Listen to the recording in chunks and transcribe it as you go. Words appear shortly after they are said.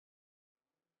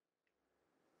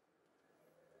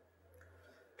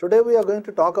Today we are going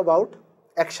to talk about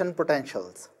action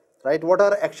potentials, right? What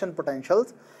are action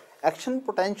potentials? Action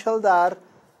potentials are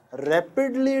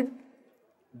rapidly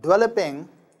developing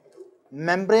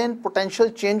membrane potential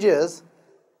changes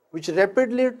which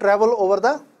rapidly travel over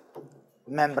the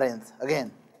membranes.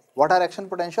 Again, what are action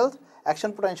potentials?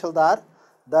 Action potentials are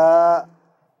the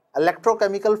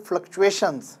electrochemical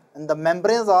fluctuations in the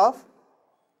membranes of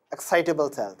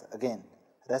excitable cells. Again,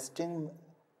 resting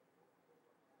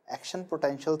action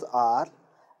potentials are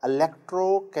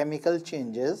electrochemical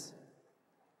changes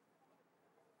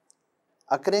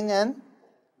occurring in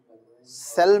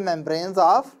cell membranes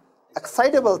of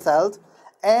excitable cells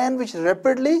and which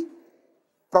rapidly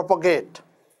propagate,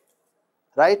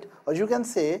 right? Or you can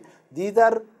say these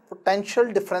are potential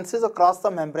differences across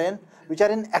the membrane which are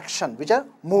in action, which are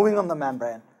moving on the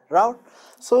membrane, right?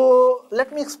 So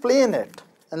let me explain it,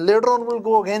 and later on we'll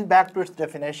go again back to its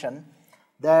definition,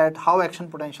 that how action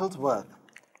potentials work.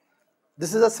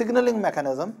 This is a signaling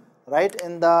mechanism, right,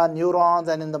 in the neurons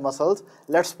and in the muscles.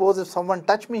 Let's suppose if someone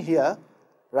touch me here,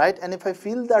 right, and if I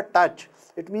feel that touch,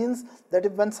 it means that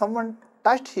if when someone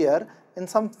touched here, in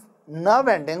some nerve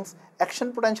endings,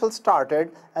 action potential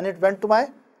started and it went to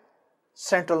my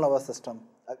central nervous system.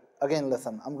 Again,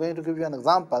 listen, I'm going to give you an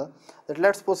example that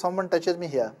let's suppose someone touches me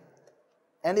here,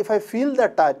 and if I feel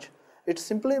that touch, it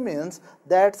simply means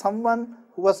that someone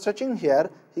who was touching here,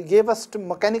 he gave us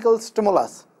mechanical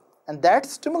stimulus, and that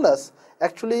stimulus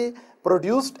actually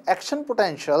produced action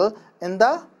potential in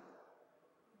the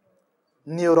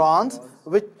neurons,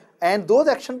 and those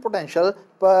action potential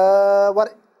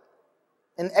were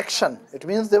in action. It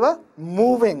means they were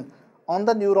moving on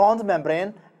the neurons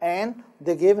membrane and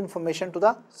they gave information to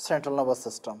the central nervous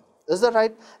system. Is that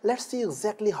right? Let's see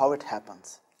exactly how it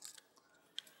happens.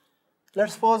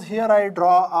 Let's suppose here I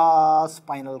draw a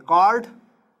spinal cord.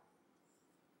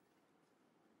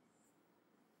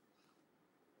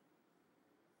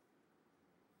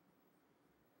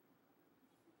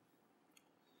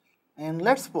 And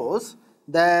let's suppose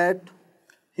that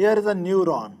here is a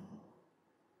neuron.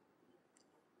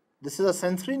 This is a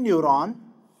sensory neuron.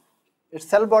 Its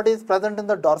cell body is present in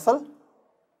the dorsal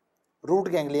root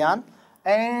ganglion,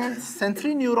 and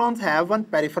sensory neurons have one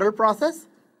peripheral process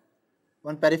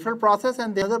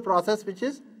and the other process which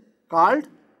is called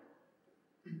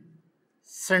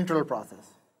central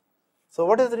process. So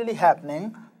what is really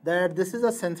happening, that this is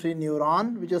a sensory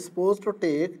neuron which is supposed to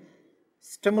take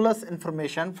stimulus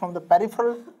information from the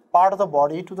peripheral part of the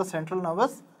body to the central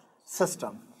nervous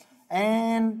system.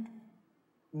 And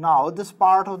now this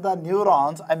part of the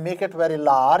neurons, I make it very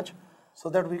large so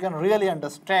that we can really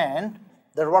understand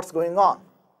that what's going on.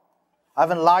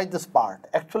 I've enlarged this part.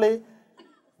 Actually,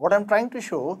 what I'm trying to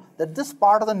show, that this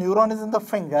part of the neuron is in the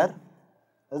finger.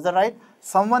 Is that right?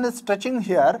 Someone is touching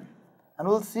here, and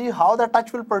we'll see how the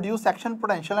touch will produce action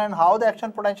potential and how the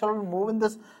action potential will move in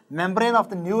this membrane of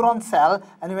the neuron cell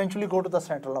and eventually go to the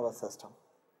central nervous system.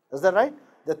 Is that right?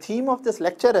 The theme of this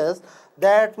lecture is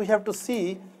that we have to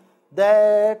see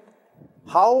that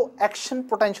how action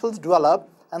potentials develop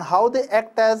and how they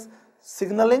act as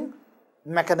signaling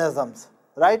mechanisms,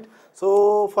 right?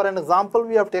 So for an example,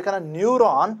 we have taken a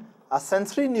neuron, a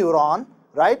sensory neuron,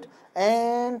 right,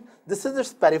 and this is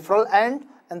its peripheral end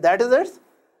and that is its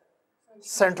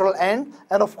central end,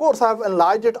 and of course I have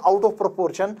enlarged it out of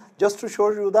proportion just to show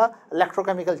you the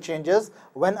electrochemical changes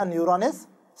when a neuron is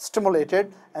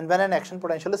stimulated and when an action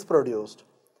potential is produced,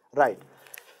 right?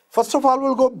 First of all,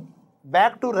 we'll go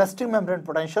back to resting membrane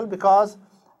potential, because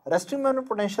resting membrane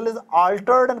potential is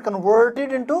altered and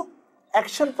converted into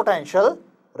action potential,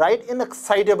 right, in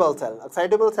excitable cells.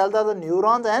 Excitable cells are the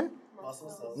neurons and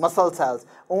muscle cells.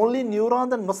 Only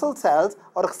neurons and muscle cells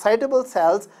or excitable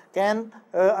cells can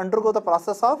undergo the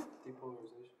process of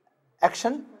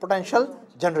action potential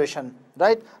generation,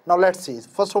 right? Now let's see.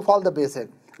 First of all, the basic.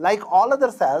 Like all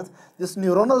other cells, this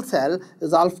neuronal cell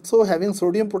is also having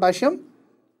sodium potassium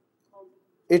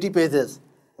ATPases,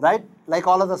 right, like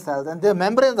all other cells, and their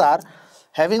membranes are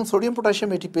having sodium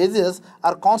potassium ATPases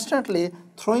are constantly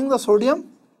throwing the sodium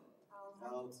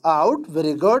out,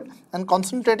 very good, and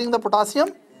concentrating the potassium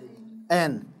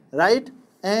in, right?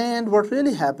 And what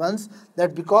really happens,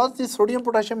 that because the sodium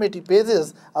potassium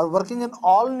ATPases are working in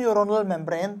all neuronal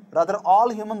membrane, rather all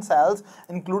human cells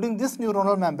including this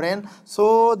neuronal membrane,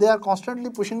 so they are constantly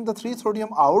pushing the 3 sodium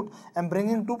out and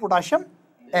bringing 2 potassium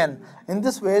in. In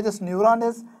this way, this neuron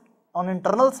is on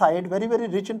internal side very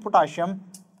rich in potassium,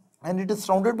 and it is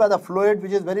surrounded by the fluid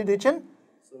which is very rich in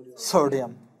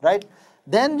sodium, right?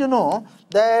 Then you know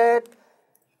that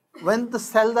when the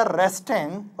cells are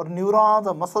resting, or neurons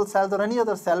or muscle cells or any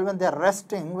other cell, when they are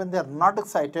resting, when they are not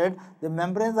excited, the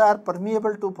membranes are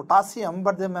permeable to potassium,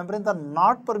 but the membranes are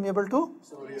not permeable to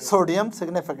sodium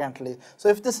significantly. So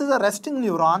if this is a resting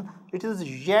neuron, it is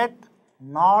yet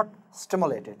not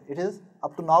stimulated. It is,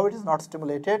 up to now it is not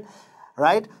stimulated,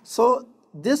 right? So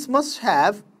this must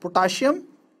have potassium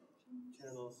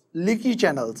leaky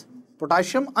channels,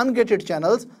 potassium ungated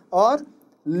channels, or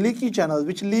leaky channels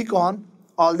which leak on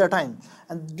all the time.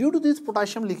 And due to these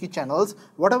potassium leaky channels,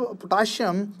 whatever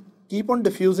potassium keep on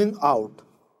diffusing out.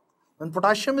 When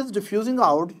potassium is diffusing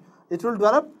out, it will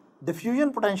develop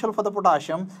diffusion potential for the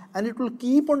potassium, and it will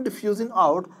keep on diffusing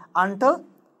out until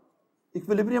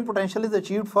equilibrium potential is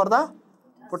achieved for the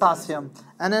potassium.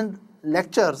 And in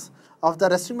lectures of the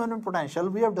resting membrane potential,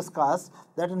 we have discussed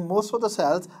that in most of the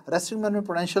cells, resting membrane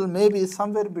potential may be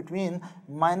somewhere between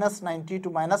 -90 to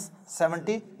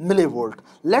 -70 millivolt.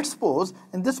 Let's suppose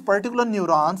in this particular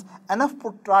neurons, enough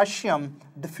potassium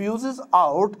diffuses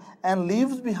out and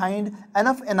leaves behind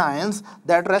enough anions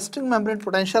that resting membrane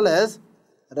potential is,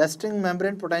 let's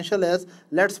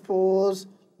suppose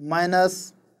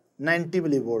 -90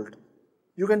 millivolt.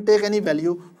 You can take any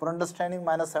value for understanding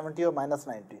 -70 or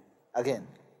 -90 again.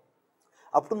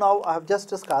 Up to now, I have just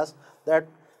discussed that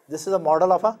this is a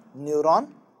model of a neuron,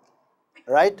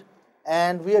 right?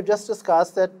 And we have just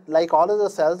discussed that like all other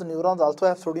cells, neurons also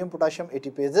have sodium-potassium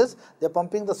ATPases. They are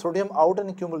pumping the sodium out and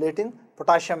accumulating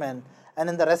potassium in. And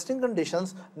in the resting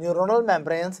conditions, neuronal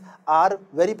membranes are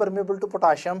very permeable to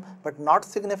potassium, but not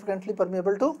significantly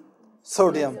permeable to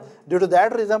sodium. Due to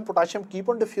that reason, potassium keep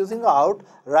on diffusing out,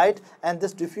 right? And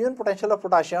this diffusion potential of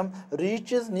potassium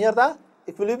reaches near the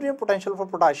equilibrium potential for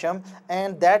potassium,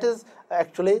 and that is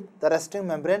actually the resting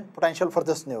membrane potential for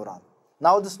this neuron.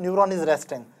 Now this neuron is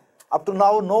resting. Up to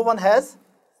now, no one has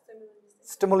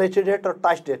stimulated it or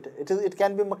touched it. It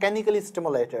can be mechanically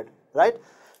stimulated, right?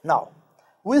 Now,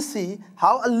 we see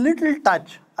how a little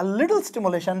touch, a little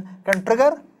stimulation can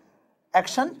trigger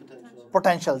action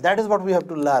potential. That is what we have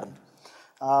to learn.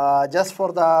 Just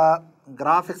for the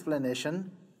graph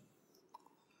explanation,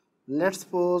 let's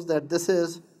suppose that this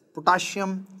is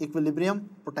potassium equilibrium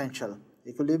potential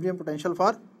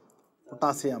for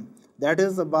potassium. That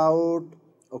is about,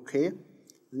 okay,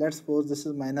 let's suppose this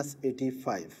is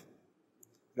 -85,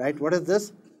 right? What is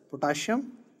this?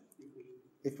 Potassium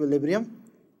equilibrium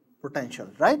potential,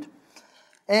 right?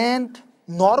 And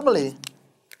normally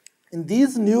in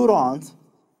these neurons,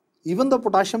 even though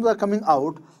potassiums are coming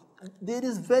out, there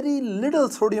is very little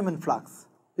sodium influx,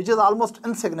 which is almost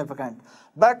insignificant,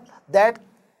 but that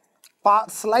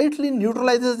slightly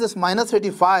neutralizes this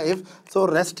 -85. So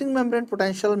resting membrane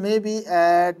potential may be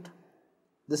at,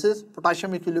 this is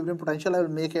potassium equilibrium potential. I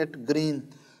will make it green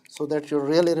so that you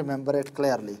really remember it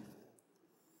clearly.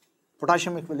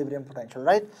 Potassium equilibrium potential,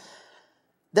 right?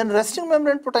 Then resting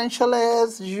membrane potential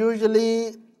is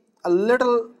usually a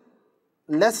little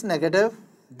less negative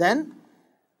than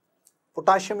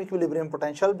potassium equilibrium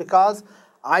potential, because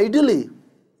ideally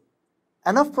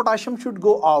enough potassium should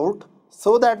go out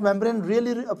so that membrane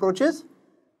really approaches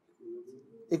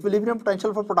equilibrium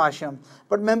potential for potassium.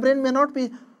 But membrane may not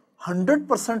be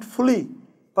 100% fully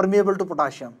permeable to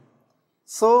potassium.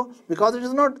 So because it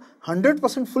is not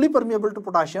 100% fully permeable to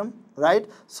potassium, right?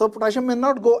 So potassium may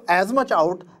not go as much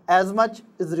out as much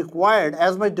is required,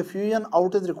 as much diffusion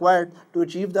out is required to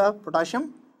achieve the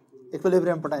potassium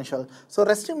equilibrium potential. So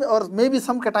resting, or maybe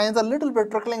some cations are a little bit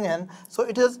trickling in, so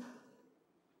it is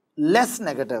less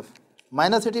negative.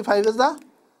 -85 is the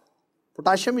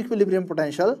potassium equilibrium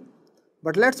potential,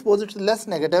 but let's suppose it is less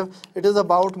negative. It is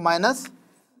about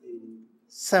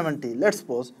 -70. Let's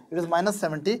suppose it is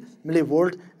 -70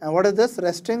 millivolt. And what is this?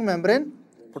 Resting membrane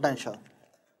potential.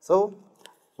 So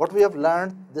what we have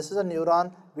learned, this is a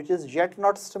neuron which is yet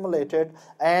not stimulated,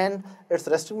 and its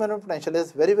resting membrane potential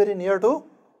is very, very near to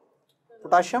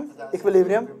potassium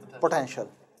equilibrium potential.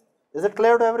 Is it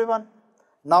clear to everyone?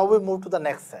 Now we move to the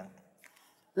next thing.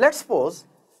 Let's suppose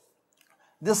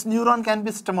this neuron can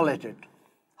be stimulated.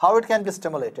 How it can be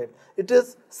stimulated? It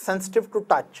is sensitive to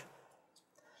touch.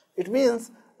 It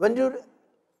means when you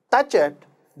touch it,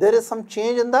 there is some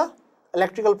change in the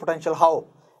electrical potential. How?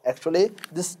 Actually,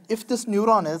 if this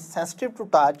neuron is sensitive to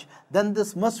touch, then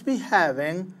this must be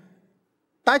having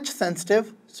touch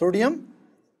sensitive sodium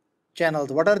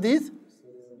channels. What are these?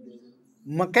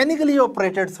 Mechanically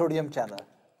operated sodium channel.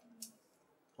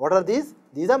 What are these?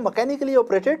 These are mechanically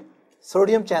operated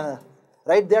sodium channels,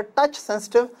 right? They are touch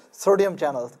sensitive sodium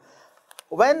channels.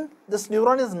 When this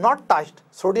neuron is not touched,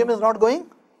 sodium is not going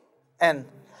in.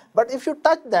 But if you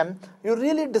touch them, you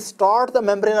really distort the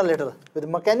membrane a little. With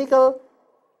mechanical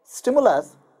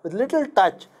stimulus, with little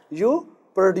touch, you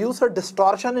produce a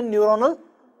distortion in neuronal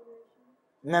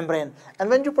membrane. And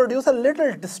when you produce a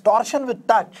little distortion with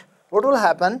touch, what will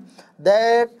happen?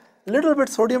 That little bit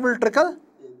sodium will trickle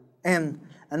in.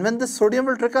 And when this sodium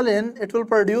will trickle in, it will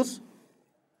produce,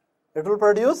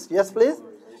 yes please,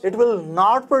 it will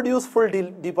not produce full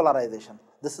depolarization.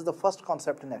 This is the first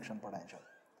concept in action potential.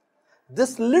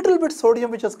 This little bit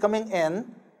sodium which is coming in,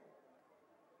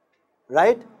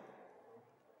 right,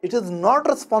 it is not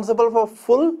responsible for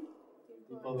full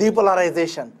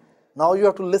depolarization. Now you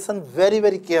have to listen very,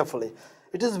 very carefully.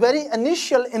 It is very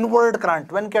initial inward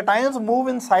current. When cations move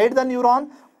inside the neuron,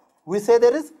 we say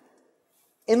there is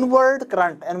inward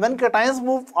current. And when cations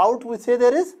move out, we say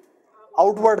there is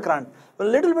outward current. When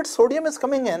a little bit sodium is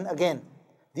coming in, again,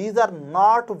 these are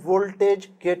not voltage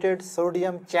gated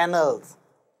sodium channels.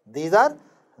 These are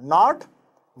not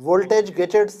voltage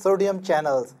gated sodium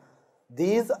channels.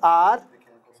 These are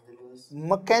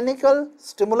mechanical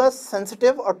stimulus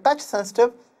sensitive or touch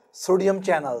sensitive sodium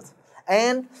channels.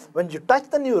 And when you touch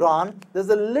the neuron, there's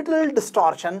a little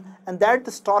distortion, and that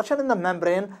distortion in the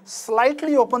membrane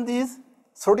slightly open these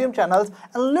sodium channels,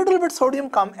 and a little bit sodium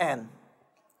come in,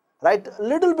 right? A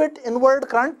little bit inward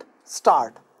current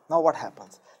start. Now what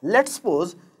happens? Let's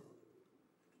suppose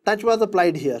touch was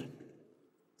applied here.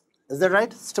 Is that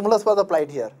right? Stimulus was applied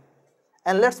here.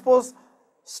 And let's suppose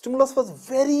stimulus was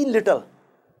very little.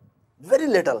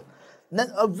 Then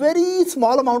a very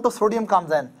small amount of sodium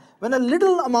comes in. When a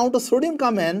little amount of sodium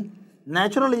comes in,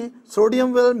 naturally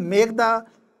sodium will make the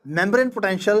membrane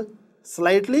potential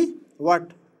slightly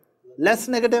what? Less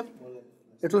negative.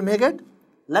 It will make it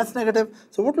less negative.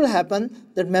 So what will happen?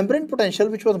 That membrane potential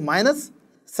which was minus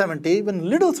 70, when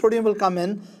little sodium will come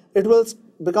in, it will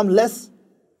become less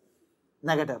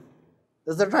negative.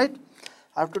 Is that right?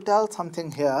 I have to tell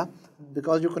something here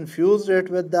because you confused it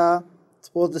with the,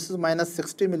 suppose this is minus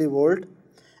 60 millivolt,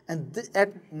 and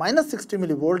at minus 60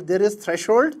 millivolt there is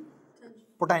threshold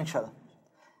potential.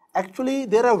 Actually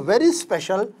there are very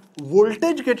special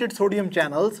voltage gated sodium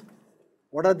channels.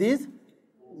 What are these?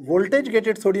 Voltage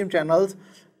gated sodium channels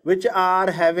which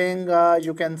are having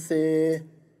you can say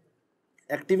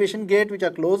activation gate which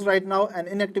are closed right now and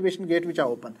inactivation gate which are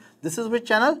open. This is which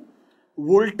channel?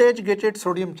 Voltage gated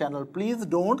sodium channel. Please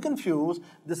don't confuse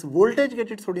this voltage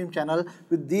gated sodium channel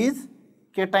with these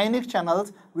cationic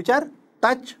channels which are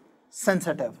touch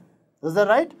sensitive. Is that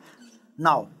right?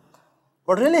 Now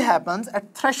what really happens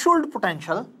at threshold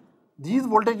potential, these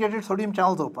voltage gated sodium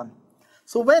channels open.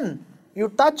 So when you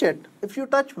touch it, if you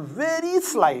touch very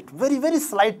slight, very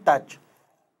slight touch,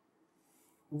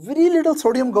 very little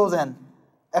sodium goes in,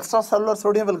 extracellular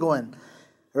sodium will go in,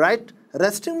 right?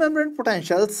 Resting membrane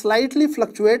potential slightly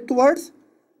fluctuate towards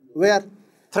where?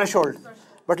 Threshold.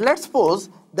 But let's suppose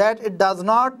that it does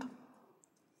not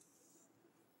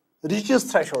reaches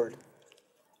threshold.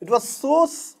 It was so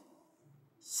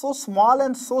small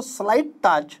and so slight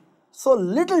touch, so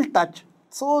little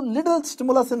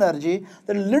stimulus energy,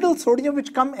 the little sodium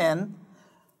which come in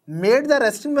made the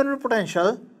resting membrane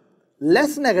potential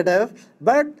less negative,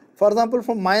 but for example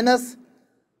from minus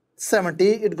 70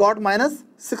 it got minus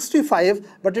 65,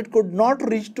 but it could not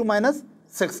reach to minus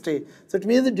 60. So it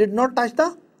means it did not touch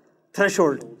the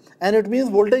threshold, and it means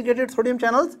voltage gated sodium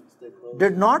channels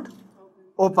did not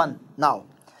open. Now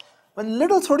when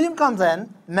little sodium comes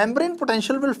in, membrane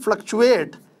potential will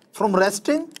fluctuate from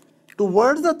resting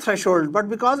towards the threshold, but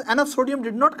because enough sodium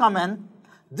did not come in,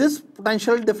 this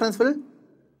potential difference will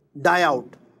die out.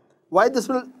 Why this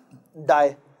will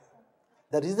die?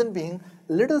 The reason being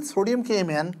little sodium came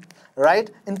in, right?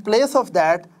 In place of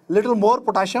that, little more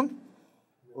potassium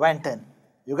went in.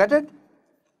 You get it?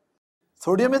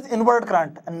 Sodium is inward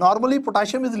current and normally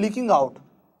potassium is leaking out,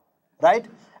 right?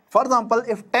 For example,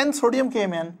 if 10 sodium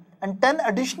came in and 10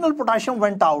 additional potassium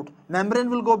went out, membrane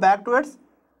will go back to its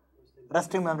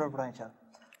resting membrane potential.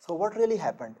 So what really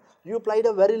happened? You applied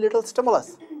a very little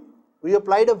stimulus. We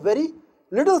applied a very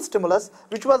little stimulus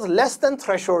which was less than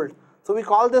threshold. So we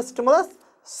call this stimulus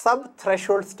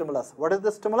sub-threshold stimulus. What is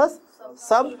the stimulus?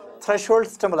 Sub-threshold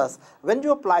stimulus. When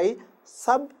you apply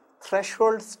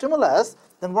sub-threshold stimulus,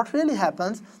 then what really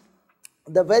happens?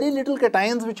 The very little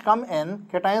cations which come in,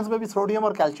 cations may be sodium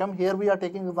or calcium, here we are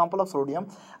taking example of sodium,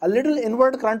 a little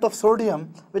inward current of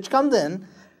sodium which comes in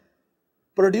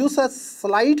produce a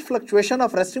slight fluctuation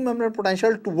of resting membrane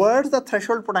potential towards the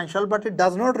threshold potential, but it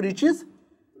does not reach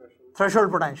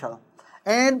threshold potential.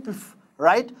 And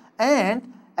right,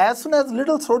 and as soon as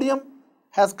little sodium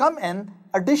has come in,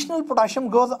 additional potassium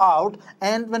goes out,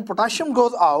 and when potassium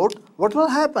goes out, what will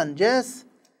happen? Yes,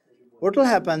 what will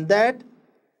happen? That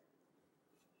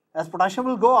as potassium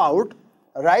will go out,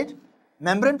 right,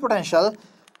 membrane potential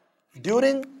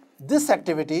during this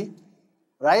activity,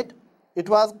 right, it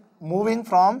was moving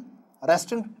from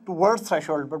resting towards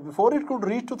threshold, but before it could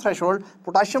reach to threshold,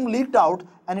 potassium leaked out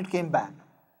and it came back.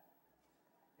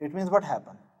 It means what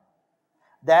happened?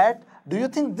 That, do you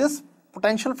think this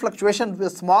potential fluctuation, the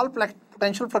small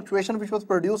potential fluctuation which was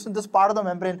produced in this part of the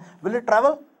membrane, will it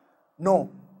travel? No.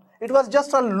 It was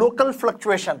just a local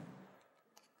fluctuation.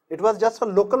 It was just a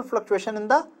local fluctuation in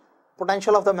the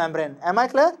potential of the membrane. Am I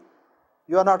clear?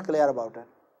 You are not clear about it.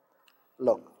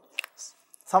 Look,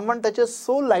 someone touches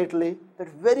so lightly that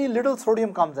very little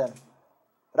sodium comes in,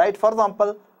 right? For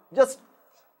example, just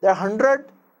there are 100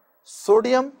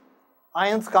 sodium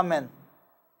ions come in.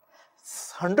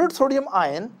 100 sodium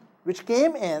ion which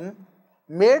came in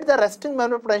made the resting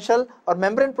membrane potential or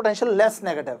membrane potential less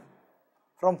negative.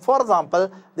 From, for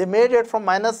example, they made it from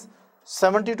minus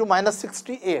 70 to minus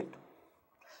 68.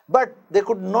 But they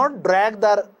could not drag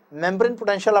the membrane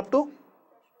potential up to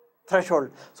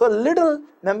threshold. So a little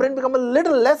membrane become a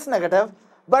little less negative,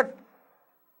 but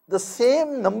the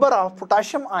same number of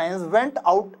potassium ions went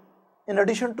out in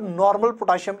addition to normal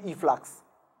potassium efflux.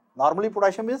 Normally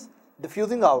potassium is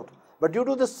diffusing out, but due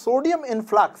to the sodium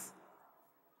influx,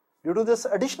 due to this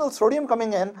additional sodium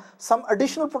coming in, some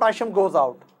additional potassium goes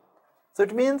out. So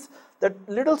it means that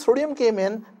little sodium came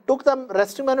in, took the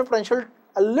resting membrane potential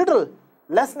a little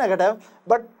less negative,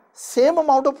 but same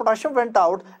amount of potassium went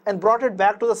out and brought it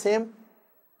back to the same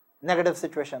negative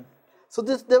situation. So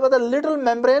there was a little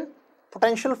membrane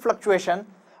potential fluctuation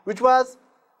which was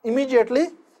immediately,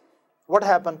 what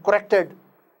happened? Corrected.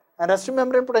 And resting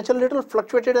membrane potential little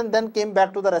fluctuated and then came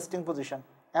back to the resting position.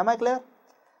 Am I clear?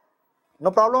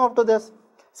 No problem up to this.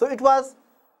 So it was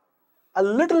a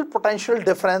little potential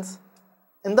difference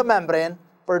in the membrane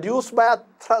produced by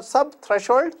a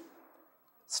sub-threshold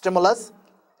stimulus.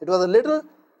 It was a little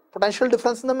potential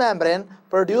difference in the membrane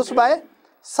produced by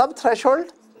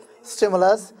sub-threshold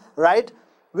stimulus, right,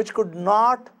 which could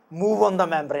not move on the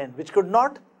membrane, which could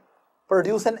not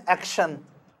produce an action.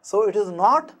 So it is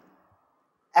not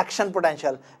action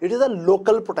potential, it is a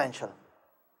local potential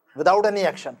without any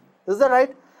action. Is that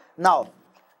right? Now,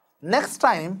 next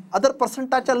time other person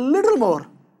touch a little more.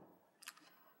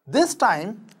 This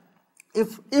time,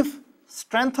 if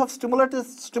strength of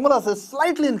stimulus is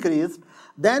slightly increased,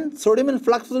 then sodium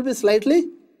influx will be slightly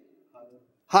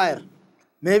higher.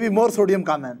 Maybe more sodium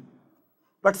come in.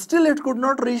 But still it could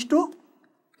not reach to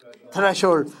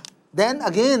threshold. Then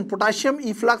again potassium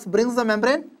efflux brings the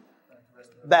membrane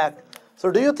back.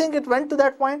 So do you think it went to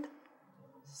that point?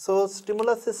 So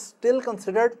stimulus is still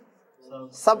considered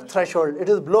sub-threshold. It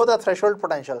is below the threshold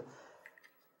potential.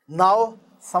 Now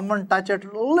someone touch it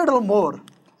a little more,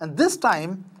 and this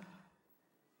time,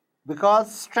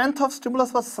 because strength of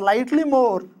stimulus was slightly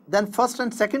more than first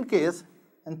and second case,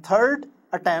 in third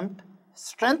attempt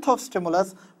strength of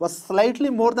stimulus was slightly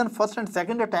more than first and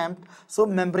second attempt, so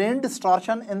membrane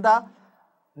distortion in the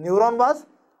neuron was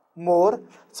more,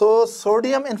 so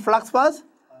sodium influx was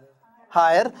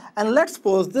higher, and let's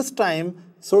suppose this time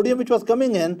sodium which was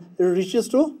coming in, it reaches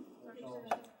to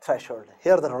threshold.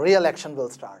 Here the real action will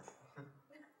start.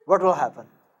 What will happen?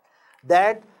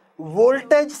 That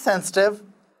voltage sensitive,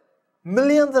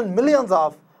 millions and millions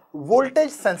of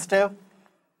voltage sensitive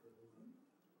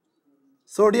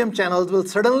sodium channels will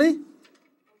suddenly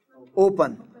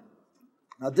open.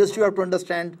 Now this you have to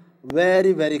understand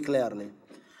very, very clearly.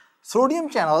 Sodium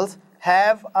channels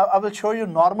have, I will show you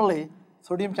normally,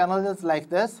 sodium channel is like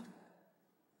this,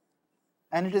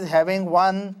 and it is having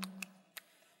one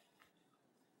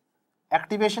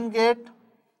activation gate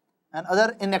and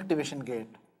other inactivation gate.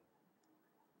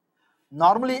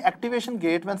 Normally activation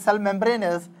gate, when cell membrane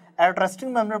is at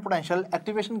resting membrane potential,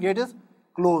 activation gate is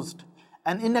closed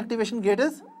and inactivation gate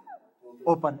is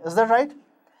open. Is that right?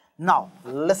 Now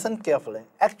listen carefully.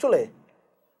 Actually,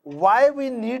 why we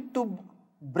need to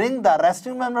bring the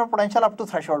resting membrane potential up to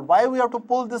threshold? Why we have to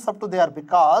pull this up to there?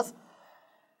 Because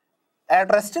at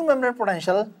resting membrane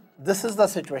potential, this is the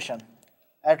situation.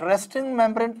 At resting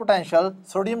membrane potential,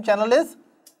 sodium channel is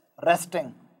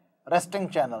resting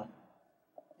channel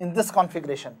in this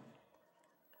configuration.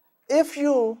 If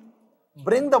you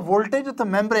bring the voltage of the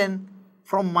membrane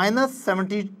from minus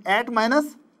 70 at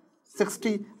minus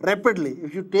 60 rapidly,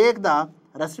 if you take the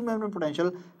resting membrane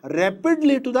potential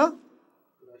rapidly to the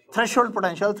threshold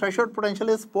potential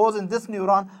is suppose in this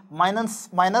neuron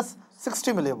minus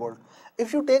 60 millivolt.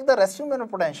 If you take the resting membrane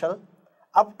potential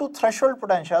up to threshold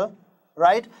potential,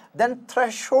 right, then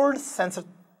threshold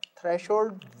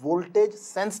voltage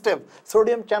sensitive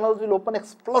sodium channels will open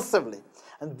explosively,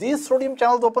 and these sodium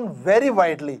channels open very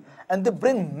widely and they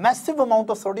bring massive amount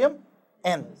of sodium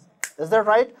in. Is that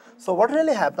right? So what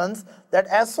really happens that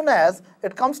as soon as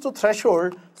it comes to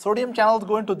threshold, sodium channels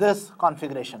go into this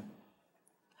configuration.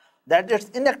 That its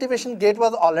inactivation gate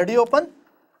was already open,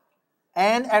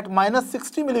 and at minus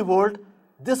 60 millivolt,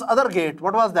 this other gate,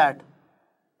 what was that?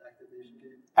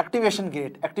 Activation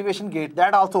gate,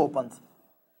 that also opens.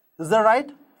 Is that right?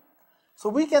 So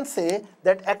we can say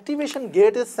that activation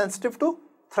gate is sensitive to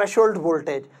threshold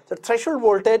voltage. So threshold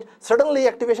voltage, suddenly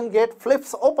activation gate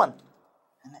flips open.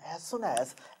 And as soon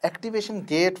as activation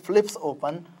gate flips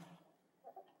open,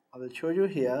 I will show you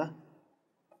here.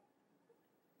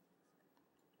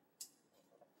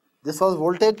 This was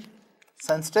voltage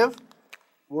sensitive,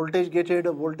 voltage gated,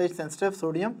 voltage sensitive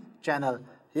sodium channel.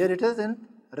 Here it is in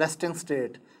resting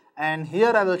state. And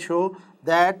here I will show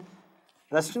that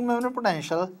resting membrane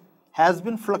potential has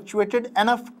been fluctuated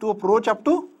enough to approach up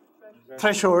to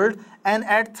threshold, and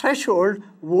at threshold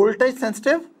voltage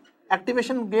sensitive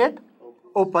activation gate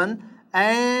open,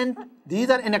 and these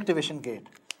are inactivation gate.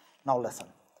 Now listen,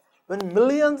 when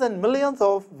millions and millions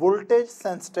of voltage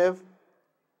sensitive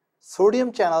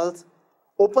sodium channels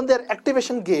open their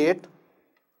activation gate,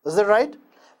 is that right?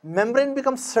 Membrane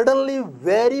becomes suddenly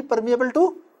very permeable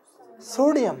to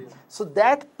sodium. So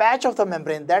that patch of the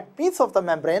membrane, that piece of the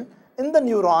membrane in the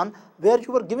neuron where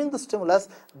you were giving the stimulus,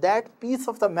 that piece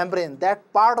of the membrane,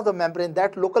 that part of the membrane,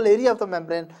 that local area of the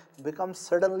membrane becomes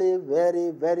suddenly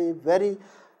very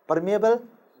permeable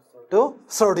to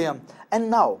sodium. And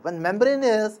now when membrane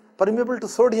is permeable to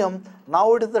sodium,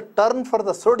 now it is the turn for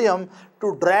the sodium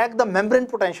to drag the membrane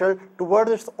potential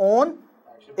towards its own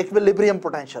equilibrium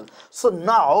potential. So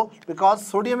now, because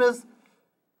sodium is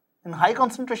in high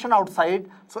concentration outside,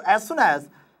 so as soon as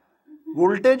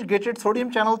voltage gated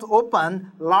sodium channels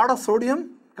open, lot of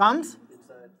sodium comes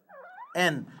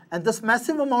in, and this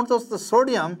massive amount of the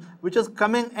sodium which is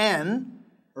coming in,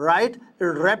 right, it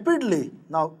rapidly,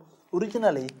 now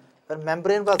originally when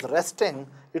membrane was resting,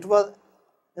 it was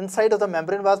inside of the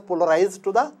membrane was polarized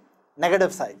to the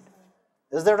negative side.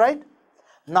 Is that right?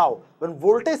 Now when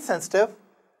voltage sensitive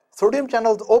sodium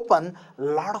channels open,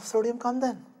 lot of sodium comes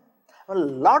in. When a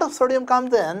lot of sodium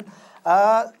comes in,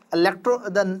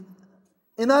 the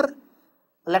inner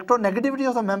electronegativity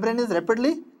of the membrane is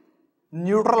rapidly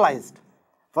neutralized.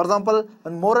 For example,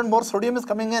 when more and more sodium is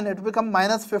coming in, it becomes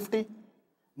minus 50,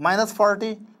 minus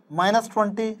 40, minus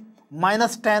 20,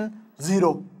 minus 10,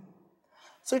 0.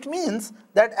 So it means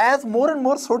that as more and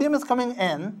more sodium is coming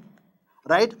in,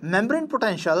 right, membrane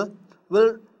potential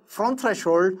will from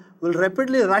threshold will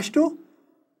rapidly rush to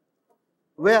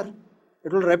where?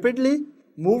 It will rapidly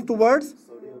move towards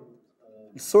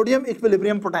sodium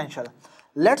equilibrium potential.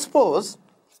 Let's suppose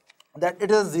that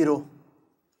it is 0.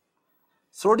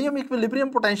 Sodium equilibrium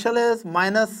potential is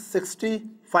minus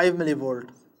 65 millivolt.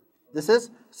 This is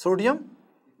sodium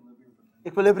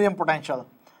equilibrium potential,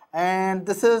 and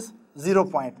this is 0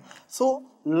 point. So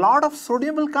lot of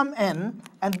sodium will come in,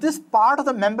 and this part of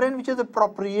the membrane which is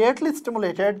appropriately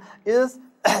stimulated is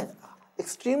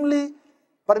extremely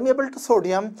permeable to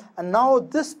sodium, and now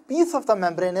this piece of the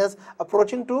membrane is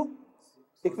approaching to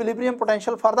equilibrium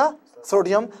potential for the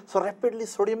sodium. So rapidly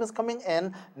sodium is coming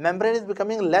in, membrane is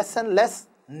becoming less and less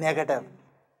negative,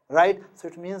 right? So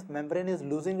it means membrane is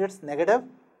losing its negative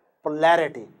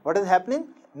polarity. What is happening?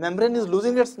 Membrane is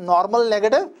losing its normal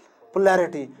negative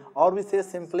polarity, or we say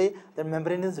simply that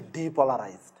membrane is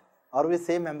depolarized, or we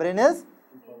say membrane is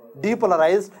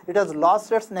depolarized. It has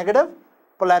lost its negative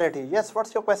polarity. Yes,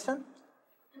 what's your question?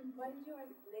 Why did you write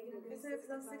negative? Is it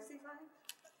plus 65?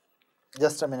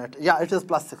 Just a minute. Yeah, it is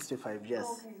plus 65, yes.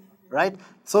 Okay. Right?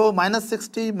 So minus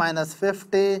 60, minus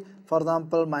 50, for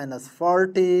example, minus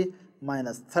 40,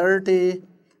 minus 30,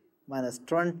 minus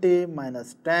 20,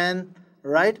 minus 10,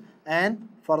 right? And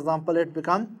for example, it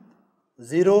becomes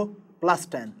 0 plus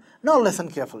 10. Now listen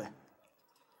carefully.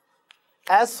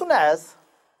 As soon as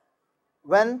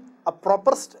when a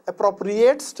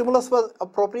appropriate stimulus was,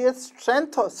 appropriate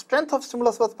strength of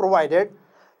stimulus was provided,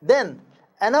 then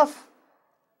enough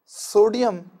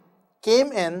sodium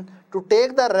came in to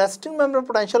take the resting membrane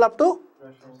potential up to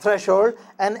threshold,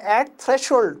 and at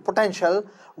threshold potential,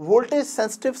 voltage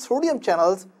sensitive sodium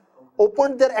channels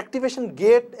opened their activation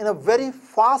gate in a very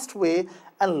fast way,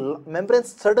 and membrane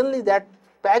suddenly, that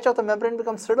patch of the membrane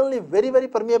becomes suddenly very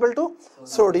permeable to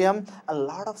sodium. A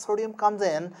lot of sodium comes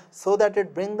in so that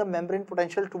it brings the membrane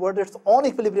potential towards its own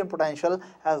equilibrium potential.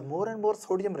 As more and more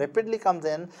sodium rapidly comes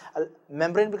in,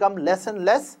 membrane becomes less and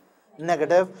less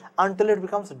negative until it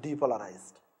becomes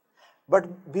depolarized.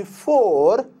 But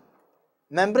before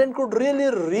membrane could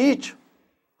really reach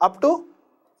up to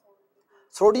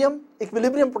sodium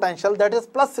equilibrium potential, that is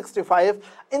plus 65,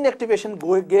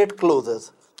 inactivation gate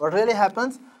closes. What really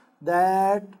happens?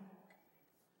 that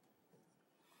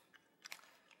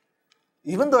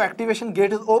even though activation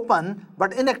gate is open,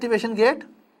 but inactivation gate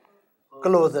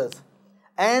closes.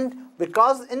 And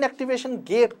because inactivation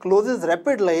gate closes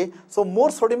rapidly, so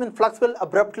more sodium influx will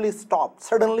abruptly stop,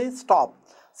 suddenly stop.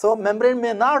 So membrane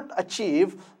may not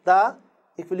achieve the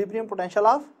equilibrium potential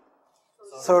of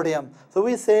sodium. So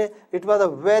we say it was a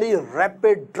very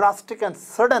rapid, drastic and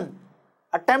sudden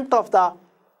attempt of the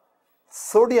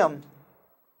sodium,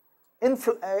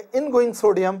 ingoing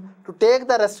sodium, to take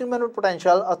the resting membrane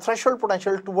potential or threshold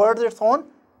potential towards its own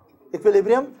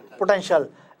equilibrium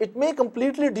potential. It may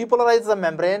completely depolarize the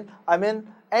membrane,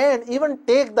 and even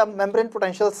take the membrane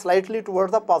potential slightly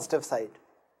towards the positive side.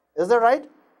 Is that right?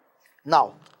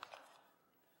 Now,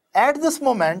 at this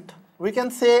moment, we can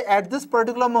say at this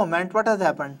particular moment, what has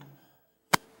happened?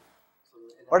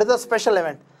 What is the special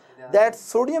event? That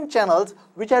sodium channels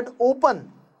which had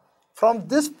opened from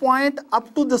this point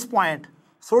up to this point,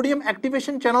 sodium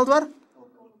activation channels were,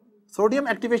 sodium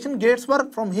activation gates were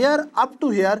from here up to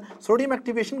here, sodium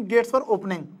activation gates were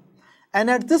opening. And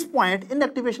at this point,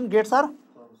 inactivation gates are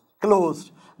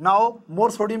closed. Now,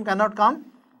 more sodium cannot come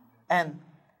in.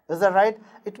 Is that right?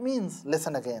 It means,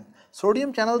 listen again,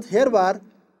 sodium channels here were,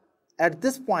 at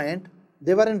this point,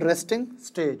 they were in resting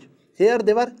stage. Here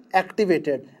they were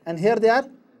activated, and here they are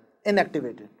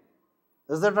inactivated.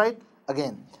 Is that right?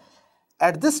 Again,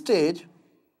 at this stage,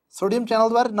 sodium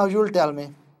channels were, now you will tell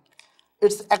me,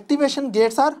 its activation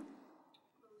gates are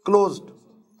closed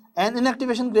and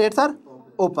inactivation gates are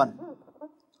open,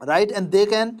 right? And they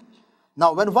can,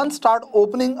 now when one start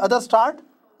opening, other start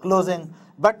closing,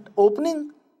 but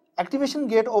opening, activation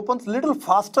gate opens little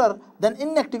faster than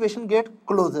inactivation gate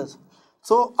closes.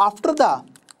 So after the,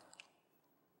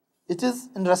 it is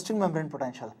in resting membrane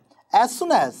potential. As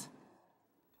soon as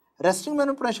resting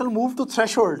membrane potential move to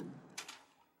threshold,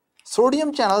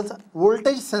 sodium channels,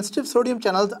 voltage sensitive sodium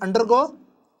channels undergo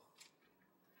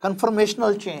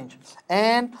conformational change,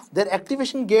 and their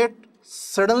activation gate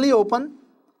suddenly open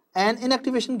and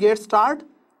inactivation gate start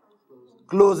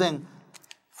closing.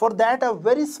 For that a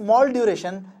very small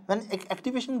duration, when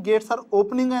activation gates are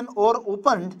opening and or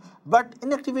opened, but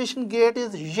inactivation gate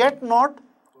is yet not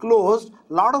closed,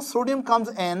 lot of sodium comes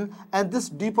in and this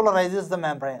depolarizes the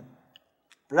membrane,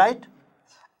 right?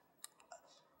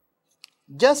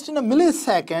 Just in a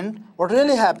millisecond, what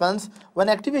really happens when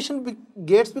activation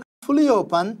gates become fully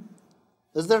open,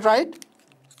 is that right?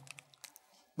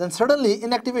 Then suddenly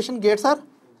inactivation gates are,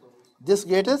 this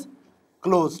gate is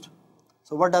closed.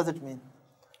 So what does it mean?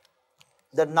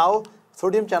 That now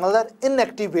sodium channels are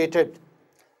inactivated.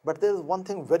 But there is one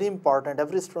thing very important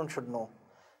every student should know.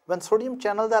 When sodium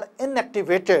channels are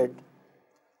inactivated,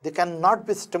 they cannot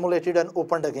be stimulated and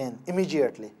opened again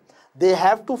immediately. They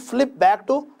have to flip back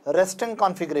to resting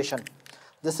configuration.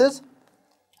 This is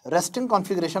resting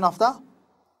configuration of the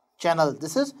channel.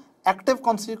 This is active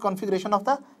configuration of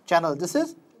the channel. This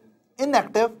is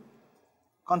inactive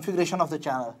configuration of the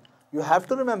channel. You have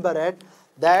to remember it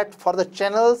that for the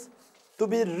channels to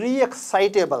be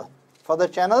re-excitable,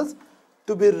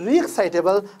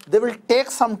 they will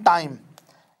take some time.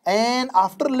 And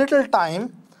after little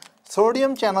time,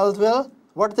 sodium channels will,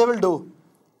 what they will do?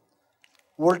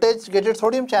 Voltage gated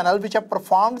sodium channel which have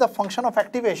performed the function of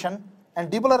activation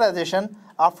and depolarization,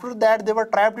 after that they were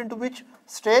trapped into which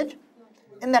stage?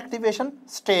 Inactivation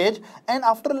stage. And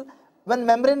after, when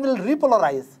membrane will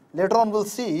repolarize, later on we'll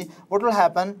see what will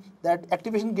happen, that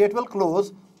activation gate will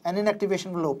close and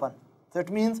inactivation will open. So it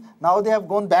means now they have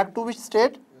gone back to which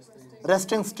state?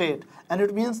 Resting state. And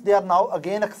it means they are now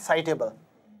again excitable.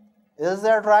 Is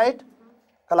that right?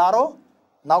 Claro?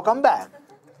 Now come back.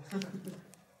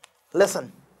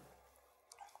 Listen,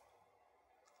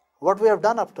 what we have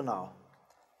done up to now,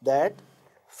 that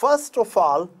first of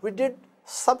all we did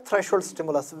subthreshold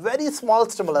stimulus, very small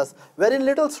stimulus, very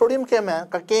little sodium came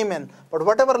in, but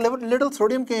whatever little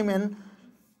sodium came in,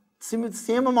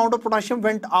 same amount of potassium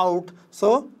went out,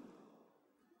 so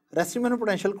resting membrane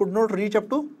potential could not reach up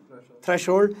to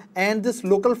threshold, and this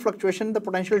local fluctuation, the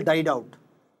potential died out.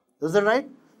 Is that right?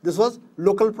 This was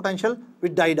local potential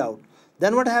which died out.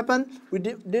 Then what happened? We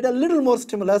did a little more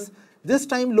stimulus. This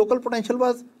time local potential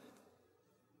was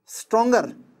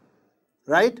stronger,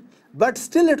 right? But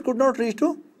still it could not reach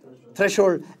to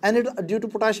threshold, and it, due to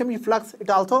potassium efflux, it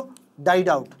also died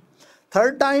out.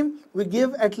 Third time we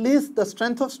give, at least the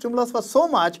strength of stimulus was so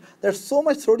much that so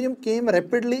much sodium came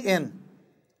rapidly in.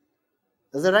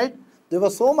 Is that right? There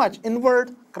was so much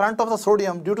inward current of the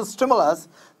sodium due to stimulus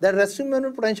that resting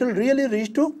membrane potential really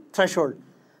reached to threshold.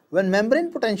 When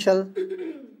membrane potential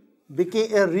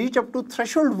reach up to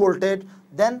threshold voltage,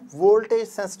 then voltage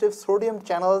sensitive sodium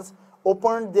channels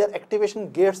opened their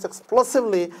activation gates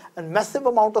explosively, and massive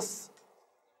amount of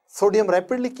sodium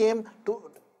rapidly came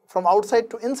from outside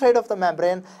to inside of the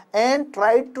membrane and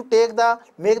tried to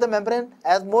make the membrane,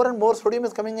 as more and more sodium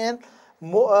is coming in,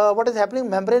 what is happening?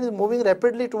 Membrane is moving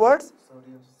rapidly towards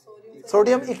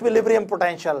sodium equilibrium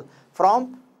potential.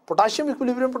 From potassium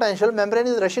equilibrium potential, membrane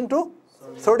is rushing to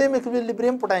sodium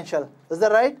equilibrium potential. Is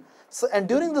that right? So, and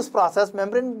during this process,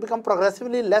 membrane become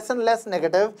progressively less and less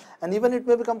negative, and even it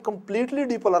may become completely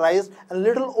depolarized, and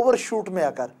little overshoot may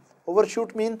occur.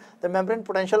 Overshoot means the membrane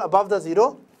potential above the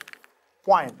 0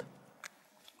 point.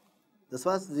 This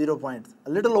was 0 points. A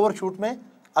little overshoot may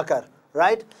occur,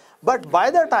 right? But by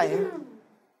the time,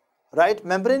 right,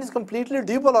 membrane is completely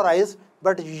depolarized,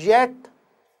 but yet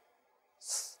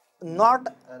not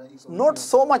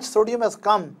so much sodium has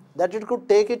come that it could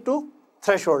take it to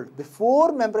threshold.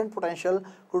 Before membrane potential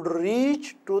could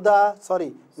reach to the,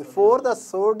 before the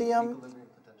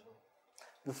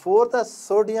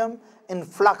sodium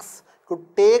influx could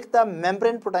take the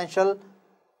membrane potential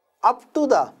up to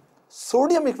the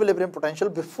sodium equilibrium potential,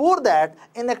 before that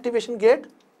inactivation gate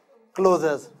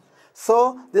closes.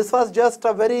 So this was just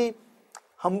a very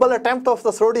humble attempt of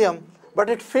the sodium, but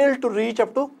it failed to reach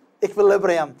up to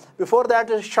equilibrium. Before that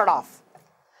it shut off.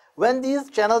 When these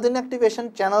channels,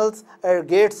 inactivation channels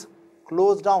gates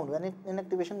close down, when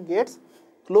inactivation gates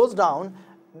close down,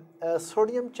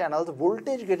 sodium channels,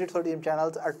 voltage gated sodium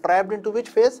channels are trapped into which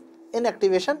phase?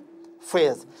 Inactivation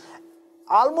phase.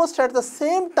 Almost at the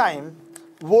same time,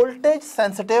 voltage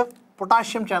sensitive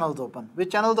potassium channels open.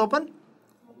 Which channels open?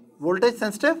 Voltage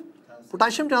sensitive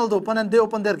potassium channels open, and they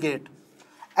open their gate.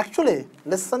 Actually,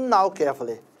 listen now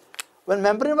carefully. When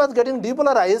membrane was getting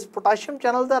depolarized, potassium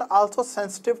channels are also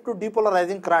sensitive to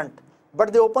depolarizing current,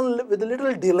 but they open with a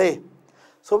little delay.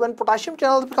 So when potassium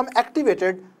channels become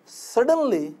activated,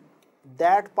 suddenly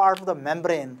that part of the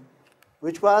membrane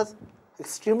which was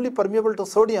extremely permeable to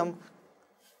sodium,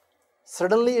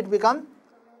 suddenly it becomes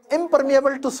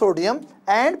impermeable to sodium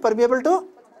and permeable to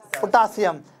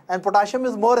potassium, and potassium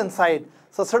is more inside.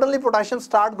 So suddenly potassium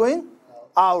start going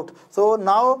out. So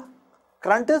now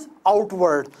current is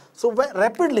outward. So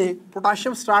rapidly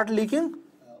potassium start leaking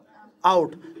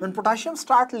out. When potassium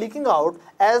start leaking out,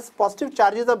 as positive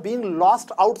charges are being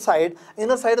lost outside,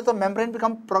 inner side of the membrane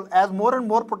become, as more and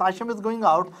more potassium is going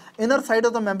out, inner side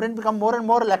of the membrane become more and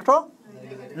more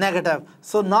negative.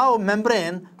 So now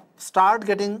membrane start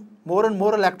getting more and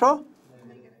more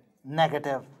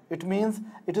negative. It means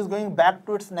it is going back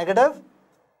to its negative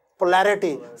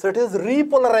polarity. So it is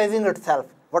repolarizing itself.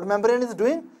 What membrane is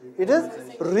doing? It is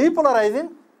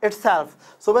repolarizing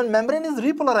itself. So when membrane is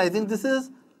repolarizing, this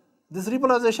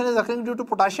repolarization is occurring due to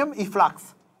potassium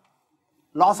efflux,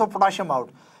 loss of potassium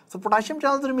out. So potassium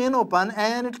channels remain open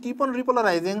and it keep on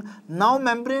repolarizing. Now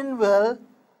membrane will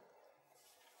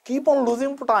keep on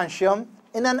losing potassium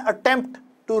in an attempt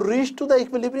to reach to the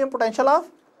equilibrium potential of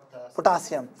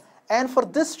potassium. And for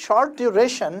this short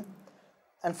duration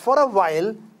and for a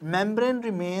while, membrane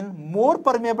remain more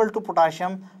permeable to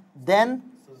potassium than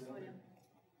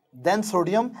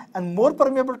sodium, and more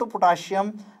permeable to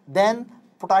potassium than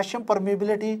potassium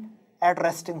permeability at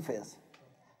resting phase.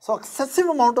 So excessive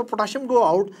amount of potassium go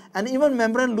out, and even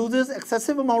membrane loses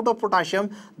excessive amount of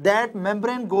potassium, that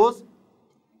membrane goes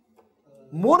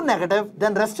more negative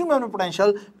than resting membrane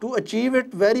potential to achieve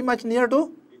it very much near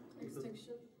to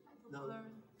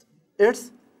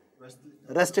its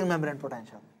resting membrane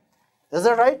potential. Is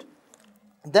that right?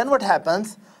 Then what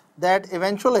happens, that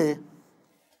eventually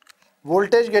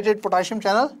voltage gated potassium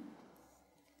channel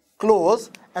close,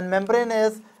 and membrane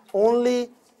is only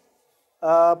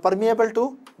permeable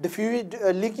to diffuse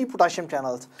leaky potassium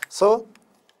channels. So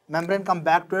membrane come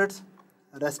back to its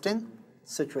resting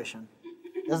situation.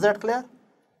 Is that clear?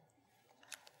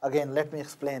 Again, let me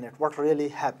explain it. What really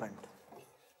happened?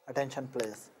 Attention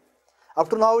please. Up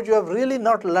to now you have really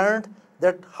not learned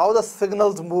that how the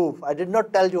signals move. I did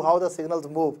not tell you how the signals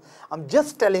move. I'm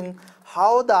just telling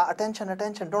how the, attention,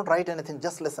 don't write anything,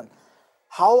 just listen.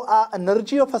 How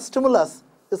energy of a stimulus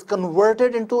is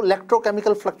converted into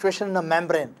electrochemical fluctuation in a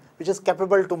membrane, which is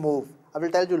capable to move. I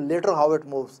will tell you later how it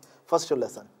moves. First you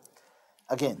listen.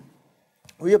 Again,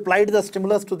 we applied the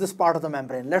stimulus to this part of the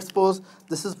membrane. Let's suppose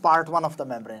this is part 1 of the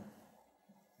membrane.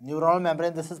 Neuronal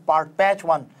membrane, this is patch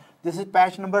 1. This is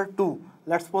patch number 2.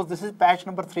 Let's suppose this is patch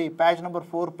number 3, patch number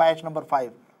 4, patch number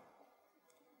 5.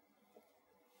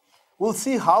 We'll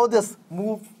see how this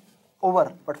moves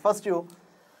over. But first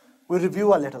we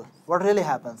review a little. What really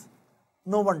happens?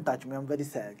 No one touch me, I'm very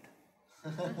sad.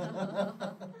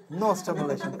 No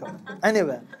stimulation coming.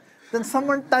 Anyway, then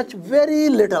someone touch very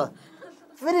little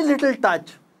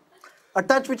touch. A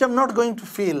touch which I'm not going to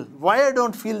feel. Why I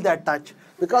don't feel that touch?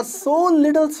 Because so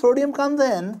little sodium comes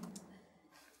in,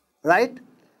 right?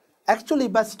 Actually,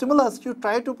 by stimulus, you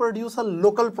try to produce a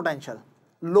local potential,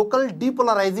 local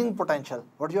depolarizing potential.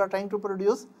 What you are trying to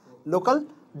produce? Local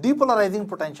depolarizing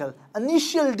potential,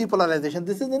 initial depolarization.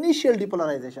 This is initial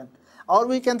depolarization. Or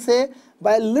we can say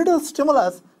by little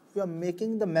stimulus, you are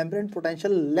making the membrane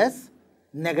potential less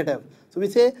negative. So we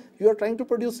say you are trying to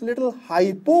produce little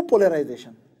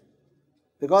hypopolarization.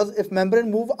 Because if membrane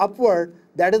move upward,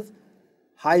 that is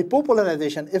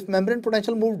hypopolarization. If membrane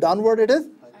potential move downward, it is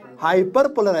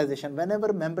hyperpolarization.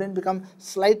 Whenever membrane becomes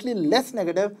slightly less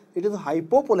negative, it is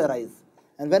hypopolarized.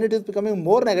 And when it is becoming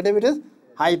more negative, it is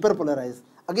hyperpolarized.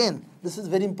 Again, this is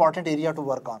very important area to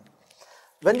work on.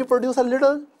 When you produce a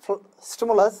little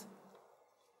stimulus,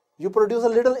 you produce a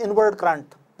little inward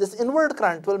current. This inward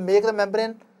current will make the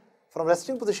membrane from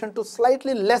resting position to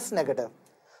slightly less negative.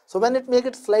 So when it makes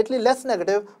it slightly less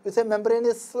negative, we say membrane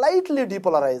is slightly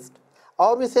depolarized.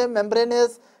 Or we say membrane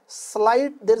is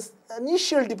there is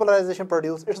initial depolarization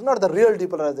produced. It's not the real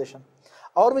depolarization.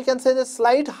 Or we can say the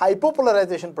slight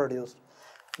hypopolarization produced.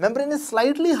 Membrane is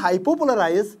slightly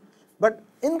hypopolarized, but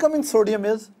incoming sodium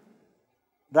is,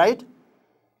 right,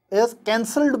 is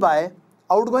cancelled by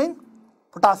outgoing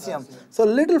potassium. So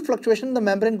little fluctuation, the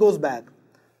membrane goes back.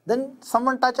 Then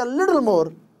someone touch a little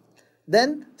more,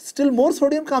 then still more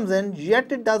sodium comes in,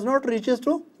 yet it does not reach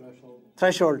to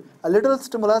threshold. A little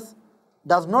stimulus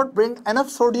does not bring enough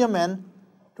sodium in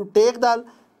to take the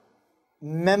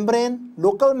membrane,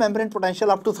 local membrane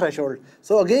potential up to threshold.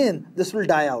 So again, this will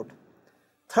die out.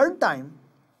 Third time,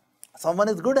 someone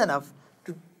is good enough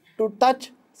to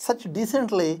touch such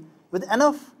decently with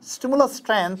enough stimulus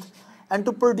strength and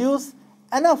to produce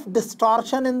enough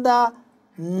distortion in the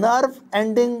nerve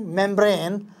ending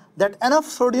membrane that enough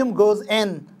sodium goes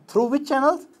in through which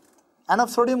channels? Enough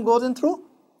sodium goes in through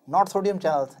not sodium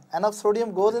channels. Enough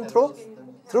sodium goes in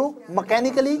through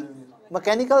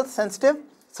mechanical sensitive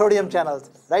sodium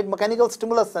channels, right? Mechanical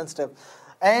stimulus sensitive.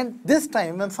 And this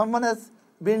time when someone has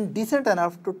been decent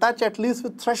enough to touch at least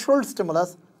with threshold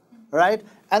stimulus, right,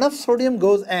 enough sodium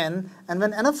goes in, and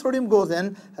when enough sodium goes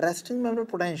in, resting membrane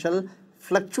potential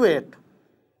fluctuate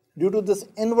due to this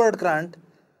inward current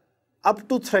up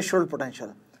to threshold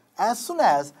potential. As soon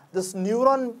as this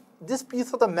neuron, this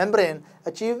piece of the membrane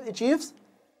achieves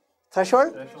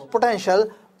threshold potential,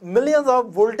 millions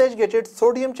of voltage gated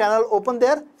sodium channel open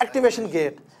their activation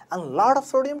gate, and a lot of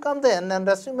sodium comes in, and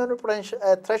resting membrane potential,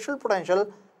 threshold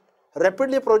potential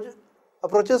rapidly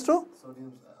approaches to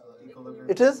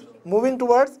it is moving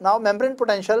towards now membrane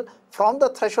potential from the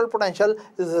threshold potential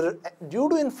is due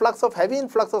to heavy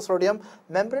influx of sodium.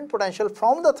 Membrane potential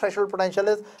from the threshold potential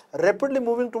is rapidly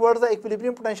moving towards the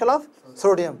equilibrium potential of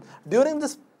sodium. During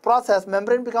this process,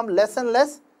 membrane becomes less and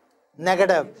less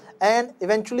negative, and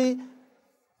eventually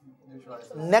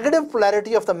negative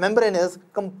polarity of the membrane is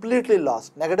completely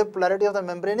lost. Negative polarity of the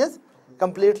membrane is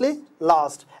completely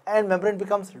lost, and membrane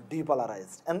becomes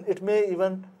depolarized, and it may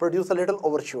even produce a little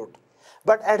overshoot.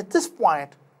 But at this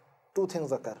point, two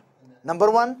things occur.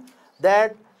 Number one,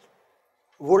 that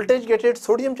voltage gated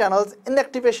sodium channels,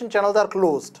 inactivation channels are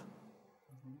closed.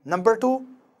 Number two,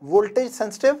 voltage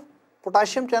sensitive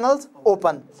potassium channels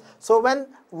open. So when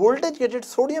voltage gated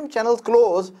sodium channels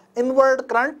close, inward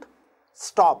current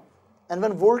stop, and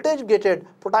when voltage gated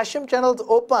potassium channels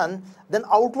open, then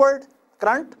outward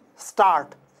current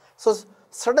start. So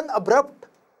sudden abrupt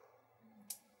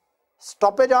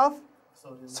stoppage of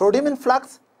sodium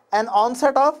influx and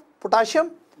onset of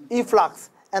potassium efflux,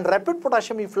 and rapid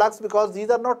potassium efflux, because these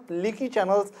are not leaky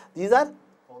channels, these are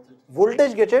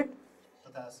voltage gated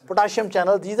potassium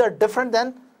channels. These are different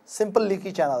than simple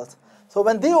leaky channels. So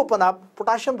when they open up,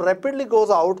 potassium rapidly goes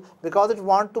out because it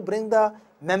wants to bring the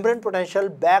membrane potential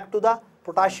back to the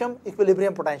potassium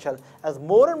equilibrium potential. As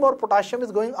more and more potassium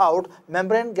is going out,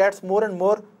 membrane gets more and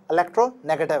more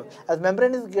electronegative. As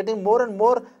membrane is getting more and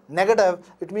more negative,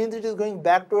 it means it is going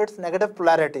back to its negative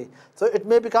polarity. So it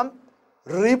may become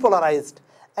repolarized.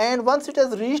 And once it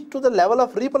has reached to the level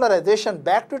of repolarization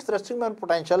back to its resting membrane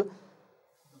potential,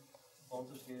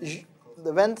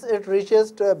 when it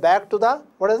reaches back to the,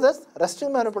 what is this?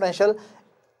 Resting membrane potential,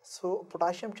 so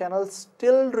potassium channels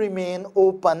still remain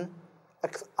open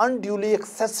unduly,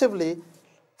 excessively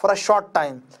for a short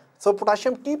time. So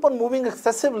potassium keep on moving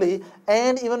excessively,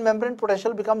 and even membrane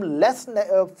potential become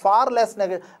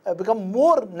become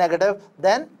more negative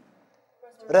than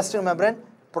resting membrane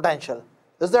potential.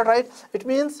 Is that right? It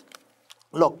means,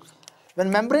 look,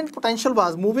 when membrane potential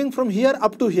was moving from here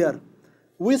up to here,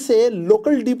 we say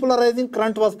local depolarizing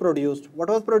current was produced. What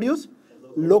was produced?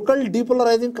 Local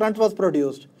depolarizing current was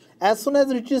produced. As soon as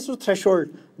it reaches to threshold,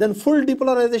 then full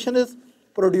depolarization is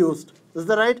produced. Is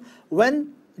that right?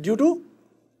 When? Due to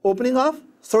opening of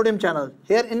sodium channel.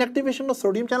 Here inactivation of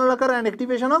sodium channel occur and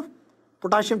activation of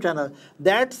potassium channel.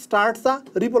 That starts the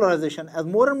repolarization. As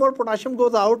more and more potassium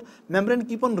goes out, membrane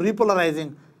keep on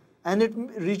repolarizing and it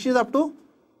reaches up to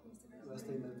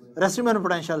resting membrane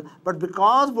potential. But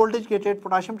because voltage gated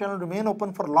potassium channel remain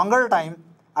open for longer time,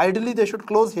 ideally they should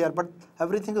close here, but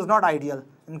everything is not ideal,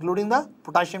 including the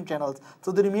potassium channels.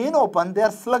 So they remain open, they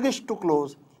are sluggish to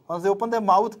close. Once they open their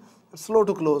mouth, it's slow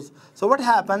to close. So what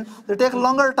happens? They take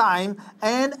longer time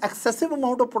and excessive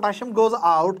amount of potassium goes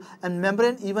out and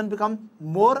membrane even become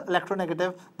more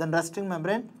electronegative than resting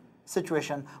membrane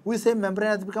situation. We say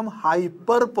membrane has become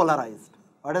hyperpolarized.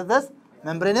 What is this?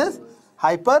 Membrane is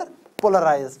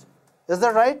hyperpolarized. Is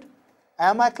that right?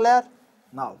 Am I clear?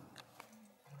 Now,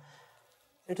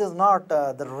 it is not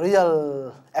the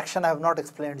real action I have not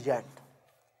explained yet.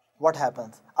 What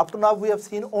happens? Up to now we have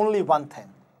seen only one thing.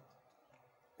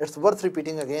 It's worth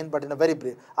repeating again, but in a very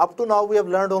brief. Up to now we have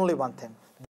learned only one thing.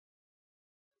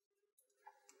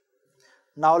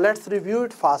 Now let's review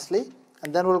it fastly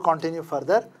and then we'll continue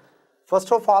further.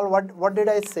 First of all, what did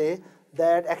I say?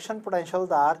 That action potentials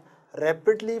are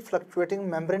rapidly fluctuating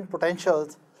membrane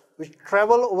potentials which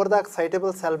travel over the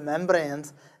excitable cell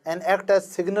membranes and act as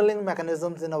signaling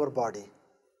mechanisms in our body.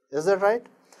 Is that right?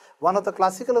 One of the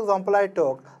classical example I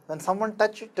took, when someone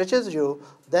touches you,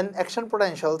 then action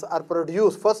potentials are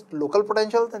produced, first local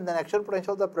potentials and then action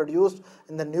potentials are produced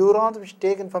in the neurons which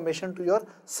take information to your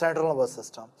central nervous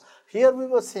system. Here we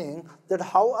were seeing that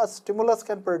how a stimulus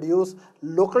can produce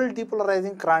local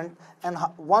depolarizing current, and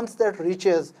once that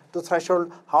reaches to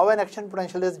threshold, how an action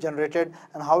potential is generated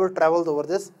and how it travels over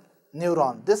this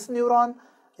neuron. This neuron,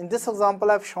 in this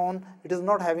example I have shown, it is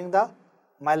not having the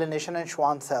myelination and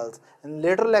Schwann cells. In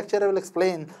later lecture I will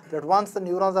explain that once the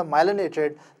neurons are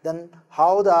myelinated, then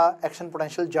how the action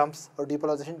potential jumps or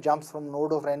depolarization jumps from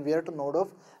node of Ranvier to node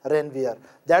of Ranvier.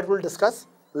 That we'll discuss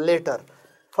later.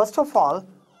 First of all,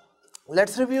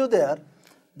 let's review there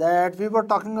that we were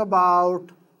talking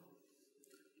about,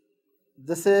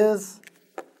 this is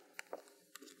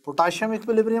potassium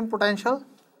equilibrium potential,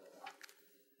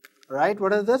 right?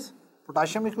 What is this?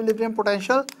 Potassium equilibrium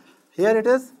potential. Here it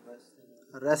is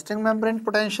resting membrane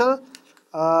potential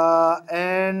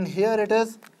and here it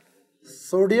is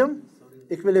sodium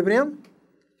equilibrium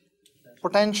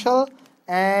potential.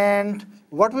 And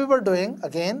what we were doing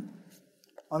again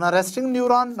on a resting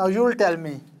neuron, now you will tell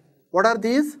me what are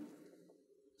these?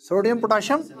 Sodium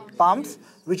potassium pumps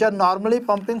which are normally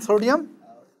pumping sodium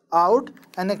out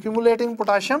and accumulating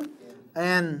potassium,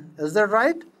 and is that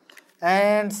right?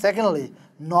 And secondly,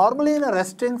 normally in a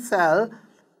resting cell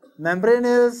membrane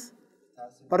is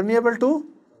permeable to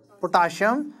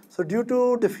potassium. So due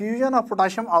to diffusion of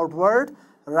potassium outward,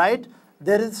 right,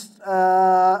 there is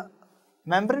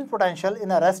membrane potential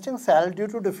in a resting cell due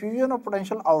to diffusion of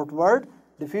potential outward,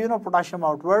 diffusion of potassium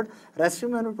outward.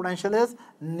 Resting membrane potential is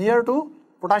near to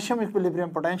potassium equilibrium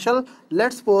potential.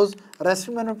 Let's suppose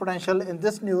resting membrane potential in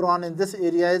this neuron in this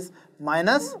area is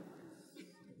minus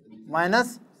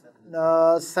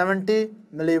 70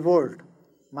 millivolt,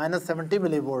 minus 70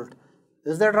 millivolt.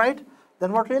 Is that right?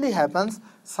 Then what really happens,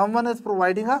 someone is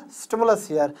providing a stimulus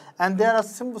here and there are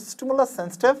stimulus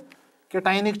sensitive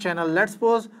cationic channel. Let's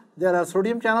suppose there are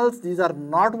sodium channels. These are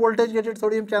not voltage gated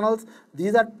sodium channels.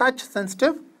 These are touch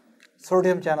sensitive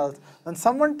sodium channels. When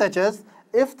someone touches,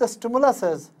 if the stimulus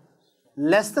is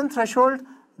less than threshold,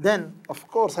 then of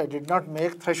course I did not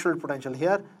make threshold potential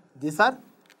here. These are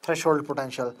threshold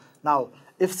potential. Now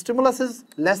if stimulus is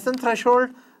less than threshold,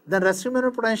 then resting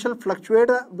membrane potential fluctuate,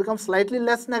 becomes slightly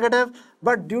less negative,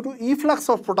 but due to efflux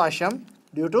of potassium,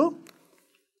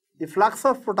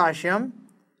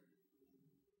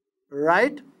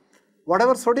 right,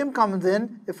 whatever sodium comes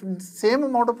in, if same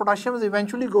amount of potassium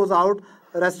eventually goes out,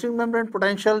 resting membrane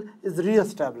potential is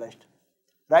re-established,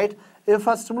 right? If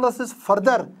a stimulus is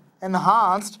further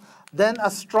enhanced, then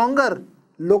a stronger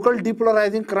local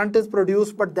depolarizing current is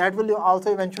produced, but that will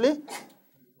also eventually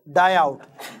die out.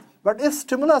 But if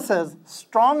stimulus is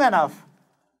strong enough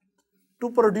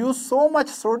to produce so much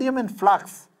sodium in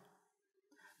flux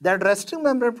that resting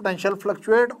membrane potential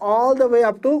fluctuate all the way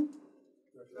up to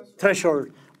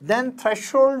threshold, then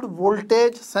threshold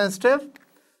voltage sensitive,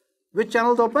 which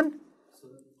channels open?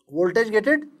 Voltage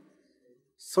gated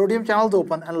sodium channels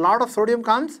open and a lot of sodium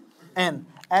comes in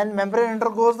and membrane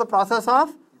undergoes the process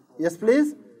of, yes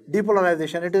please,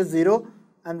 depolarization. It is 0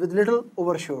 and with little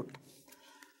overshoot.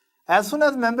 As soon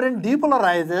as membrane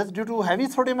depolarizes due to heavy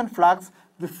sodium influx,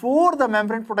 before the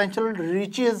membrane potential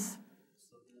reaches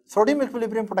sodium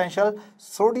equilibrium potential,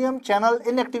 sodium channel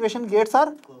inactivation gates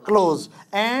are closed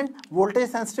and voltage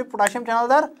sensitive potassium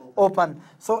channels are open.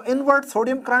 So inward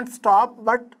sodium current stop,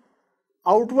 but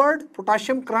outward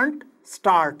potassium current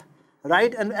start,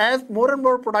 right? And as more and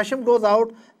more potassium goes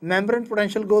out, membrane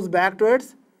potential goes back to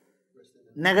its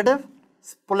negative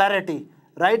polarity,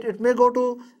 right? It may go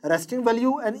to resting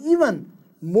value and even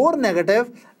more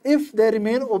negative if they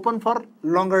remain open for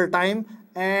longer time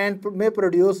and may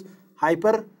produce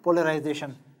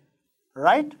hyperpolarization,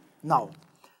 right? Now,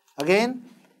 again,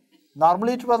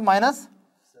 normally it was minus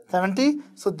 70.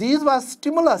 So these were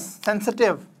stimulus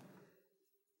sensitive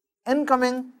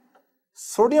incoming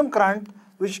sodium current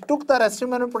which took the resting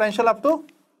membrane potential up to,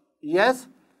 yes,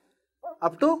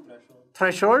 up to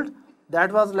threshold.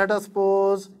 That was, let us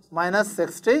suppose, minus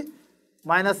 60,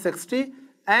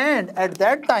 and at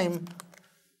that time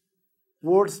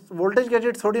voltage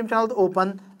gated sodium channels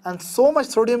open and so much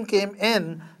sodium came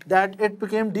in that it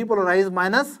became depolarized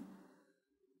minus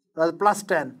plus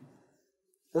 10.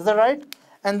 Is that right?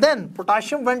 And then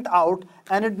potassium went out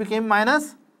and it became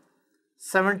minus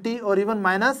 70 or even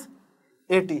minus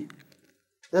 80.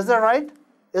 Is that right?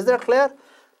 Is that clear?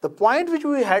 The point which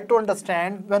we had to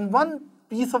understand, when one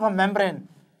piece of a membrane,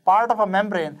 part of a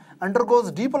membrane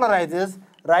undergoes depolarizes,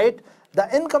 right, the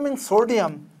incoming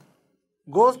sodium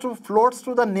floats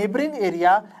to the neighboring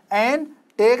area and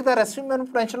take the resting membrane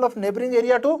potential of neighboring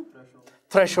area to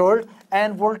threshold,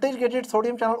 and voltage gated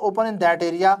sodium channel open in that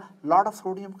area, lot of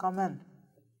sodium come in.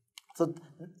 So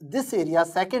this area,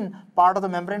 second part of the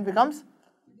membrane, becomes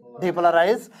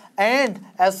depolarized, and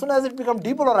as soon as it becomes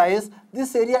depolarized,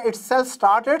 this area itself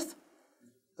starts its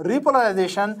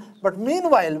repolarization. But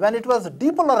meanwhile, when it was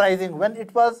depolarizing,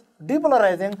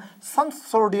 some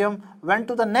sodium went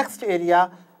to the next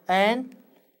area and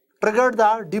triggered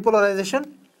the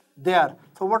depolarization there.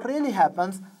 So what really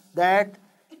happens, that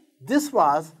this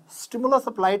was stimulus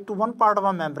applied to one part of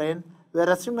a membrane where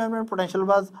resting membrane potential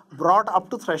was brought up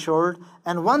to threshold,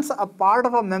 and once a part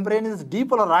of a membrane is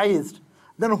depolarized,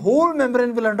 then whole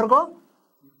membrane will undergo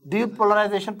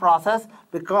depolarization process,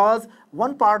 because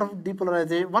one part of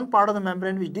the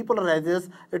membrane which depolarizes,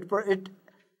 it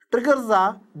triggers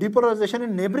the depolarization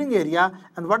in neighboring area,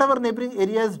 and whatever neighboring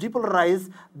area is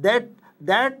depolarized,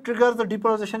 that triggers the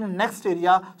depolarization in next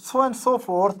area, so and so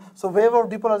forth. So wave of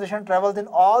depolarization travels in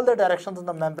all the directions of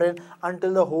the membrane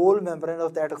until the whole membrane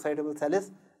of that excitable cell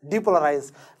is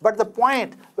depolarized. But the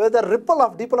point where the ripple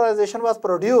of depolarization was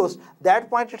produced, that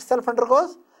point itself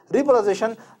undergoes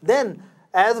repolarization. Then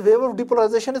as wave of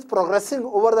depolarization is progressing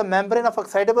over the membrane of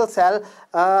excitable cell,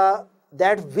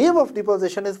 that wave of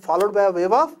depolarization is followed by a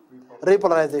wave of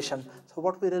repolarization. So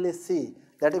what we really see,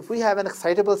 that if we have an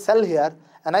excitable cell here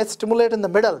and I stimulate in the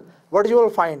middle, what you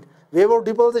will find, wave of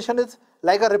depolarization is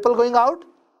like a ripple going out,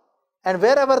 and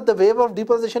wherever the wave of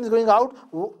depolarization is going out,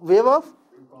 wave of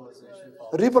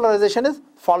repolarization is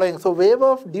following. So wave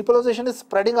of depolarization is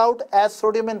spreading out as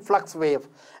sodium influx wave,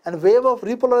 and wave of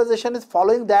repolarization is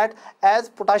following that as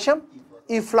potassium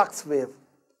efflux wave.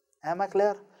 Am I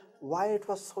clear? Why it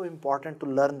was so important to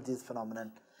learn these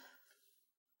phenomena?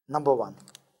 Number one,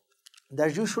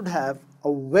 that you should have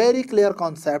a very clear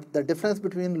concept, the difference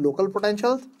between local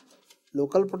potentials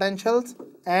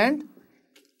and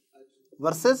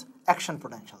versus action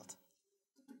potentials.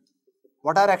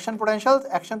 What are action potentials?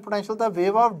 Action potentials, the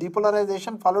wave of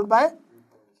depolarization followed by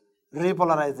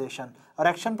repolarization. Or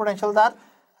action potentials are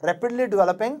rapidly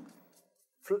developing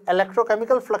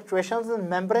electrochemical fluctuations in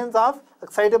membranes of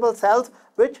excitable cells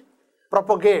which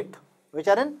propagate, which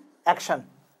are in action.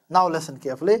 Now listen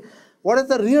carefully. What is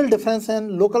the real difference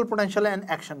in local potential and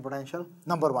action potential?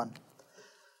 Number one,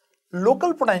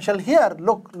 local potential here,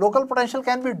 look, local potential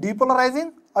can be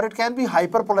depolarizing or it can be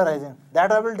hyperpolarizing.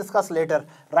 That I will discuss later.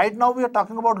 Right now we are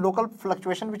talking about local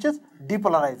fluctuation which is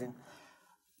depolarizing.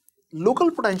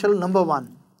 Local potential, number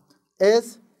one,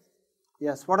 is,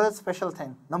 yes, what is the special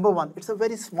thing? Number one, it's a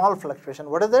very small fluctuation.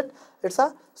 What is it? It's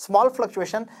a small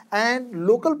fluctuation, and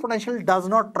local potential does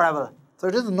not travel. So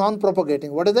it is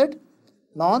non-propagating. What is it?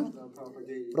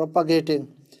 Non-propagating.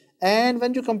 And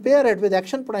when you compare it with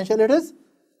action potential, it is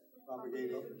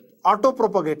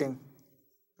auto-propagating,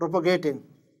 propagating.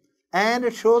 And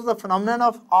it shows the phenomenon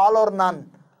of all or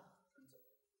none,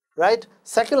 right?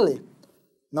 Secondly,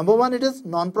 number one, it is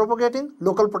non-propagating,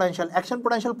 local potential. Action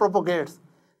potential propagates.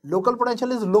 Local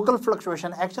potential is local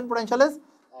fluctuation. Action potential is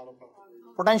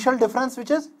potential difference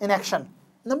which is in action.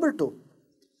 Number two,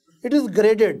 it is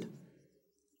graded.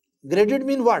 Graded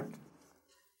mean what?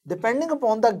 Depending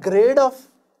upon the grade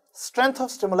of strength of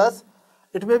stimulus,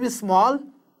 it may be small,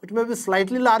 it may be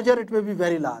slightly larger, it may be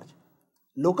very large.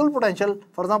 Local potential,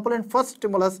 for example, in first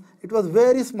stimulus, it was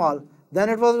very small, then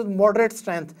it was with moderate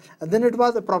strength, and then it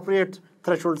was appropriate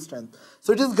threshold strength.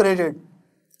 So it is graded.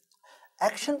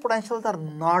 Action potentials are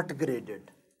not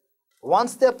graded.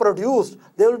 Once they are produced,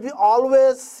 they will be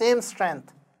always same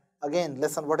strength. Again,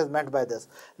 listen what is meant by this.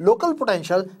 Local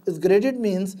potential is graded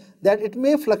means that it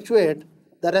may fluctuate.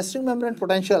 The resting membrane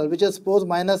potential, which is suppose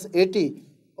minus 80,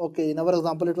 okay, in our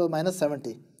example it was minus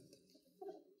 70.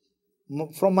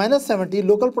 From minus 70,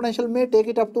 local potential may take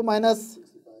it up to minus,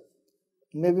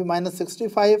 maybe minus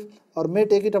 65, or may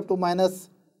take it up to minus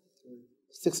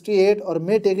 68, or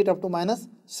may take it up to minus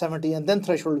 70, and then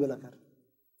threshold will occur.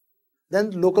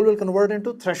 Then local will convert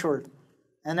into threshold,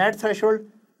 and at threshold,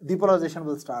 depolarization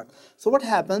will start. So what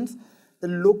happens? The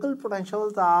local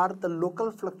potentials are the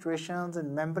local fluctuations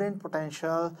in membrane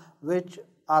potential which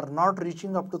are not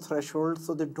reaching up to threshold,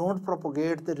 so they don't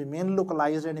propagate, they remain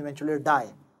localized and eventually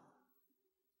die.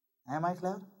 Am I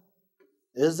clear?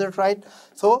 Is that right?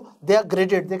 So they are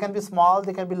graded. They can be small,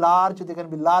 they can be large, they can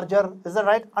be larger. Is that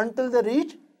right? Until they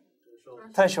reach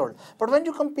threshold. But when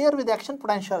you compare with action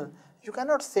potential, you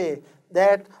cannot say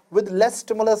that with less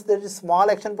stimulus there is small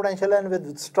action potential and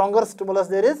with stronger stimulus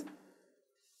there is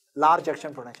large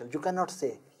action potential. You cannot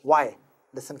say. Why?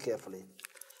 Listen carefully.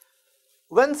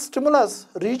 When stimulus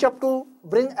reach up to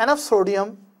bring enough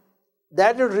sodium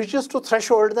that it reaches to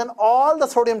threshold, then all the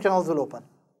sodium channels will open.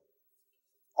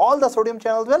 All the sodium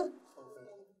channels will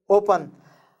open.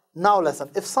 Now listen,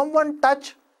 if someone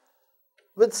touch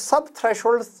with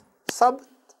sub-threshold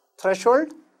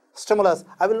stimulus,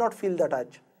 I will not feel the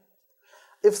touch.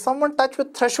 If someone touch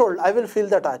with threshold, I will feel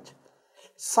the touch.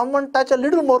 Someone touch a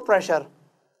little more pressure.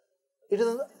 It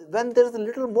is when there is a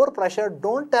little more pressure,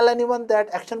 don't tell anyone that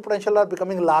action potential are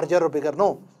becoming larger or bigger.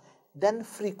 No. Then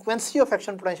frequency of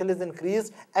action potential is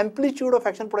increased, amplitude of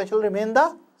action potential remain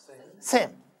the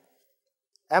same.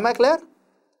 Am I clear?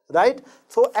 Right?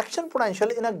 So action potential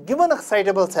in a given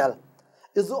excitable cell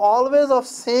is always of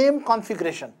same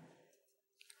configuration.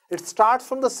 It starts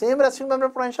from the same resting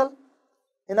membrane potential.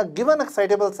 In a given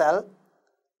excitable cell,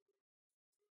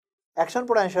 action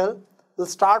potential will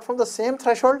start from the same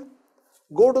threshold,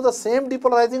 go to the same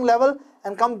depolarizing level,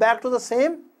 and come back to the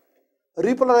same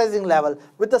repolarizing level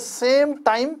with the same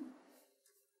time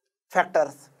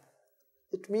factors.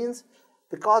 It means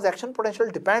because action potential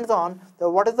depends on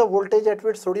what is the voltage at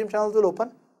which sodium channels will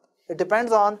open. It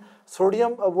depends on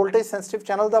sodium voltage sensitive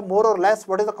channel, the more or less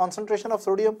what is the concentration of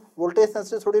sodium voltage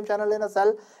sensitive sodium channel in a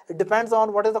cell. It depends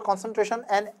on what is the concentration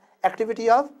and activity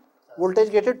of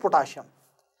voltage gated potassium.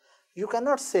 You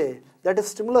cannot say that if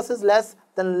stimulus is less,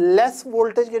 then less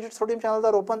voltage gated sodium channels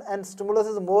are open, and stimulus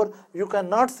is more, you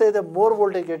cannot say that more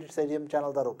voltage gated sodium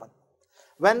channels are open.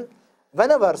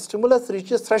 Whenever stimulus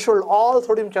reaches threshold, all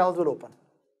sodium channels will open.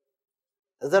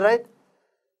 Is that right?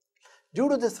 Due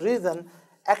to this reason,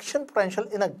 action potential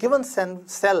in a given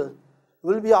cell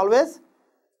will be always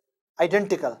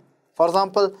identical. For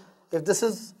example, if this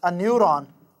is a neuron,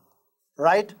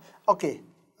 right? Okay.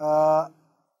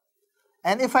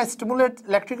 And if I stimulate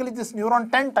electrically this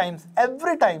neuron 10 times,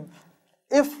 every time,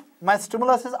 if my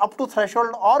stimulus is up to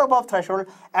threshold or above threshold,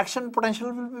 action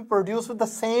potential will be produced with the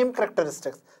same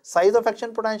characteristics. Size of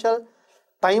action potential,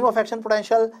 time of action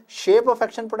potential, shape of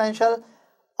action potential,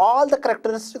 all the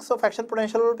characteristics of action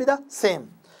potential will be the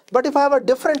same. But if I have a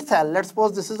different cell, let's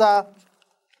suppose this is a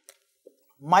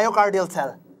myocardial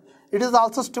cell. It is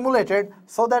also stimulated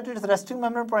so that its resting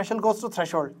membrane potential goes to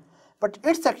threshold. But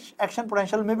its action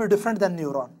potential may be different than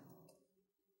neuron.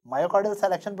 Myocardial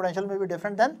cell action potential may be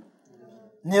different than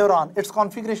neuron. Its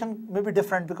configuration may be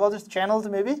different because its channels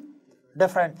may be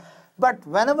different. But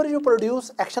whenever you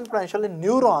produce action potential in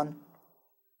neuron,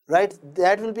 right,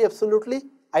 that will be absolutely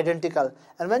identical.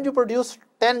 And when you produce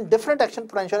 10 different action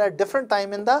potential at different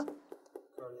time in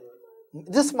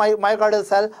this myocardial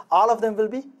cell, all of them will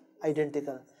be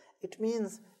identical. It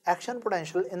means action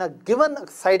potential in a given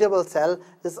excitable cell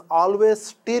is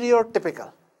always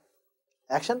stereotypical.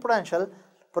 Action potential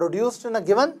produced in a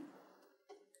given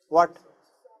what?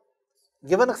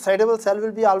 Given excitable cell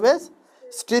will be always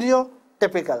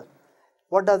stereotypical.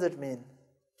 What does it mean?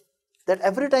 That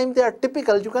every time they are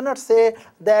typical, you cannot say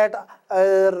that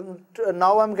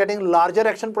now I'm getting larger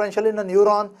action potential in a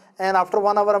neuron and after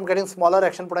 1 hour I'm getting smaller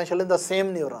action potential in the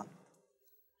same neuron.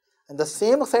 In the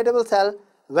same excitable cell,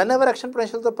 whenever action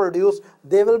potentials are produced,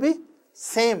 they will be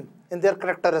same in their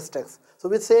characteristics. So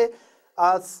we say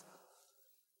as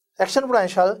action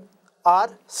potential are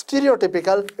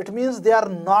stereotypical, it means they are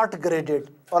not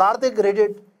graded. Or are they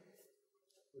graded?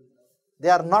 They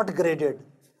are not graded.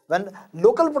 When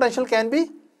local potential can be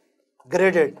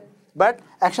graded. but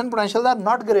action potentials are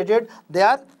not graded, they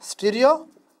are stereotypical.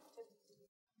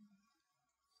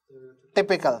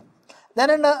 Then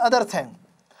another thing,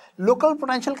 local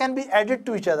potential can be added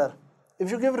to each other. If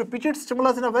you give repeated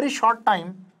stimulus in a very short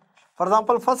time, for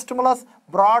example, first stimulus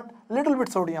brought little bit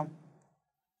sodium.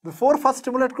 Before first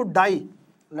stimulus could die,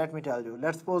 let me tell you,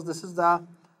 let's suppose this is the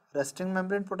resting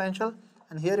membrane potential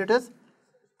and here it is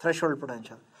threshold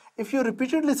potential. If you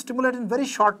repeatedly stimulate in very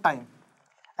short time,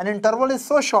 an interval is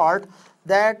so short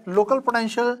that local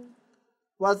potential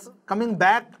was coming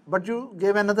back, but you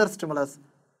gave another stimulus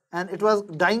and it was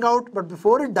dying out, but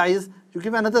before it dies you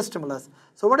give another stimulus.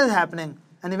 So what is happening?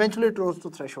 And eventually it rose to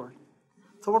threshold.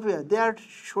 So what they are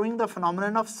showing the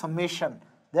phenomenon of summation.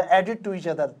 They are added to each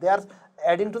other. They are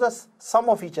adding to the sum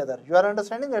of each other. You are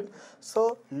understanding it?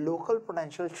 So local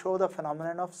potential show the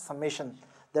phenomenon of summation.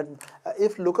 That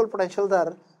if local potentials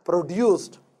are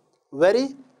produced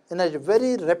in a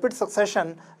very rapid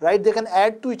succession, right, they can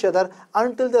add to each other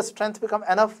until the strength become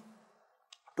enough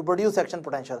to produce action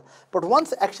potential. But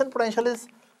once action potential is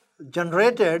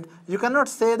generated, you cannot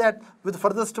say that with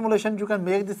further stimulation you can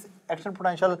make this action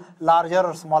potential larger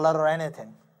or smaller or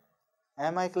anything.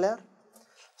 Am I clear?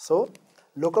 So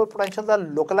local potentials are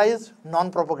localized,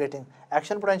 non-propagating.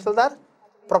 Action potentials are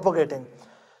propagating.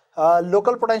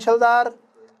 Local potentials are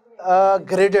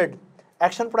graded.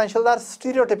 Action potentials are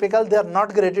stereotypical, they are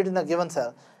not graded in a given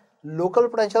cell. Local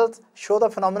potentials show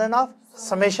the phenomenon of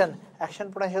summation.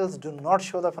 Action potentials do not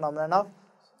show the phenomenon of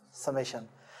summation.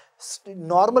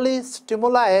 Normally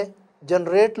stimuli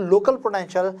generate local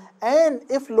potential, and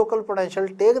if local potential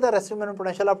take the resting membrane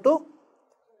potential up to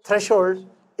threshold,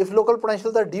 if local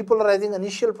potentials are depolarizing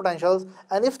initial potentials,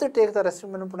 and if they take the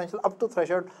resting membrane potential up to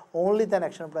threshold, only then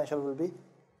action potential will be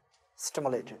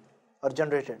stimulated or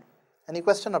generated. Any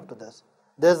question up to this?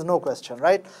 There is no question,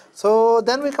 right? So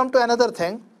then we come to another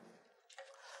thing,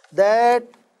 that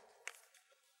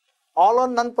all or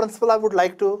none principle. I would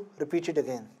like to repeat it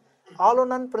again. All or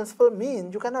none principle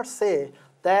means you cannot say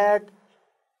that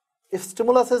if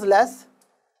stimulus is less,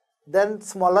 then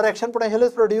smaller action potential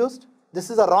is produced. This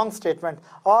is a wrong statement.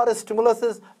 Or if stimulus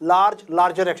is large,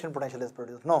 larger action potential is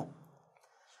produced. No.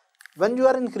 When you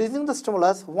are increasing the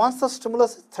stimulus, once the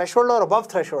stimulus is threshold or above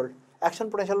threshold,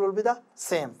 action potential will be the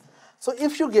same. So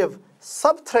if you give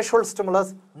sub-threshold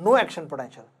stimulus, no action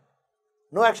potential.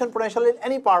 No action potential in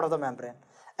any part of the membrane.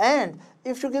 And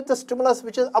if you give the stimulus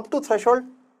which is up to threshold,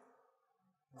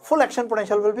 full action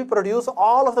potential will be produced.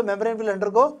 All of the membrane will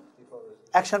undergo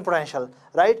action potential,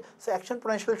 right? So action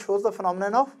potential shows the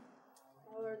phenomenon of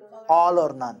all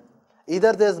or none.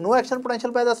 Either there is no action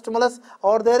potential by the stimulus,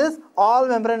 or there is all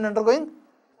membrane undergoing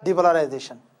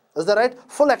depolarization. Is that right?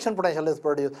 Full action potential is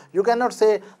produced. You cannot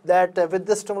say that with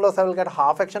this stimulus I will get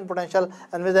half action potential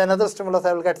and with another stimulus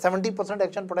I will get 70%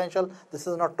 action potential. This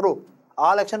is not true.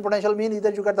 All action potential means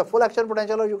either you get the full action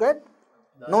potential or you get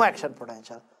no action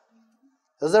potential.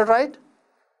 Is that right?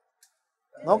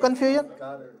 No confusion?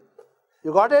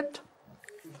 You got it?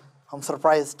 I'm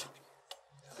surprised.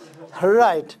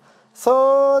 Right.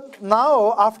 So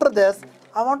now after this,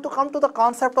 I want to come to the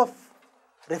concept of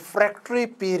refractory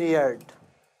period.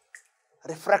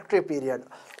 Refractory period.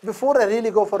 Before I really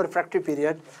go for refractory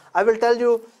period, I will tell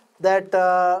you that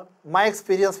my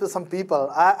experience with some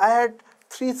people. I had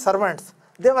 3 servants.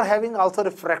 They were having also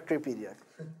refractory period.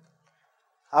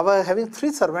 I was having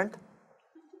 3 servants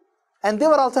and they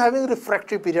were also having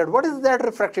refractory period. What is that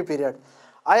refractory period?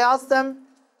 I asked them,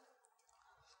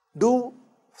 do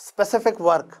specific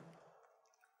work.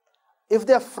 If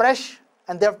they are fresh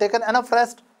and they have taken enough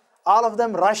rest, all of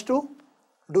them rush to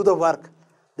do the work.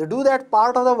 They do that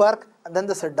part of the work and then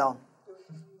they sit down.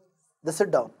 They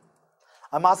sit down.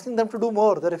 I'm asking them to do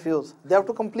more, they refuse. They have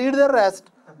to complete their rest.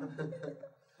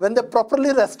 When they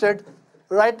properly rested,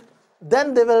 right,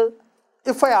 then they will,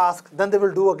 if I ask, then they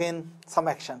will do again some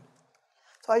action.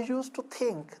 So I used to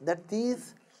think that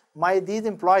these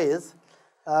employees,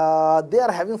 they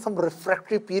are having some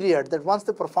refractory period, that once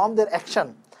they perform their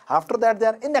action, after that they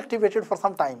are inactivated for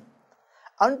some time.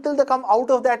 Until they come out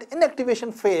of that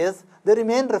inactivation phase, they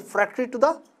remain refractory to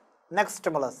the next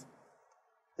stimulus.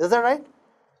 Is that right?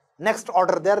 Next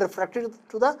order, they are refractory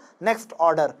to the next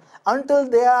order until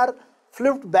they are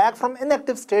flipped back from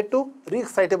inactive state to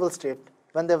re-excitable state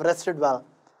when they have rested well.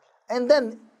 And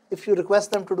then if you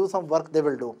request them to do some work, they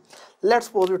will do. Let's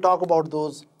suppose we talk about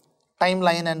those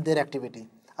timeline and their activity.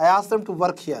 I ask them to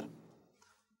work here.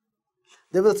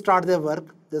 They will start their work,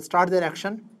 they start their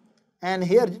action, and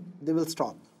here they will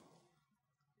stop.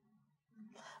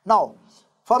 Now,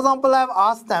 for example, I have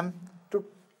asked them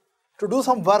to do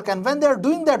some work, and when they are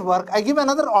doing that work, I give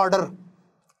another order.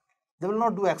 They will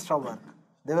not do extra work.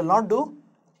 They will not do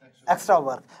Extra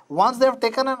work. Once they have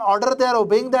taken an order, they are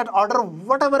obeying that order.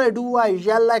 Whatever I do, I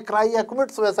yell, I cry, I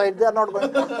commit suicide. They are not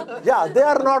going. Yeah, they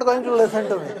are not going to listen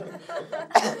to me.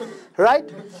 Right?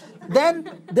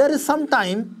 Then there is some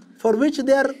time for which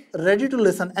they are ready to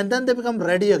listen, and then they become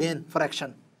ready again for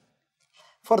action.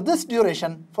 For this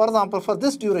duration, for example, for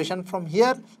this duration from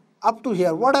here up to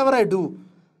here, whatever I do,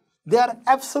 they are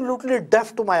absolutely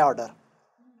deaf to my order.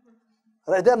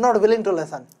 Right? They are not willing to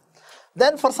listen.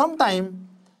 Then for some time,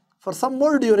 for some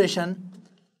more duration,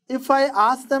 if I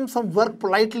ask them some work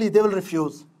politely, they will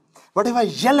refuse. But if I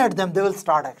yell at them, they will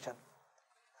start action.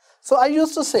 So I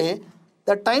used to say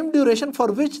the time duration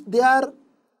for which they are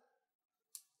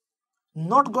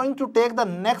not going to take the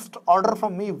next order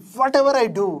from me, whatever I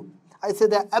do, I say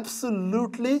they are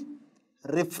absolutely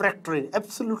refractory,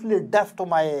 absolutely deaf to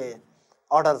my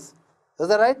orders. Is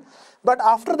that right? But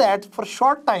after that, for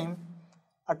short time,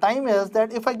 a time is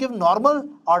that if I give normal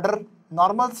order,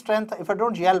 normal strength, if I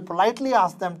don't yell, politely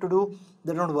ask them to do,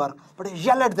 they don't work. But if I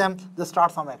yell at them, they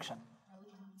start some action.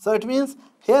 So it means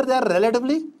here they are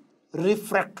relatively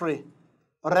refractory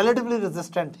or relatively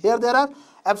resistant. Here there are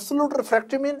absolute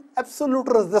refractory mean absolute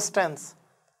resistance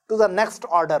to the next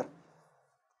order,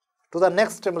 to the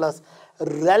next stimulus.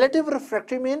 Relative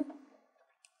refractory mean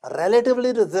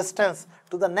relatively resistance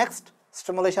to the next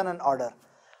stimulation and order.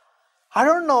 I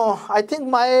don't know, I think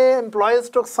my employees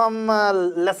took some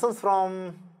lessons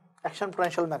from action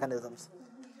potential mechanisms.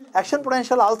 Action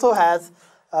potential also has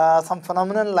some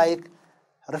phenomenon like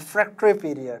refractory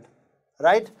period,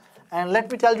 right? And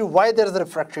let me tell you why there is a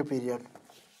refractory period.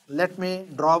 Let me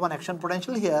draw one action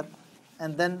potential here,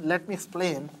 and then let me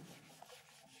explain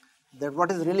that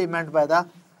what is really meant by the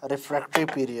refractory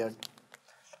period.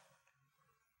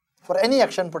 For any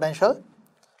action potential,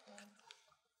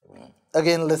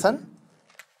 again listen,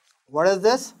 what is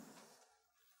this?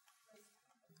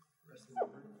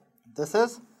 This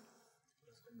is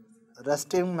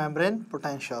resting membrane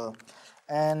potential.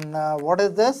 And what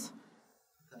is this?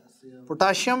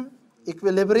 Potassium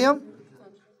equilibrium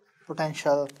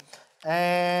potential.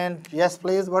 And yes,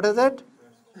 please, what is it?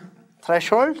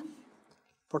 Threshold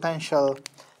potential.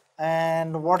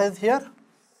 And what is here?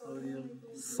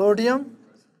 Sodium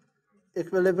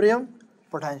equilibrium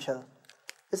potential.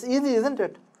 It's easy, isn't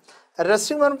it? A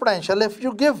resting membrane potential, if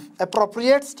you give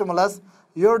appropriate stimulus,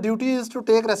 your duty is to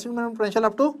take resting membrane potential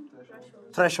up to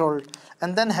threshold.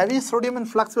 And then heavy sodium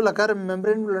influx will occur,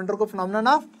 membrane will undergo phenomenon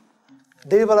of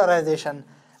devolarization.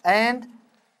 And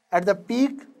at the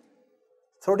peak,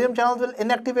 sodium channels will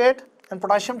inactivate and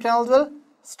potassium channels will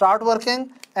start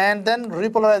working, and then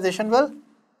repolarization will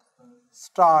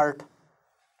start.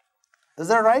 Is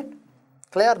that right?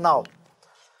 Clear? Now,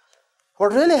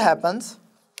 what really happens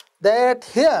that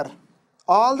here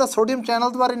all the sodium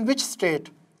channels were in which state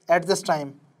at this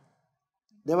time?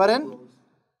 They were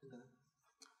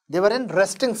in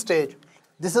resting stage.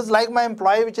 This is like my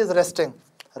employee which is resting,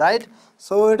 right?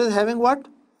 So it is having what?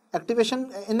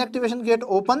 Inactivation gate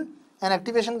open and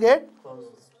activation gate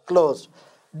closed.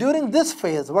 During this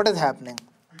phase, what is happening?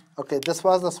 Okay, this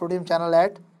was the sodium channel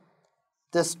at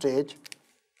this stage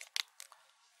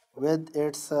with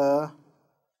its am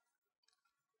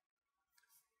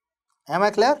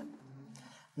I clear?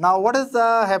 Now what is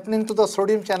happening to the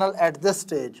sodium channel at this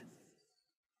stage?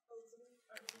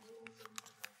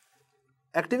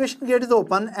 Activation gate is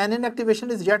open and inactivation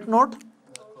is yet not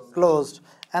closed.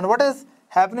 And what is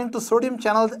happening to sodium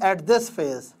channels at this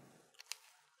phase?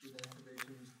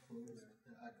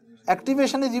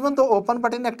 Activation is even though open,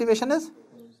 but inactivation is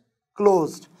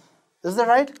closed. Is that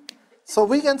right? So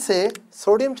we can say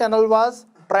sodium channel was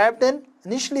trapped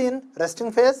initially in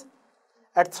resting phase.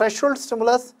 At threshold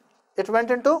stimulus, it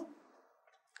went into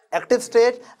active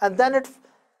state, and then it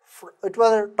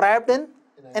was trapped in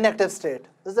inactive state.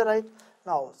 Is that right?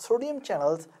 Now, sodium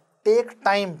channels take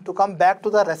time to come back to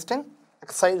the resting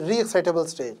re-excitable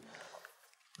stage.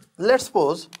 Let's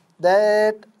suppose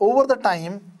that over the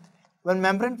time, when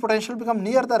membrane potential become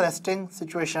near the resting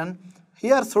situation,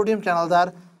 here sodium channels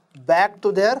are back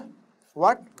to their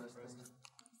what?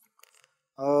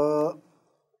 I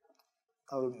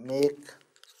will make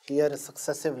here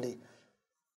successively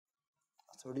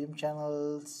sodium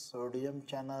channel, sodium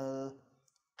channel,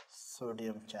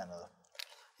 sodium channel.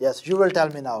 Yes, you will tell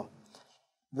me now.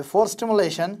 Before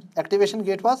stimulation, activation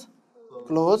gate was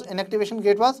closed, inactivation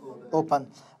gate was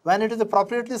open. When it is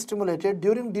appropriately stimulated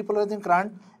during depolarizing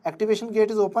current, activation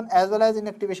gate is open as well as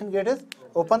inactivation gate is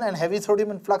open, and heavy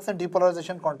sodium influx and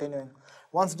depolarization continuing.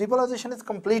 Once depolarization is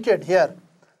completed here,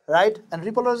 right, and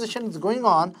repolarization is going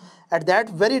on, at that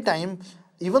very time,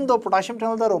 even though potassium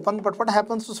channels are open, but what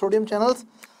happens to sodium channels?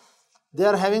 They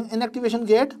are having inactivation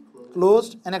gate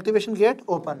closed and activation gate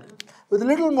open. With a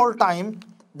little more time,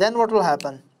 then what will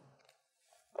happen?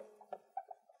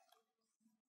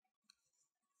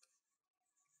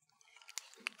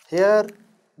 Here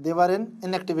they were in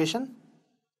inactivation.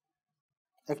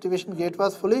 Activation gate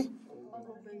was fully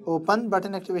open, but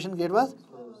inactivation gate was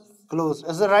closed.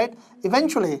 Is that right?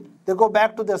 Eventually they go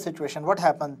back to their situation. What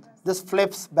happened? This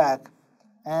flips back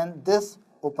and this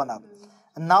open up.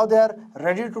 And now they are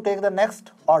ready to take the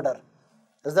next order.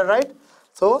 Is that right?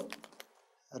 So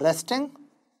resting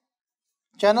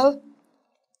channel,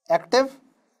 active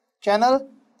channel,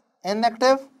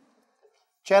 inactive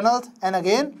channels, and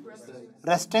again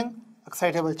resting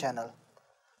excitable channel.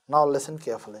 Now listen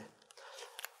carefully.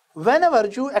 Whenever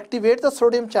you activate the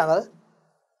sodium channel,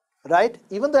 right,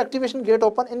 even the activation gate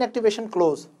open, inactivation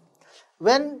close.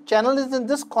 When channel is in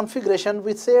this configuration,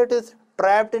 we say it is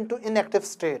trapped into inactive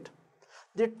state.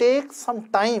 They take some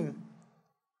time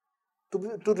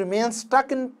to remain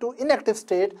stuck into inactive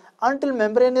state until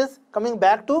membrane is coming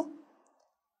back to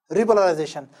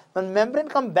repolarization. When membrane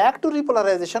come back to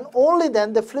repolarization, only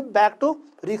then they flip back to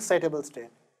re-excitable state.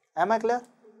 Am I clear?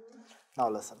 Now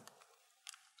listen.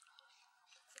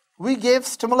 We gave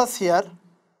stimulus here.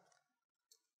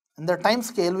 In the time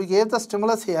scale, we gave the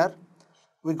stimulus here.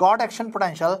 We got action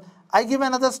potential. I give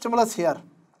another stimulus here.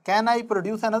 Can I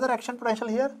produce another action potential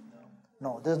here?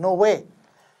 No, there's no way.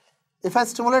 If I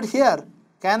stimulate here,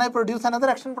 can I produce another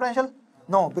action potential?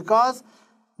 No, because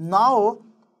now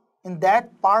in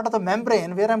that part of the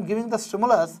membrane where I'm giving the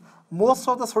stimulus, most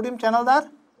of the sodium channels are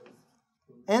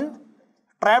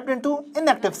trapped into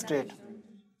inactive state.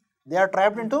 They are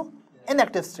trapped into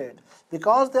inactive state.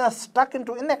 Because they are stuck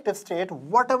into inactive state,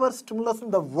 whatever stimulus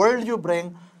in the world you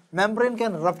bring, membrane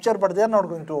can rupture, but they are not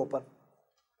going to open.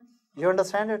 You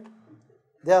understand it?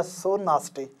 They are so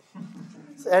nasty.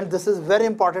 And this is very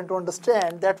important to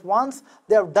understand that once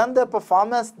they have done their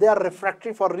performance, they are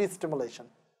refractory for re-stimulation.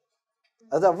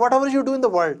 Whatever you do in the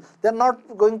world, they are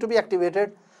not going to be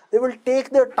activated. They will take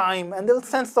their time and they will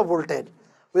sense the voltage.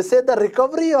 We say the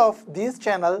recovery of these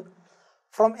channels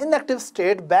from inactive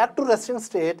state back to resting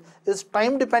state is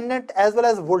time dependent as well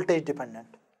as voltage dependent.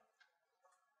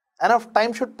 Enough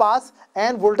time should pass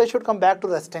and voltage should come back to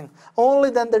resting.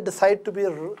 Only then they decide to be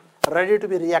ready to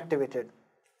be reactivated.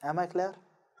 Am I clear?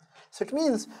 So it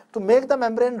means to make the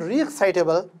membrane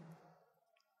re-excitable,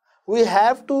 we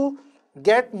have to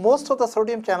get most of the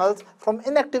sodium channels from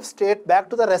inactive state back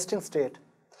to the resting state.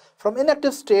 From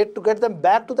inactive state to get them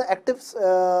back to the active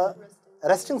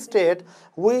resting state,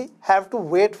 we have to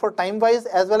wait for time wise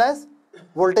as well as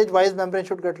voltage wise membrane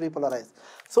should get repolarized.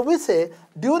 So we say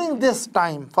during this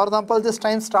time, for example, this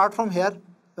time start from here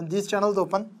when these channels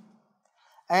open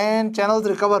and channels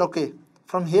recover. Okay,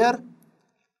 from here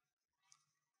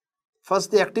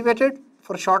first they activated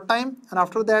for a short time, and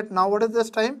after that now what is this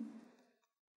time?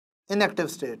 Inactive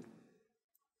state.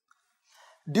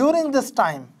 During this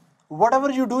time,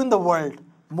 whatever you do in the world,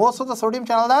 most of the sodium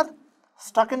channels are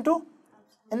stuck into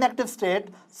inactive state,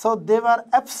 so they were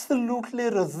absolutely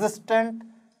resistant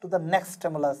to the next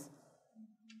stimulus.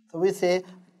 So we say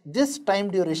this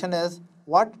time duration is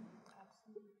what?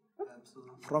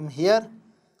 From here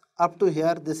up to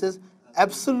here, this is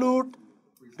absolute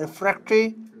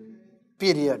refractory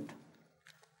period.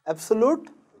 Absolute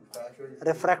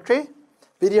refractory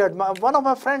period. One of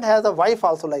my friends has a wife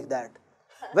also like that.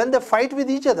 When they fight with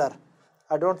each other,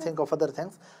 I don't think of other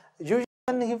things. Usually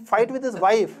when he fight with his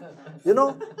wife, you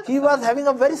know, he was having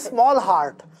a very small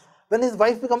heart. When his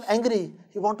wife becomes angry,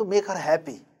 he want to make her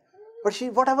happy. But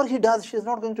whatever he does, she is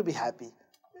not going to be happy.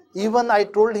 Even I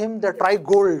told him that try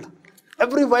gold.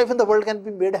 Every wife in the world can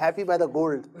be made happy by the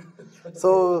gold.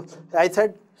 So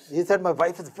he said, my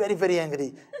wife is very, very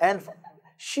angry. And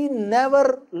she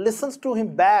never listens to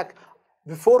him back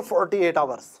before 48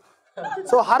 hours.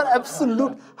 So her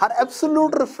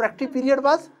absolute refractory period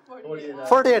was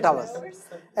 48 hours.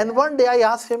 And one day I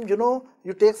asked him, you know,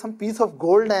 you take some piece of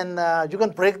gold and you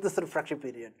can break this refractory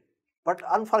period. But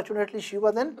unfortunately, she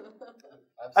was in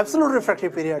absolute refractory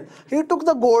period. He took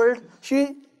the gold,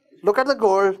 she looked at the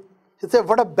gold, he said,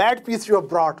 what a bad piece you have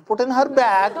brought. Put in her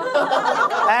bag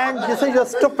and he said, you're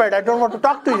stupid, I don't want to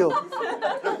talk to you.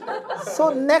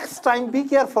 So next time, be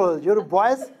careful, your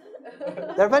boys,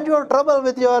 that when you have trouble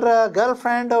with your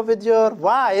girlfriend or with your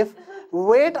wife,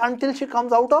 wait until she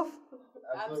comes out of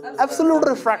absolute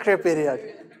refractory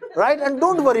period. Right? And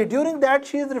don't worry, during that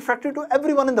she is refractory to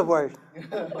everyone in the world.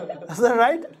 Is that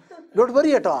right? Don't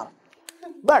worry at all.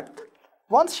 But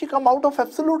once she comes out of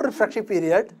absolute refractory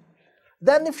period,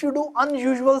 then if you do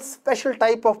unusual special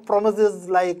type of promises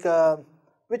like,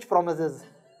 which promises?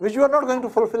 Which you are not going to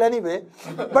fulfill anyway,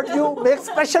 but you make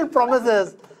special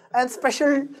promises and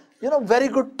special, very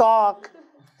good talk,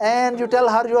 and you tell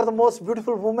her you are the most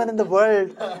beautiful woman in the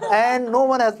world, and no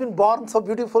one has been born so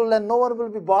beautiful, and no one will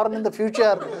be born in the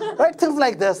future, right? Things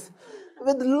like this,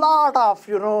 with a lot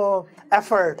of,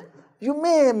 effort. You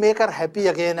may make her happy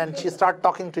again, and she start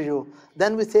talking to you.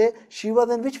 Then we say she was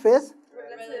in which phase?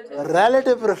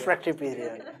 Relative refractory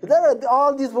period.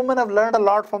 All these women have learned a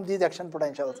lot from these action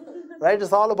potentials, right?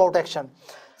 It's all about action.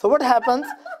 So what happens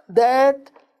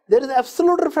that there is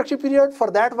absolute refractory period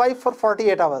for that wife for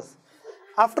 48 hours.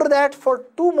 After that, for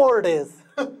 2 more days,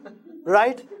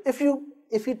 right? If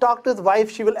he talk to his wife,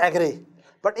 she will agree.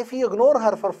 But if he ignore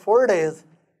her for 4 days,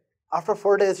 after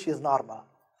 4 days, she is normal.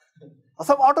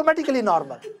 So automatically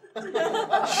normal.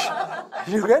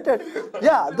 You get it?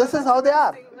 Yeah, this is how they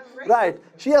are. Right.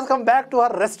 She has come back to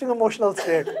her resting emotional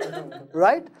state.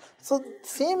 Right? So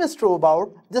same is true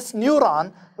about this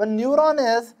neuron. When neuron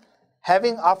is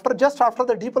having, just after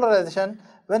the depolarization,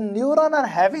 when neuron are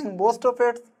having most of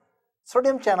its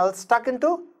sodium channels stuck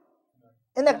into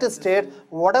inactive state,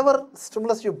 whatever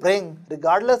stimulus you bring,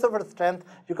 regardless of its strength,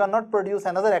 you cannot produce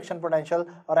another action potential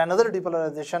or another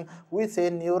depolarization. We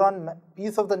say neuron,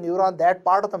 piece of the neuron, that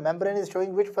part of the membrane is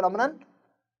showing which phenomenon?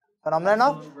 Phenomenon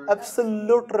of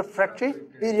absolute refractory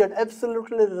period,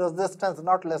 absolutely resistance,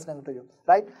 not listening to you,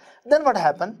 right? Then what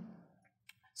happened?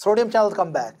 Sodium channels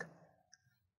come back,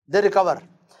 they recover.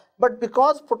 But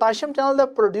because potassium channels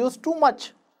have produced too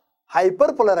much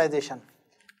hyperpolarization,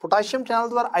 potassium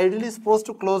channels were ideally supposed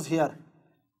to close here.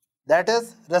 That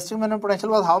is, resting membrane potential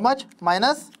was how much?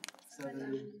 Minus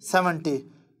 70.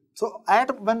 So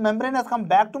when membrane has come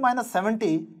back to minus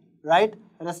 70, right,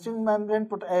 resting membrane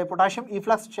potassium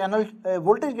efflux channel,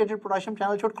 voltage gated potassium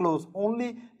channel should close.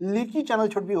 Only leaky channel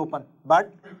should be open.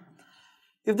 But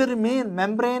if the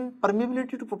membrane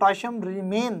permeability to potassium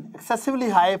remain excessively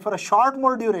high for a short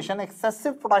more duration,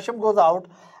 excessive potassium goes out,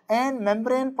 and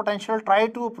membrane potential try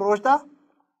to approach the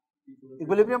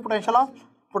equilibrium potential of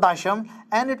potassium,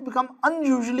 and it become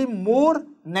unusually more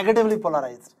negatively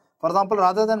polarized. For example,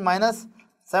 rather than minus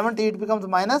 70, it becomes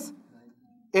minus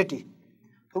 80.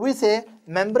 So we say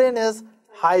membrane is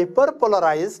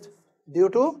hyperpolarized due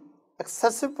to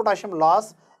excessive potassium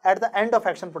loss at the end of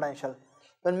action potential.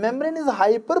 When membrane is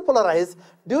hyperpolarized,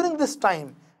 during this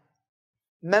time,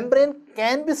 membrane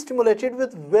can be stimulated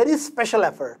with very special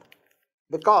effort,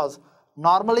 because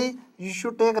normally you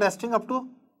should take resting up to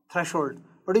threshold.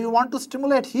 But if you want to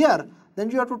stimulate here, then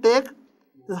you have to take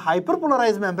this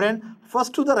hyperpolarized membrane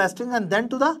first to the resting and then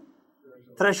to the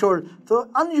threshold. So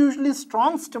unusually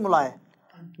strong stimuli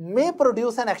may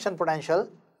produce an action potential,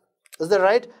 is that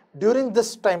right, during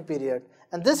this time period.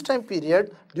 And this time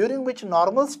period during which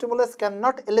normal stimulus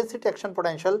cannot elicit action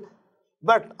potential,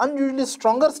 but unusually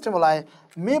stronger stimuli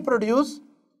may produce,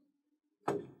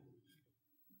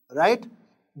 right,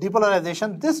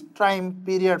 depolarization. This time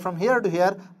period from here to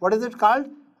here, what is it called?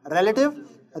 Relative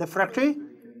refractory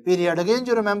period. Again,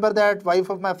 you remember that wife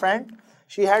of my friend,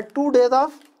 she had 2 days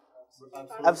of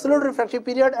absolute refractory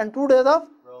period and 2 days of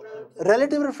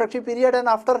relative refractory period, and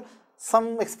after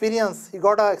some experience, he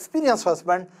got an experienced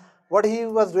husband. What he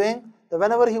was doing,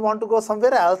 whenever he want to go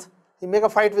somewhere else, he make a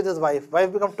fight with his wife.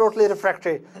 Wife become totally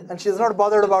refractory, and she is not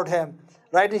bothered about him.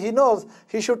 Right? He knows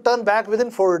he should turn back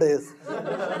within 4 days.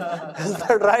 Is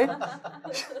that right?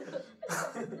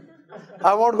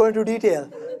 I won't go into detail.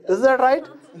 Is that right?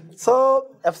 So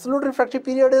absolute refractory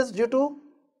period is due to,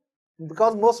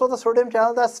 because most of the sodium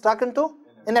channels are stuck into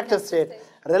inactive state.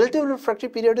 Relative refractory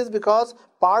period is because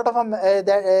part of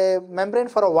a membrane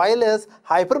for a while is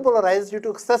hyperpolarized due to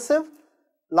excessive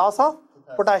loss of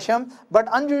potassium, but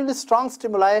unusually strong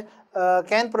stimuli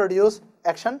can produce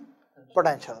action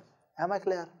potential. Am I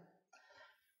clear?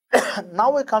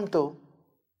 Now we come to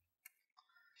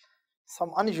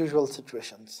some unusual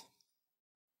situations.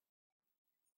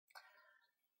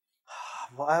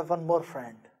 I have one more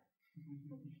friend.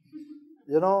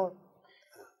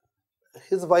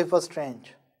 His wife was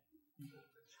strange.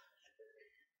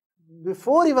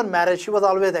 Before even marriage, she was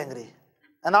always angry.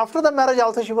 And after the marriage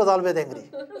also, she was always angry.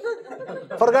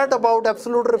 Forget about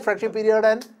absolute refractory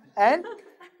period and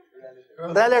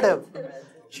relative.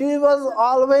 She was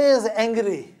always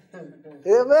angry.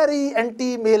 A very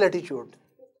anti-male attitude,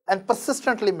 and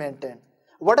persistently maintained.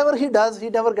 Whatever he does, he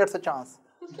never gets a chance.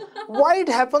 Why it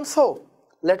happens so?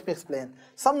 Let me explain.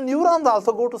 Some neurons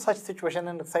also go to such situation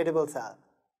in excitable cell.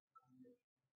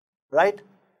 Right?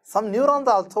 Some neurons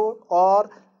also, or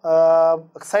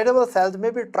excitable cells, may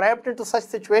be trapped into such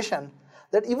situation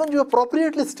that even you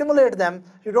appropriately stimulate them,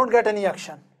 you don't get any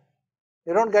action.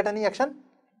 You don't get any action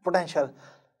potential.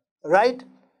 Right?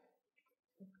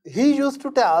 He used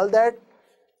to tell that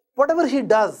whatever he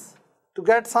does, to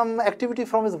get some activity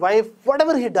from his wife,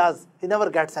 whatever he does, he never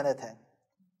gets anything.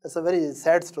 It's a very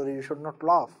sad story, you should not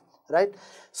laugh, right?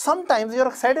 Sometimes your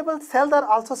excitable cells are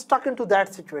also stuck into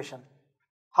that situation.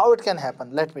 How it can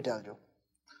happen? Let me tell you.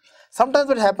 Sometimes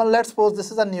what happens, let's suppose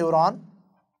this is a neuron.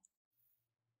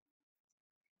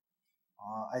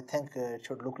 I think it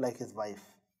should look like his wife.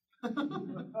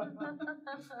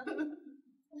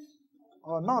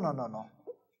 Oh, no.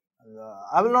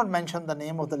 I will not mention the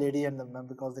name of the lady and the man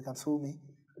because they can sue me.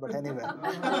 But anyway,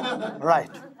 right.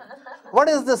 What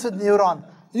is this with neuron?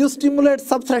 You stimulate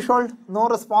subthreshold, no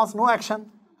response, no action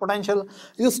potential.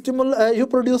 You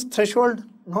produce threshold,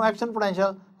 no action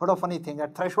potential. What a funny thing,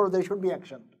 at threshold there should be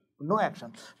action, no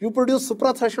action. You produce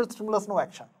suprathreshold stimulus, no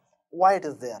action. Why it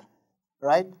is there,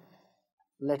 right?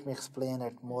 Let me explain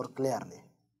it more clearly.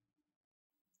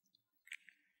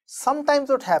 Sometimes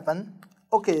what happens,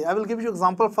 okay, I will give you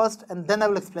example first and then I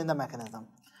will explain the mechanism.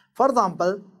 For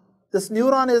example, this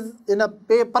neuron is in a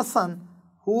person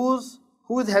who is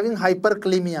having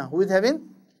hyperkalemia. Who is having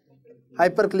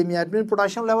hyperkalemia? It means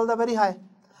potassium levels are very high.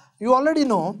 You already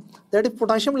know that if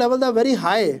potassium levels are very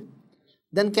high,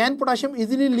 then can potassium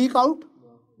easily leak out?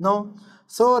 No.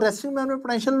 So resting membrane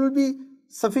potential will be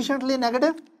sufficiently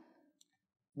negative.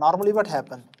 Normally what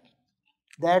happens?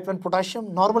 That when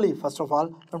potassium, normally first of all,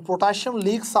 when potassium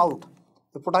leaks out,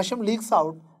 if potassium leaks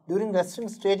out during resting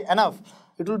stage enough,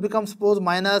 it will become suppose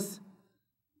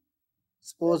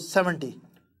 70.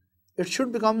 It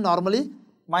should become normally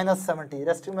minus 70.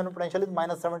 Resting membrane potential is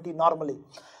minus 70 normally.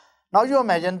 Now you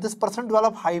imagine this person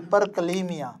develop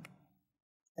hyperkalemia.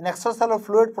 In extracellular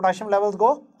fluid, potassium levels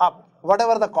go up,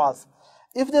 whatever the cause.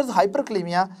 If there is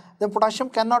hyperkalemia, then potassium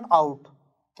cannot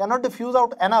diffuse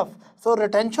out enough. So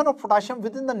retention of potassium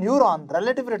within the neuron,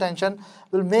 relative retention,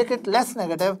 will make it less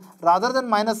negative. Rather than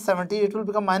minus 70, it will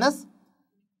become minus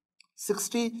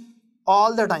 60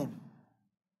 all the time,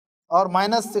 or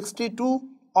minus 62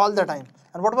 all the time.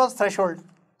 And what was threshold?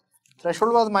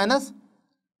 Threshold was minus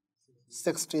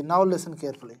 60. Now listen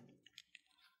carefully.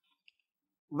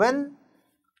 When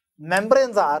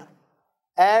membranes are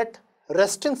at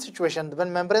resting situation,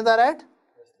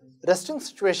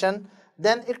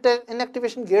 then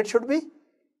inactivation gate should be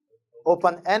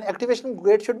open and activation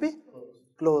gate should be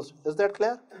closed. Is that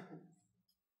clear?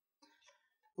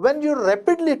 When you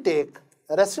rapidly take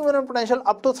resting membrane potential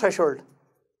up to threshold,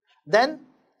 then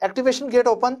activation gate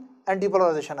open and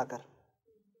depolarization occur.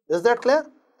 Is that clear?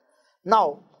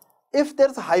 Now, if there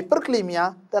is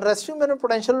hyperkalemia, the resting membrane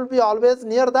potential will be always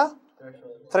near the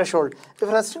threshold. If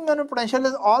resting membrane potential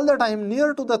is all the time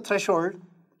near to the threshold,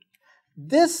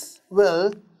 this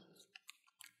will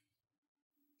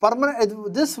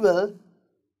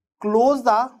close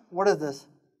the, what is this?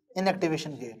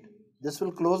 Inactivation gate. This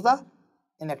will close the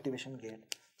inactivation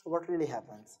gate. So what really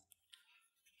happens?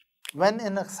 When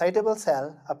an excitable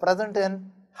cell are present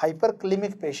in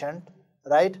hyperkalemic patient,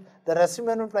 right, the resting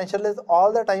membrane potential is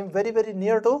all the time very, very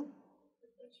near to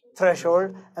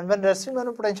threshold, and when resting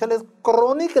membrane potential is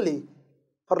chronically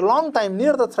for a long time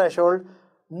near the threshold,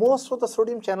 most of the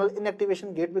sodium channel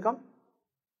inactivation gate become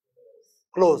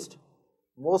closed.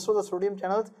 Most of the sodium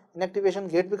channels inactivation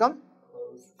gate become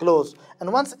closed.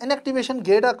 And once inactivation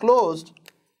gate are closed,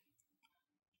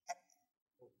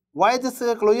 why this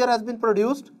closure has been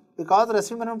produced? Because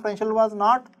resting membrane potential was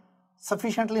not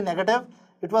sufficiently negative.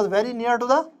 It was very near to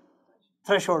the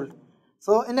threshold.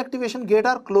 So inactivation gate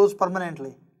are closed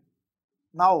permanently.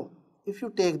 Now, if you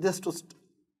take this to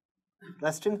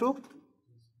resting to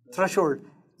threshold,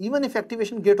 even if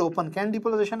activation gate open, can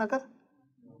depolarization occur?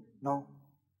 No.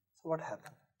 So what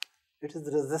happened? It is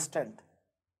resistant.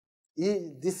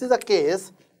 This is a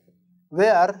case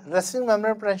where resting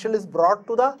membrane potential is brought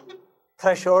to the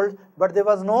threshold, but there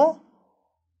was no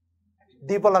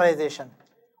depolarization.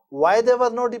 Why there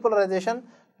was no depolarization?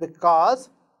 Because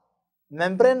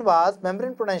membrane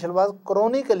potential was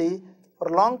chronically for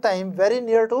a long time very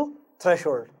near to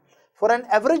threshold. For an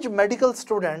average medical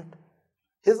student,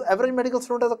 his average medical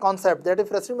student has a concept that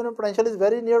if resting membrane potential is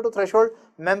very near to threshold,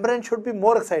 membrane should be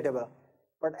more excitable.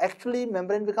 But actually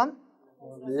membrane become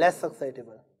less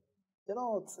excitable. You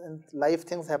know, in life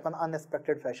things happen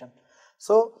unexpected fashion.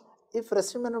 So if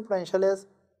resting membrane potential is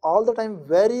all the time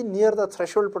very near the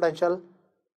threshold potential,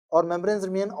 or membranes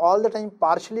remain all the time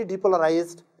partially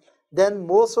depolarized, then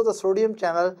most of the sodium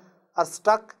channel are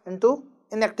stuck into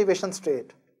inactivation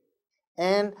state.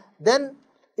 And then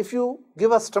if you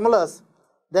give a stimulus,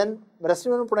 then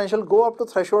resting membrane potential go up to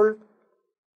threshold,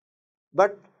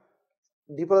 but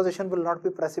depolarization will not be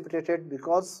precipitated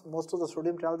because most of the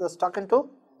sodium channels are stuck into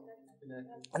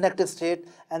inactive state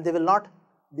and they will not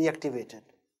be activated.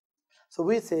 So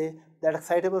we say that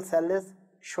excitable cell is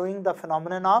showing the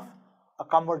phenomenon of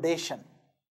accommodation.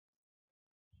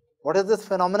 What is this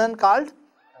phenomenon called?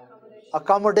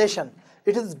 Accommodation.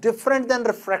 It is different than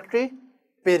refractory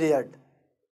period,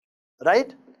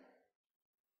 right?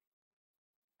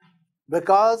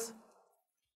 Because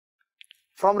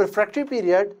from refractory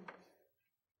period,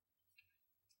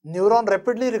 neuron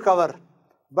rapidly recover,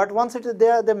 but once it is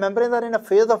there, the membranes are in a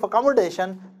phase of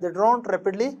accommodation, they don't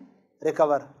rapidly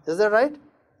recover. Is that right?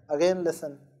 Again,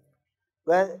 listen.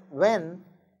 When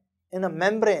in a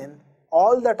membrane,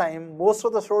 all the time, most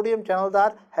of the sodium channels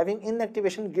are having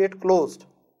inactivation gate closed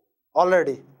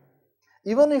already.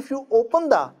 Even if you open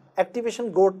the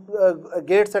activation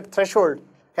gates at threshold,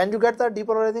 can you get the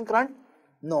depolarizing current?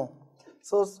 No.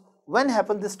 So when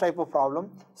happens this type of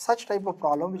problem, such type of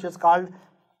problem which is called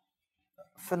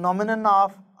phenomenon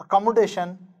of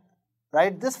accommodation,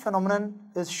 right? This phenomenon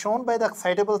is shown by the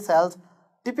excitable cells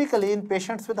typically in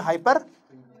patients with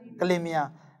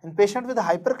hyperkalemia. In patients with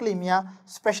hyperkalemia,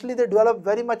 especially, they develop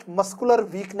very much muscular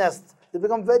weakness. They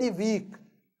become very weak.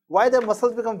 Why the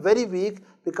muscles become very weak?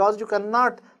 Because you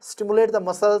cannot stimulate the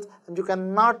muscles and you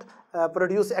cannot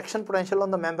produce action potential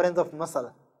on the membranes of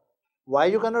muscle. Why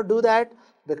you cannot do that?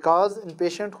 Because in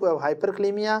patients who have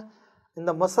hyperkalemia, in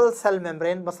the muscle cell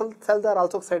membrane, muscle cells are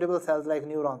also excitable cells like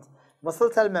neurons.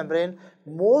 Muscle cell membrane,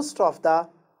 most of the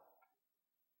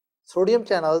sodium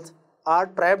channels are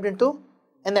trapped into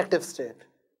inactive state.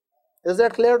 Is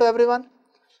that clear to everyone?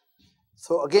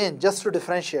 So again, just to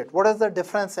differentiate, what is the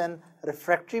difference in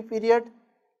refractory period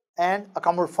and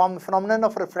phenomenon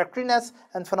of refractoriness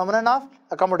and phenomenon of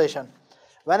accommodation?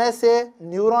 When I say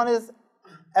neuron is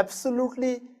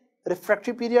absolutely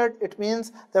refractory period, it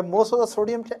means that most of the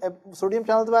sodium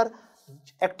channels were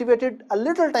activated a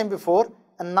little time before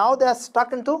and now they are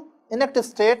stuck into inactive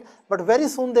state, but very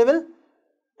soon they will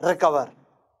recover.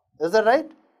 Is that right?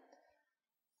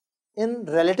 In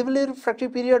relatively refractory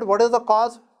period, what is the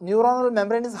cause? Neuronal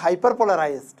membrane is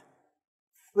hyperpolarized.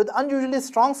 With unusually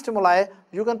strong stimuli,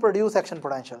 you can produce action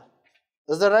potential.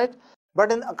 Is that right?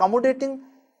 But in accommodating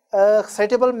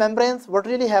excitable membranes, what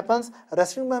really happens?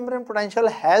 Resting membrane potential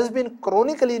has been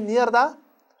chronically near the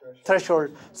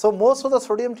threshold. So most of the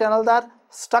sodium channels are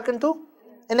stuck into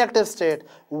inactive state.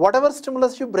 Whatever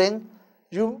stimulus you bring,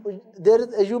 you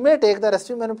may take the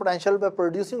resting membrane potential by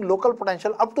producing local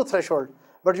potential up to threshold,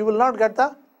 but you will not get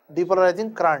the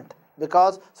depolarizing current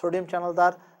because sodium channels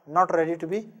are not ready to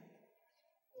be.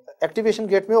 Activation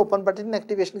gate may open, but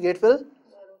inactivation gate will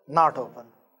not open.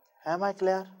 Am I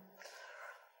clear?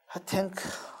 I think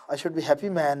I should be happy,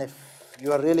 man, if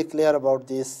you are really clear about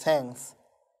these things.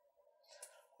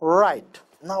 Right.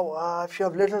 Now, if you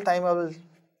have little time, I will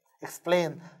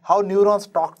explain how neurons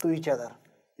talk to each other.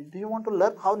 Do you want to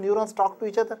learn how neurons talk to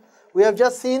each other? We have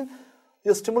just seen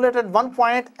you stimulate at one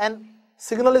point and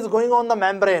signal is going on the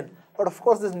membrane, but of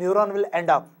course this neuron will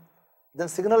end up. Then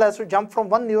signal has to jump from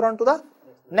one neuron to the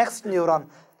next neuron.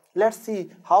 Let's see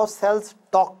how cells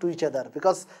talk to each other,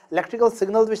 because electrical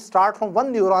signals which start from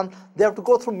one neuron, they have to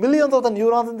go through millions of the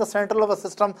neurons in the center of a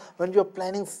system when you are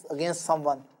planning against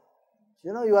someone.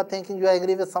 You know, you are thinking, you are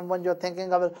angry with someone, you are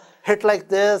thinking, I will hit like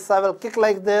this, I will kick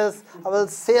like this, I will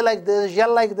say like this,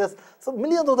 yell like this. So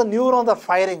millions of the neurons are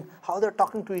firing, how they are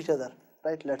talking to each other,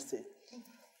 right? Let's see.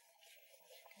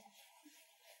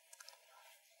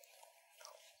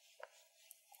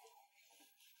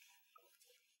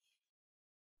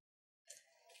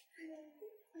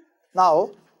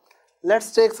 Now,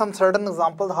 let's take some certain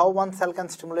examples how one cell can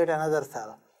stimulate another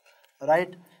cell,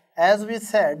 right? As we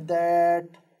said that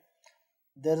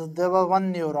there was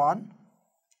one neuron,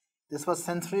 this was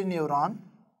sensory neuron.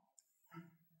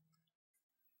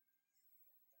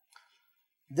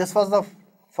 This was the,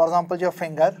 for example, your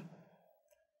finger,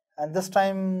 and this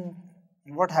time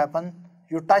what happened?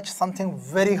 You touch something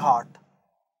very hot.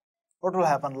 What will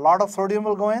happen? A lot of sodium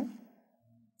will go in.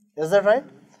 Is that right?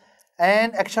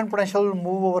 And action potential will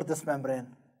move over this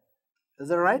membrane. Is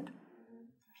that right?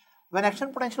 When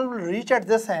action potential will reach at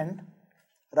this end,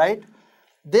 right,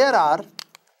 this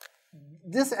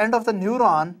end of the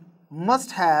neuron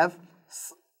must have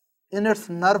in its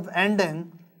nerve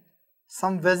ending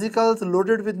some vesicles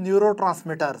loaded with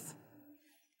neurotransmitters.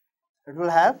 It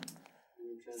will have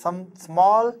some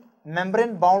small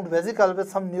membrane bound vesicle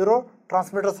with some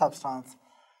neurotransmitter substance.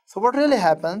 So what really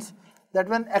happens, that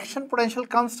when action potential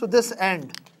comes to this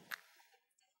end,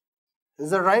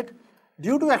 is that right?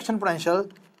 Due to action potential,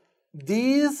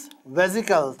 these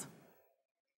vesicles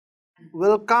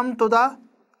will come to the,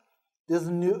 this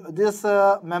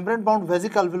membrane bound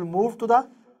vesicle will move to the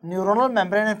neuronal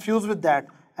membrane and fuse with that,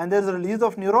 and there is a release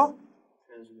of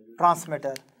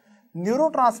neurotransmitter.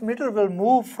 Neurotransmitter will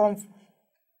move from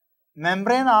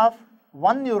membrane of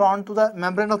one neuron to the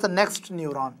membrane of the next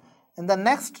neuron. In the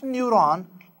next neuron,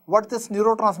 what this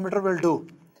neurotransmitter will do?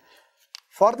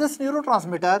 For this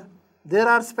neurotransmitter, there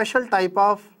are special type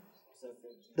of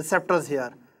receptors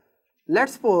here.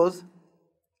 Let's suppose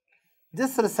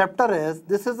this receptor is,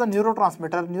 this is the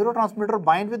neurotransmitter. Neurotransmitter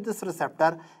bind with this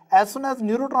receptor. As soon as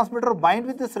neurotransmitter bind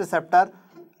with this receptor,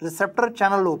 receptor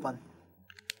channel open.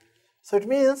 So it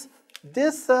means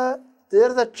this there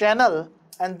is a channel,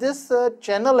 and this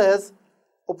channel is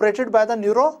operated by the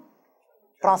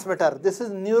neurotransmitter. This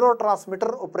is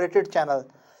neurotransmitter operated channel.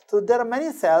 So there are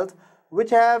many cells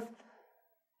which have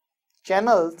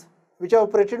channels which are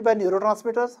operated by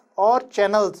neurotransmitters, or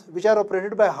channels which are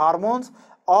operated by hormones,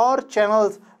 or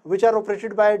channels which are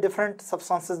operated by different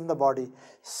substances in the body.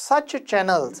 Such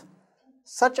channels,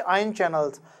 such ion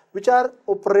channels which are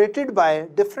operated by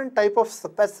different type of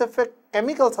specific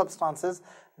chemical substances,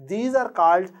 these are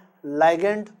called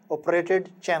ligand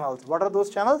operated channels. What are those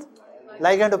channels?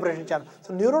 Ligand operated channels.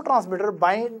 So neurotransmitter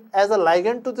bind as a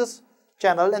ligand to this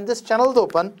channel, and this channel is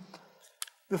open.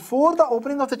 Before the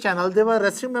opening of the channel, there was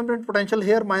resting membrane potential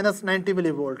here minus 90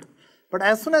 millivolt. But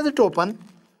as soon as it opened,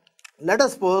 let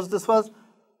us suppose this was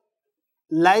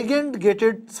ligand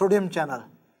gated sodium channel.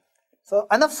 So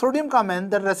enough sodium come in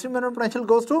that resting membrane potential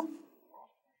goes to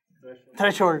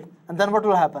threshold, and then what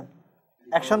will happen?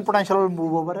 Action potential will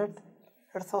move over it.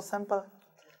 It's so simple.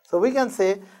 So we can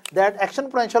say that action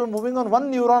potential moving on one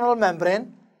neuronal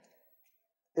membrane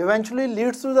eventually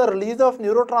leads to the release of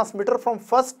neurotransmitter from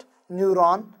first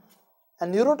neuron,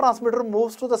 and neurotransmitter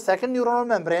moves to the second neuronal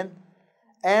membrane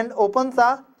and opens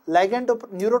the ligand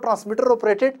neurotransmitter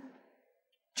operated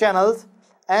channels.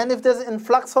 And if there is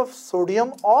influx of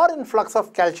sodium or influx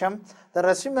of calcium, the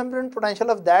resting membrane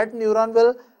potential of that neuron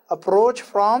will approach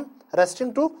from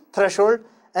resting to threshold,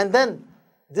 and then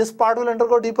this part will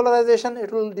undergo depolarization,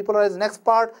 it will depolarize next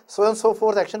part, so on and so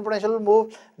forth, action potential will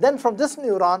move. Then from this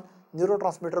neuron,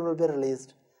 neurotransmitter will be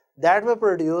released. That will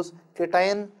produce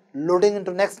cation loading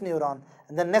into next neuron,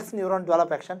 and then next neuron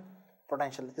develop action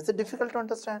potential. Is it difficult to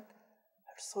understand?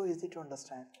 It's so easy to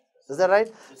understand. Is that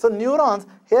right? So neurons,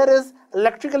 here is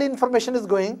electrically information is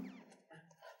going.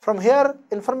 From here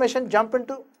information jump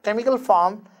into chemical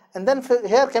form, and then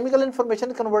here chemical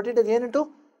information converted again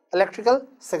into electrical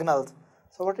signals.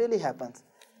 So what really happens?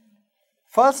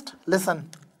 First, listen.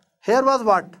 Here was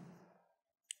what?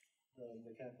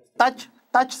 Touch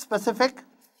specific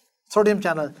sodium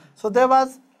channel. So there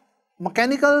was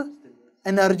mechanical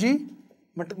energy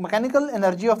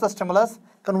of the stimulus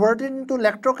converted into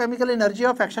electrochemical energy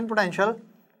of action potential,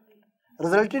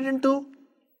 resulted into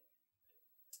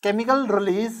chemical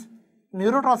release,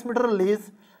 neurotransmitter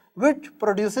release, which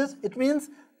produces, it means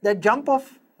that jump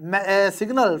of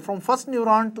signal from first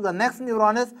neuron to the next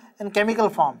neuron is in chemical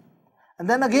form, and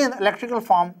then again electrical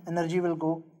form, energy will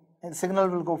go and signal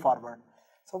will go forward.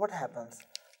 So what happens?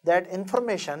 That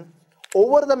information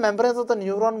over the membranes of the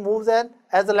neuron moves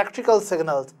as electrical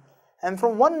signals, and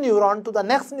from one neuron to the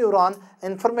next neuron,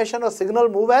 information or signal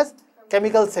move as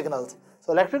chemical signals.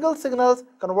 So electrical signals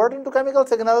convert into chemical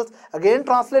signals, again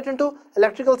translate into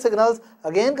electrical signals,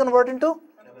 again convert into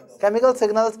chemical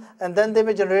signals, and then they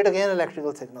may generate again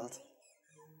electrical signals.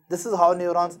 This is how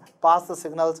neurons pass the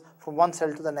signals from one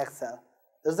cell to the next cell.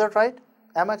 Is that right?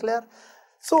 Am I clear?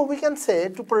 So we can say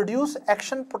to produce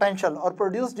action potential or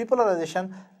produce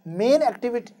depolarization, main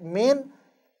activity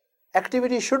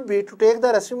should be to take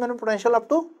the resting membrane potential up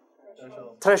to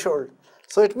threshold.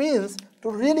 So it means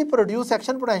to really produce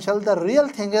action potential, the real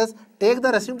thing is take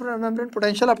the resting membrane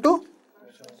potential up to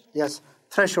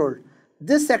threshold.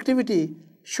 This activity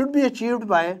should be achieved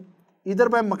by either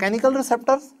by mechanical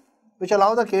receptors which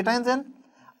allow the cations in,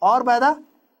 or by the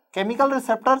chemical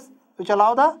receptors which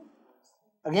allow the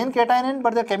again cation in,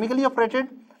 but they are chemically operated.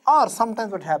 Or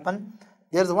sometimes what happens,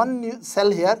 there is one new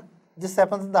cell here, this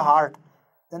happens in the heart,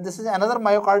 then this is another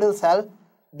myocardial cell,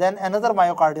 then another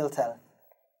myocardial cell.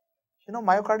 You know,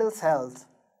 myocardial cells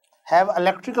have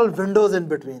electrical windows in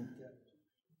between.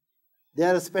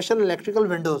 There are special electrical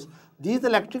windows. These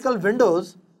electrical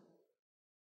windows,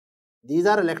 these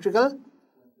are electrical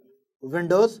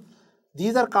windows.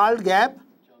 These are called gap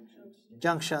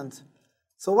junctions.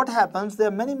 So what happens? There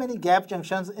are many gap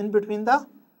junctions in between the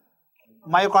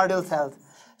myocardial cells.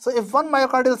 So if one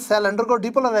myocardial cell undergo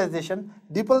depolarization,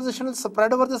 depolarization will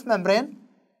spread over this membrane,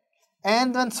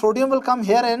 and when sodium will come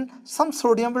here in, some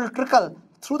sodium will trickle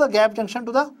through the gap junction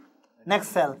to the next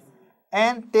cell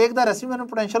and take the resting membrane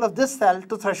potential of this cell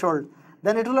to threshold.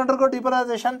 Then it will undergo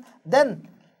depolarization. Then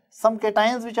some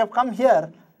cations which have come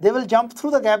here, they will jump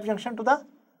through the gap junction to the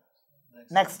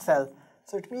next cell.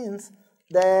 So it means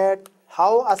that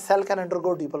how a cell can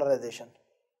undergo depolarization.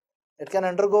 It can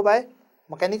undergo by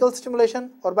mechanical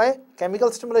stimulation or by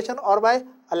chemical stimulation or by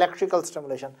electrical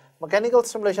stimulation. Mechanical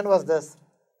stimulation was this.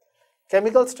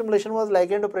 Chemical stimulation was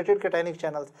ligand-operated cationic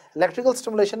channels. Electrical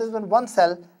stimulation is when one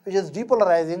cell which is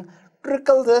depolarizing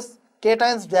trickles its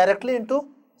cations directly into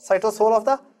cytosol of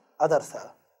the other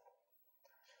cell.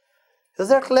 Is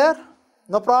that clear?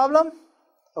 No problem?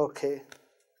 Okay. Is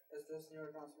this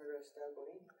neurotransmitter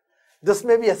acetylcholine? This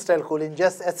may be acetylcholine.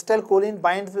 Just acetylcholine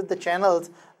binds with the channels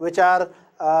which are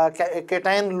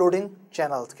cation loading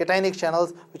channels, cationic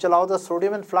channels, which allow the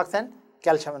sodium influx and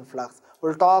calcium influx.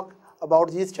 We'll talk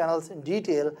about these channels in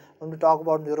detail when we talk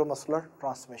about neuromuscular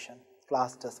transmission.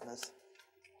 Class dismissed.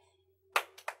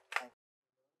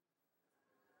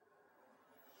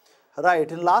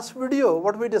 Right, in last video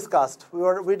what we discussed,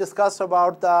 we discussed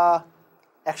about the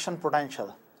action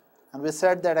potential, and we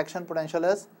said that action potential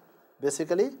is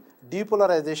basically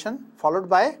depolarization followed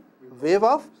by wave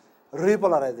of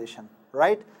repolarization,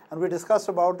 right? And we discussed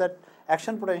about that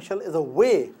action potential is a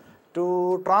way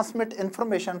to transmit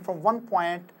information from one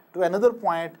point to another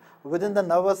point within the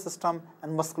nervous system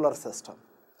and muscular system,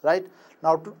 right?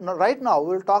 Right now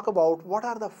we will talk about what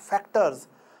are the factors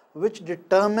which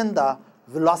determine the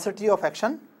velocity of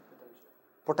action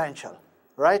potential,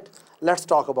 right? Let's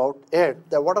talk about it.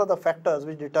 What are the factors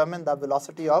which determine the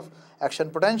velocity of action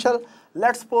potential?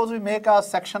 Let's suppose we make a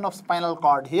section of spinal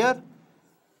cord here.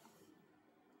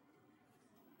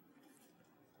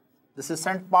 This is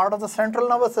part of the central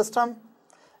nervous system,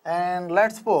 and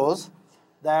let's suppose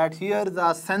that here is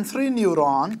a sensory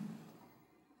neuron.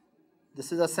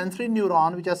 This is a sensory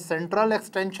neuron which has central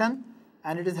extension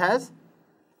and it has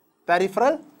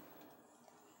peripheral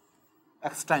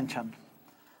extension.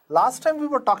 Last time we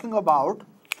were talking about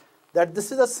that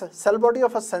this is a cell body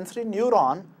of a sensory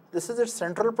neuron. This is its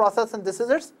central process and this is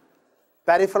its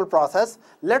peripheral process.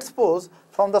 Let's suppose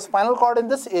from the spinal cord in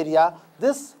this area,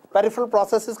 this peripheral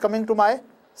process is coming to my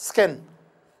skin.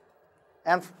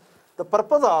 And the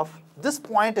purpose of this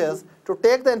point is to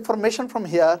take the information from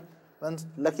here, when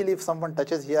luckily if someone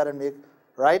touches here and make,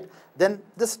 right, then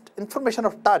this information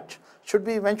of touch should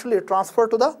be eventually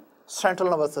transferred to the central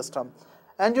nervous system.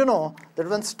 And you know that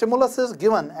when stimulus is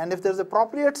given, and if there is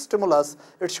appropriate stimulus,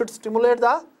 it should stimulate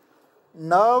the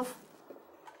neuron,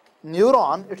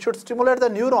 it should stimulate the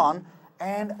neuron,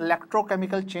 and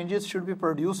electrochemical changes should be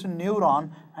produced in neuron,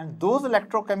 and those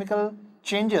electrochemical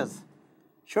changes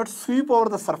should sweep over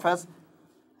the surface,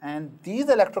 and these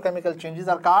electrochemical changes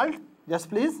are called, yes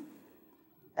please,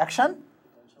 action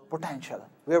potential.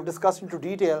 We have discussed into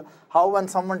detail how when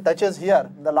someone touches here,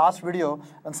 in the last video,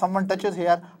 when someone touches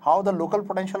here, how the local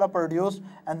potential are produced,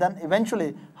 and then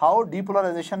eventually how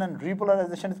depolarization and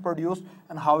repolarization is produced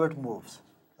and how it moves,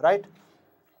 right?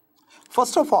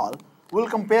 First of all, we'll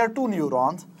compare two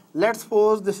neurons. Let's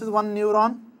suppose this is one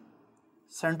neuron,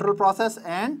 central process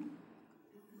and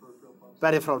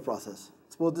peripheral process.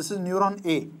 Suppose this is neuron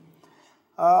A.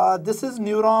 This is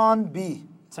neuron B,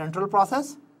 central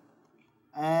process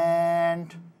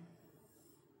and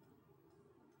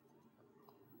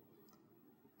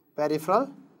peripheral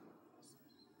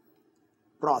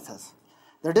process.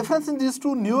 The difference in these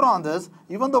two neurons is,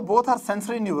 even though both are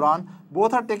sensory neuron,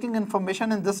 both are taking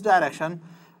information in this direction,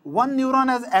 one neuron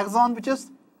has axon which is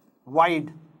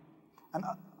wide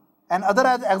and other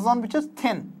has axon which is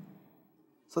thin.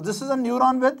 So this is a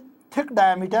neuron with thick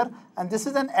diameter and this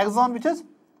is an axon which is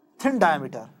thin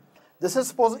diameter. This is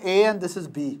suppose A and this is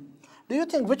B. Do you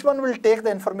think which one will take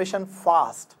the information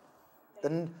fast?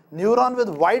 The neuron with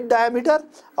wide diameter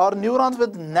or neurons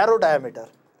with narrow diameter?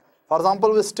 For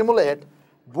example, we stimulate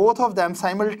both of them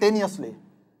simultaneously.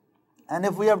 And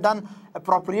if we have done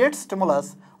appropriate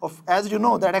stimulus, as you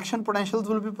know, that action potentials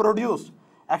will be produced.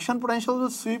 Action potentials will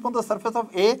sweep on the surface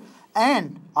of A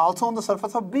and also on the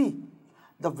surface of B.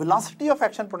 The velocity of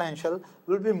action potential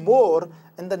will be more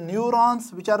in the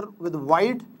neurons which are with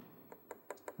wide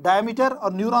diameter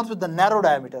or neurons with the narrow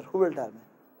diameter. Who will tell me?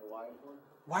 The wide one.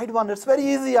 Wide one. It's very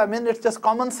easy. I mean, it's just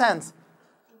common sense.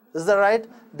 Is that right?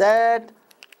 That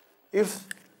if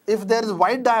there is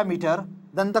wide diameter,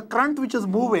 then the current which is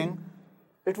moving,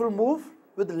 it will move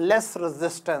with less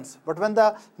resistance. But when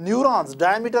the neurons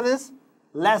diameter is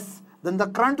less, then the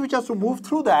current which has to move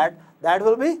through that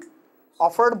will be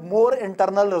offered more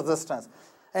internal resistance.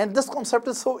 And this concept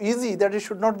is so easy that it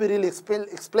should not be really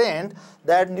explained,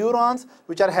 that neurons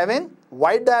which are having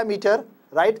wide diameter,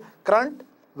 right, current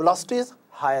velocity is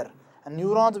higher. And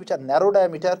neurons which are narrow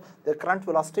diameter, their current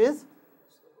velocity is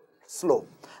slow.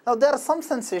 Now there are some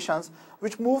sensations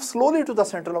which move slowly to the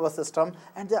central nervous system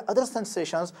and there are other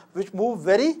sensations which move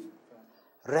very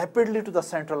rapidly to the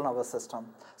central nervous system.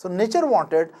 So nature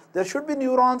wanted there should be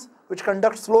neurons which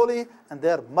conduct slowly, and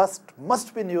there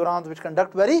must be neurons which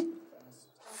conduct very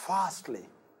fastly.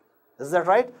 Is that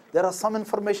right? There are some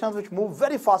information which move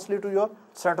very fastly to your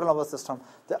central nervous system.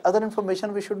 The other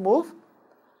information we should move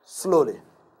slowly.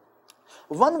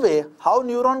 One way how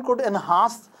neuron could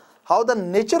enhance, how the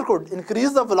nature could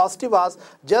increase the velocity was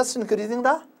just increasing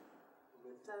the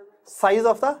size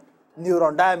of the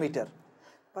neuron diameter.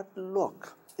 But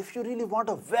look, if you really want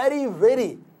a very,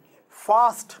 very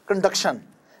fast conduction,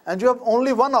 and you have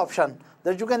only one option,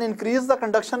 that you can increase the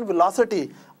conduction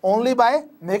velocity only by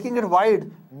making it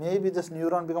wide, maybe this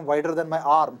neuron become wider than my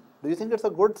arm. Do you think it's a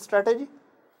good strategy?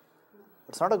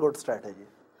 It's not a good strategy.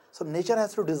 So nature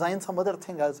has to design some other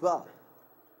thing as well.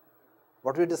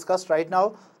 What we discussed right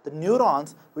now, the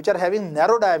neurons which are having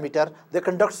narrow diameter, they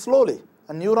conduct slowly,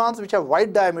 and neurons which have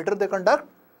wide diameter, they conduct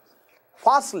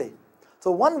fastly.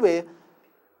 So one way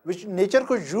which nature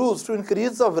could use to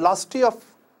increase the velocity of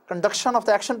conduction of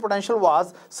the action potential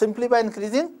was simply by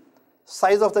increasing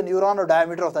size of the neuron or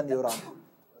diameter of the neuron.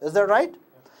 Is that right?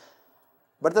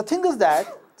 But the thing is that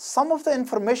some of the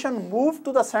information moved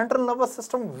to the central nervous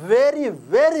system very,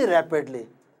 very rapidly.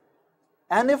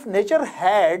 And if nature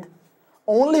had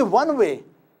only one way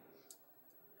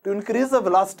to increase the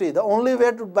velocity, the only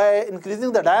way to by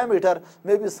increasing the diameter,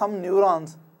 maybe some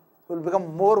neurons will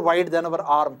become more wide than our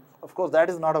arm. Of course, that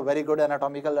is not a very good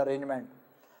anatomical arrangement.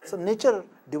 So nature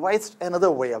devised another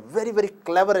way, a very, very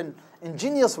clever and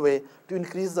ingenious way to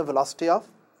increase the velocity of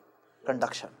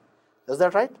conduction. Is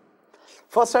that right?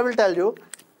 First, I will tell you,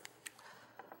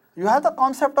 you have the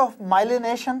concept of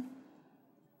myelination.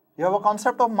 You have a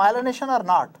concept of myelination or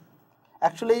not?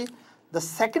 Actually, the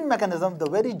second mechanism, the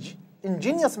very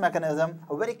ingenious mechanism,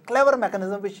 a very clever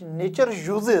mechanism which nature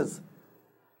uses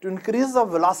to increase the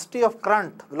velocity of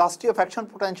current, velocity of action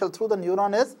potential through the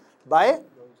neuron is by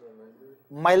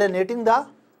myelinating the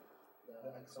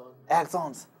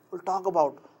axons. We'll talk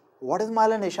about what is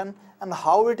myelination and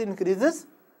how it increases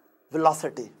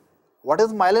velocity. What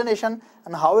is myelination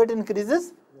and how it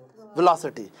increases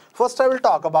velocity. First, I will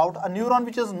talk about a neuron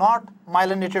which is not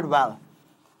myelinated well.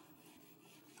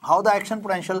 How the action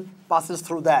potential passes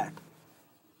through that.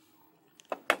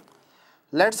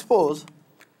 Let's suppose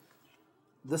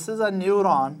this is a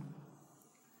neuron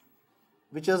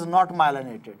which is not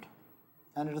myelinated,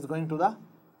 and it is going to the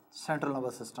central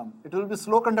nervous system. It will be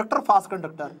slow conductor, fast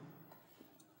conductor.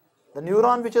 The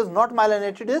neuron which is not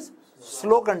myelinated is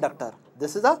slow conductor.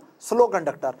 This is a slow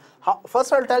conductor.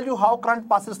 First, I will tell you how current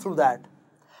passes through that.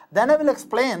 Then I will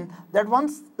explain that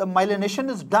once the myelination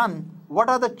is done, what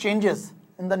are the changes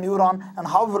in the neuron and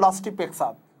how velocity picks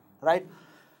up, right?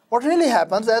 What really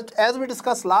happens, as we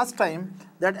discussed last time,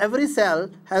 that every cell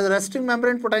has a resting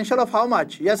membrane potential of how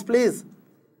much? Yes, please.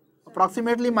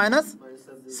 Approximately minus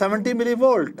 70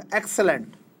 millivolt.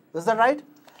 Excellent. Is that right?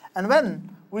 And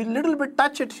when we little bit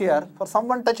touch it here, for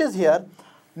someone touches here,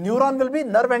 neuron will be,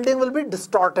 nerve ending will be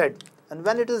distorted. And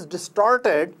when it is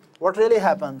distorted, what really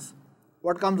happens?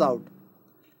 What comes out?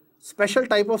 Special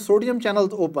type of sodium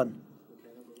channels open.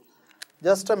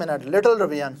 Just a minute, little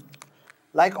revision.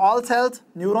 Like all cells,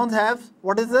 neurons have,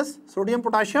 what is this? Sodium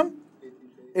potassium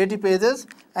ATPases,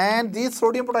 and these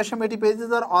sodium potassium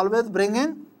ATPases are always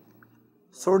bringing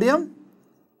sodium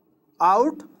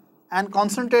out and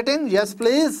concentrating, yes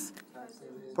please,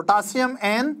 potassium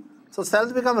N. So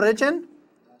cells become rich in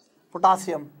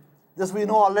potassium. This we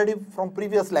know already from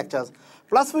previous lectures.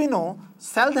 Plus we know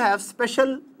cells have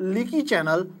special leaky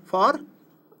channel for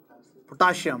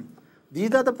potassium.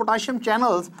 These are the potassium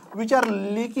channels which are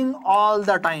leaking all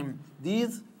the time.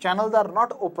 These channels are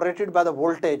not operated by the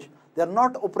voltage. They are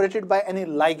not operated by any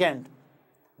ligand.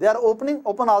 They are open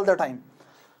all the time.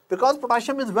 Because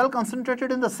potassium is well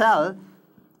concentrated in the cell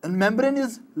and membrane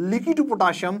is leaky to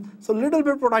potassium, so little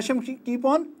bit potassium keep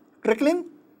on trickling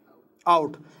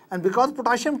out. And because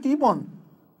potassium keep on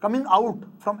coming out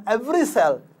from every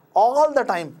cell all the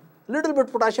time, little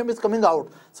bit potassium is coming out.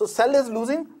 So cell is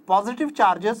losing positive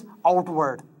charges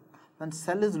outward. When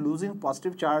cell is losing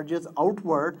positive charges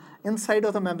outward, inside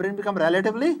of the membrane become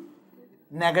relatively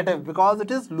negative because it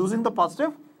is losing the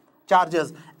positive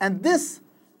charges. And this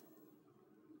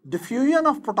diffusion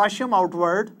of potassium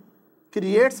outward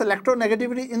creates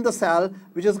electronegativity in the cell,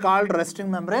 which is called resting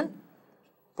membrane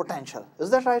potential. Is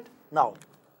that right? Now,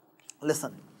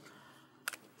 listen.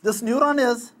 This neuron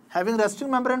is having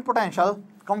resting membrane potential,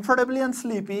 comfortably and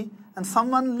sleepy, and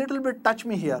someone little bit touch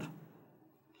me here.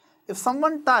 If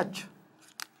someone touch,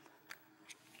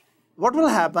 what will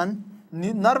happen?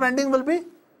 Nerve ending will be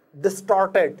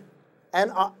distorted,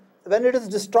 and when it is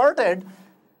distorted,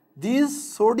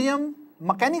 these sodium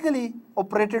mechanically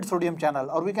operated sodium channel,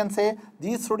 or we can say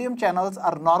these sodium channels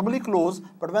are normally closed,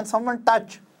 but when someone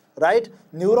touch, right,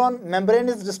 neuron membrane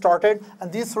is distorted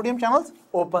and these sodium channels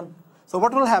open. So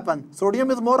what will happen? Sodium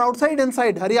is more outside,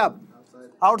 inside, hurry up.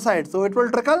 Outside, so it will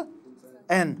trickle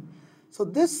in. So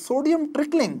this sodium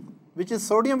trickling, which is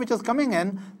sodium which is coming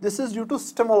in, this is due to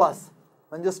stimulus.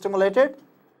 When you stimulate it,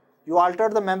 you alter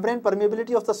the membrane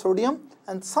permeability of the sodium,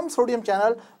 and some sodium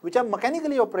channel which are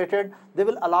mechanically operated, they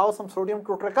will allow some sodium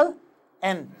to trickle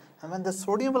in. And when the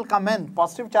sodium will come in,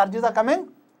 positive charges are coming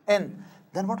in,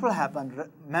 then what will happen?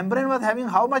 Membrane was having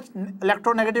how much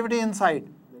electronegativity inside?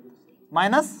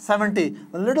 Minus 70.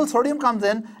 When little sodium comes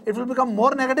in, it will become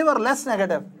more negative or less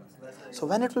negative? So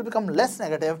when it will become less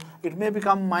negative, it may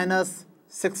become minus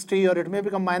 60 or it may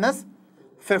become minus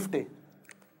 50.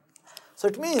 So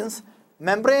it means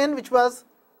membrane which was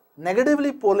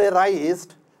negatively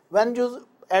polarized, when you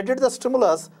added the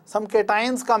stimulus, some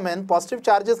cations come in, positive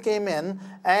charges came in,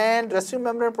 and resting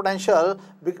membrane potential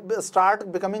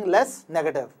start becoming less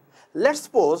negative. Let's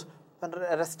suppose when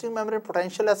resting membrane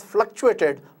potential has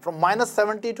fluctuated from minus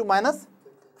 70 to minus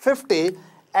 50,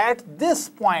 at this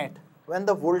point, when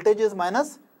the voltage is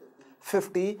minus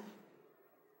 50,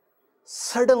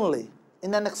 suddenly,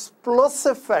 in an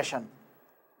explosive fashion,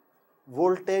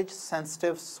 voltage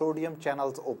sensitive sodium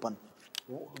channels open.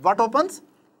 What opens?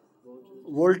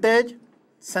 Voltage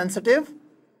sensitive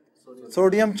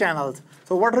sodium channels.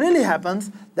 So what really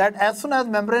happens, that as soon as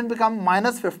membrane becomes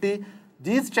minus 50,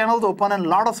 these channels open and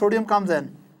lot of sodium comes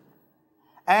in.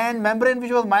 And membrane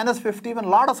which was minus 50, when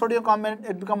lot of sodium comes in,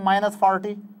 it becomes minus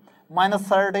 40, minus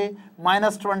 30,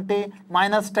 minus 20,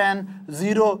 minus 10,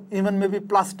 0, even maybe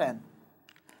plus 10.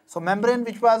 So membrane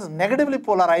which was negatively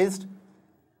polarized,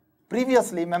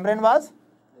 previously membrane was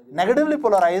negatively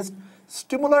polarized,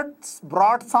 stimulus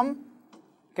brought some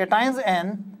cations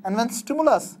in, and when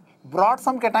stimulus brought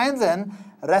some cations in,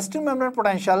 resting membrane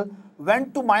potential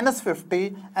went to minus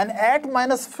 50, and at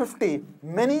minus 50,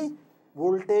 many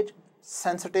voltage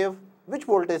sensitive, which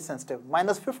voltage sensitive?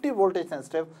 Minus 50 voltage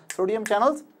sensitive sodium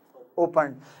channels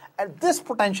opened. At this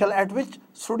potential at which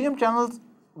sodium channels,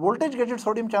 voltage gated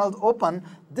sodium channels open,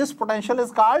 this potential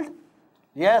is called,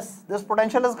 yes, this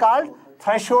potential is called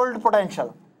threshold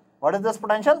potential. What is this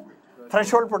potential?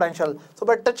 Threshold potential. So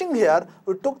by touching here,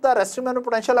 we took the resting membrane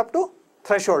potential up to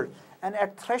threshold, and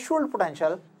at threshold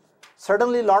potential,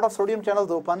 suddenly lot of sodium channels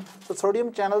open. So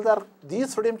sodium channels are,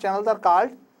 these sodium channels are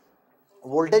called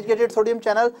voltage gated sodium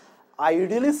channel.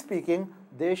 Ideally speaking,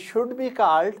 they should be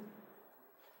called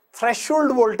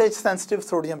threshold voltage sensitive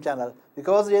sodium channel,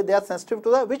 because they are sensitive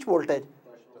to the which voltage?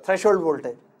 Threshold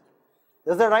voltage.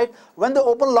 Is that right? When they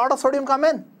open, lot of sodium come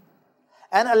in,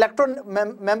 and electron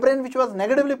membrane which was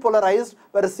negatively polarized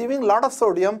by receiving lot of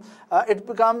sodium, it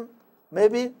become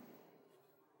maybe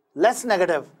less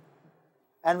negative,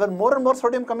 and when more and more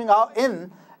sodium coming out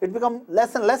in, it becomes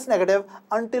less and less negative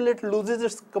until it loses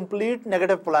its complete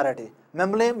negative polarity.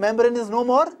 Membrane is no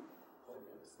more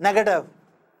negative.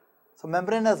 So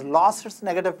membrane has lost its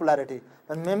negative polarity.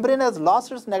 When membrane has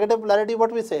lost its negative polarity,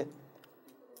 what we say?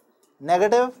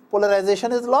 Negative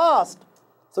polarization is lost.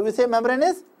 So we say membrane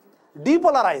is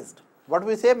depolarized. What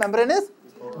we say? Membrane is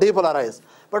depolarized.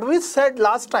 But we said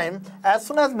last time, as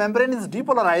soon as membrane is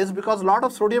depolarized, because lot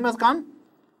of sodium has come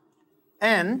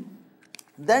in,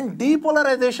 then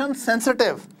depolarization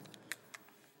sensitive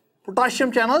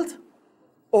potassium channels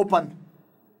open.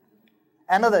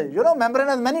 Another, membrane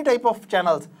has many type of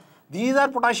channels. These are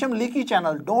potassium leaky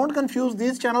channel. Don't confuse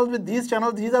these channels with these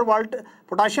channels. These are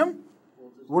potassium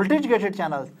voltage gated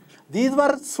channels. These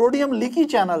were sodium leaky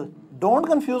channel. Don't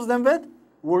confuse them with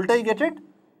voltage gated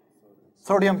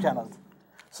sodium channels.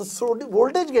 So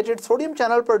voltage gated sodium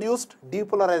channel produced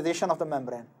depolarization of the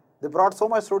membrane. They brought so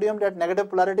much sodium that negative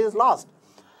polarity is lost.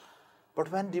 But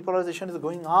when depolarization is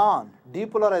going on,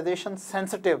 depolarization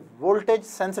sensitive,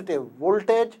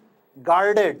 voltage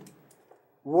guarded,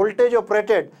 voltage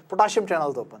operated potassium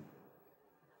channels open.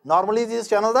 Normally these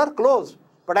channels are closed,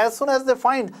 but as soon as they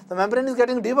find the membrane is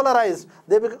getting depolarized,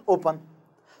 they become open.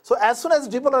 So as soon as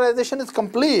depolarization is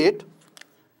complete,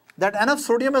 that enough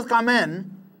sodium has come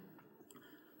in,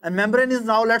 and membrane is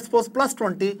now, let's suppose, plus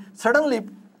 20, suddenly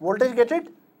voltage gated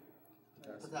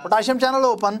potassium channel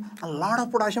open, a lot of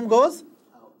potassium goes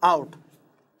out.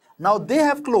 Now they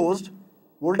have closed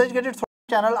voltage gated sodium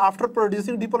channel after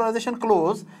producing depolarization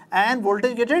close, and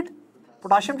voltage gated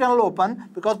potassium channel open,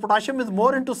 because potassium is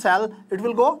more into cell, it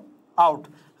will go out.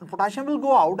 And potassium will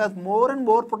go out as more and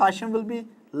more potassium will be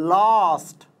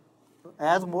lost.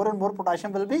 As more and more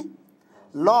potassium will be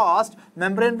lost,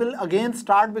 membrane will again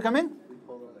start becoming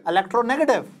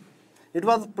electronegative. It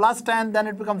was plus 10, then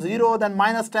it becomes 0, then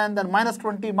minus 10, then minus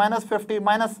 20, minus 50,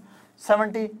 minus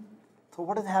 70. So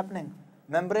what is happening?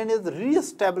 Membrane is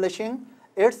re-establishing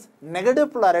its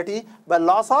negative polarity by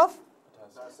loss of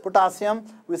potassium.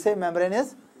 We say membrane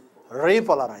is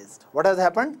repolarized. What has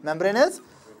happened? Membrane is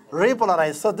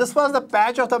repolarized. So this was the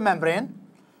patch of the membrane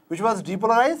which was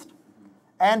depolarized,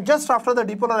 and just after the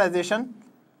depolarization,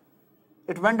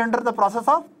 it went under the process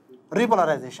of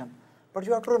repolarization. But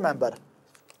you have to remember,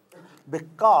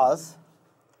 because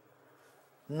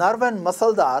nerve and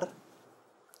muscles are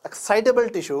excitable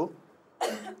tissue,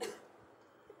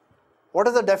 what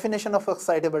is the definition of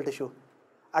excitable tissue?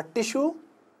 A tissue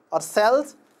or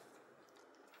cells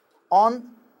on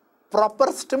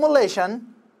proper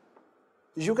stimulation,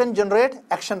 you can generate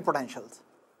action potentials.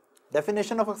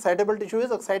 Definition of excitable tissue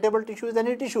is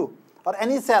any tissue or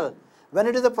any cell. When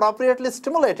it is appropriately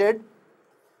stimulated,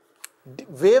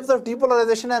 waves of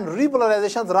depolarization and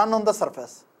repolarizations run on the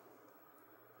surface.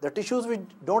 The tissues which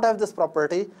don't have this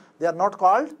property, they are not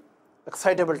called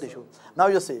excitable tissue. Now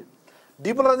you see,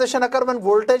 depolarization occurs when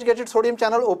voltage get its sodium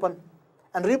channel open,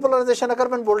 and repolarization occurs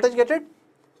when voltage get it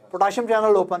potassium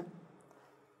channel open.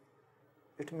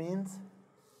 It means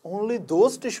only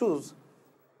those tissues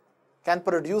can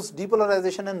produce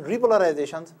depolarization and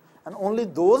repolarizations, and only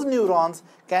those neurons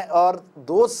can, or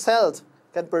those cells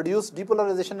can produce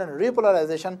depolarization and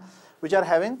repolarization which are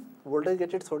having voltage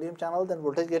gated sodium channels and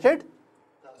voltage gated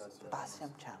potassium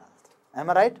channels.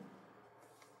 Am I right?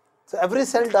 So every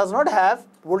cell does not have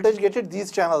voltage gated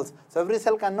these channels. So every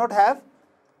cell cannot have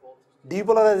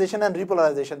depolarization and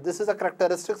repolarization. This is a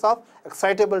characteristics of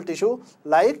excitable tissue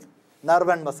like nerve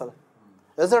and muscle.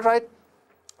 Is that right?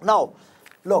 Now,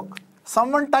 look,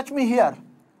 someone touch me here.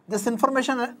 This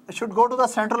information should go to the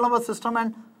central nervous system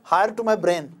and higher to my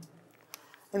brain.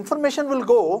 Information will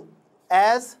go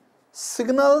as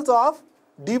signals of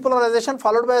depolarization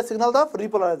followed by signals of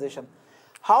repolarization.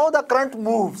 How the current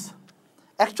moves?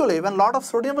 Actually, when lot of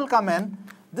sodium will come in,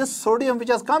 this sodium which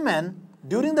has come in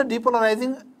during the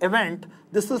depolarizing event,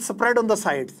 this will spread on the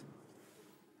sides.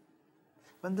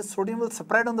 When this sodium will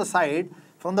spread on the side,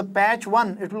 from the patch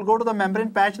 1, it will go to the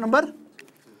membrane patch number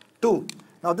 2.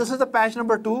 Now this is the patch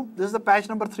number 2, this is the patch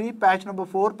number 3, patch number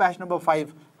 4, patch number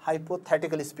 5,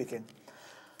 hypothetically speaking.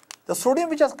 The sodium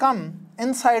which has come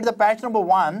inside the patch number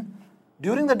 1,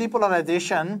 during the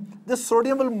depolarization, this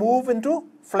sodium will move into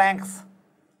flanks.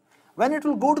 When it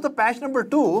will go to the patch number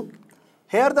 2,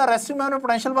 here the resting membrane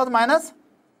potential was minus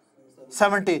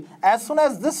 70. As soon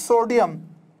as this sodium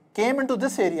came into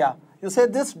this area, you say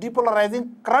this depolarizing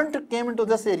current came into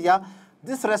this area,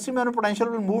 this resting membrane potential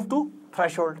will move to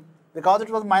threshold. Because it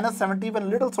was minus 70, when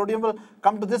little sodium will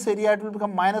come to this area, it will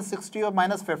become minus 60 or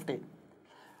minus 50.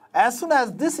 As soon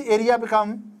as this area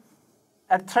become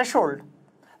at threshold,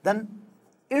 then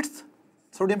its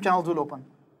sodium channels will open.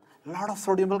 A lot of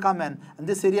sodium will come in, and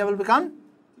this area will become,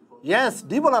 yes,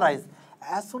 depolarized.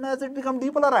 As soon as it becomes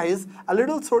depolarized, a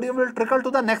little sodium will trickle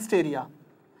to the next area.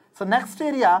 So next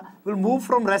area will move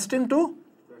from resting to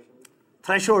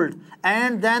threshold,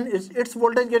 and then its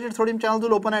voltage gated sodium channels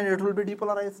will open and it will be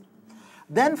depolarized.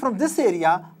 Then from this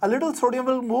area, a little sodium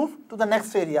will move to the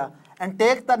next area and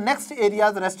take the next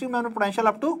area's resting membrane potential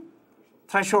up to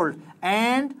threshold.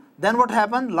 And then what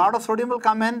happens? Lot of sodium will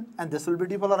come in and this will be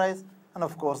depolarized. And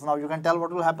of course, now you can tell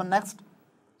what will happen next.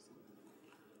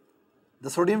 The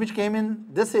sodium which came in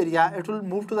this area, it will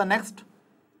move to the next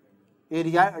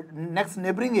area, next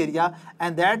neighboring area,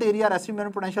 and that area resting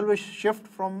membrane potential will shift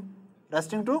from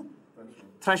resting to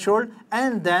threshold,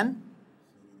 and then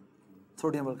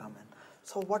sodium will come in.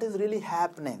 So what is really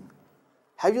happening?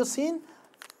 Have you seen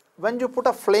when you put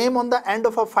a flame on the end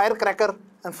of a firecracker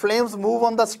and flames move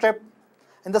on the strip?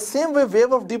 In the same way,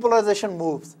 wave of depolarization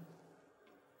moves.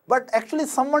 But actually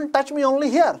someone touched me only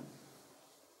here.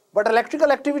 But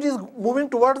electrical activity is moving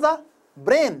towards the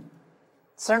brain,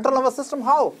 central nervous system.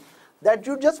 How? That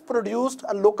you just produced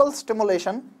a local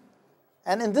stimulation,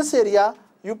 and in this area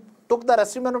you took the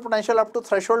resting membrane potential up to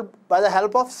threshold by the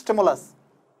help of stimulus.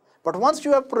 But once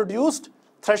you have produced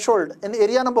threshold in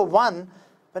area number 1,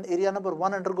 when area number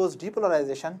 1 undergoes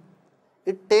depolarization,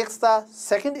 it takes the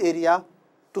second area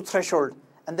to threshold,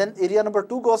 and then area number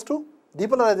 2 goes to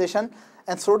depolarization,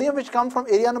 and sodium which comes from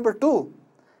area number 2,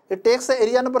 it takes the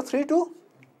area number 3 to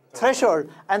threshold,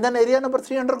 and then area number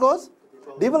 3 undergoes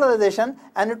depolarization,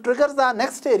 and it triggers the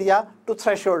next area to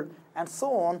threshold, and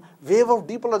so on. Wave of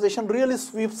depolarization really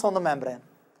sweeps on the membrane.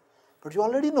 But you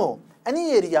already know,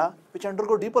 any area which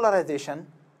undergo depolarization,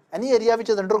 any area which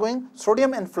is undergoing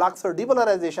sodium influx or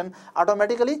depolarization,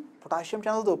 automatically potassium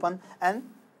channels open and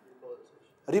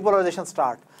repolarization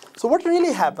start. So what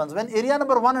really happens when area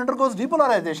number 1 undergoes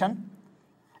depolarization,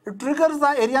 it triggers the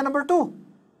area number 2.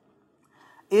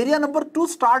 Area number 2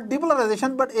 start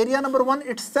depolarization, but area number 1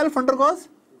 itself undergoes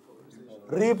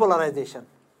repolarization.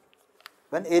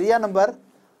 When area number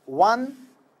 1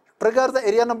 triggers the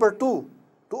area number 2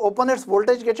 to open its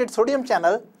voltage gated sodium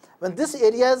channel, when this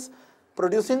area is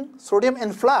producing sodium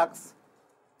influx,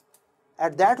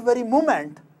 at that very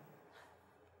moment,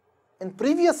 in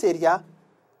previous area,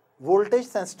 voltage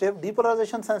sensitive,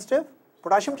 depolarization sensitive,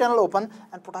 potassium channel open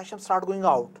and potassium start going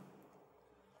out.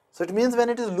 So it means when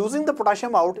it is losing the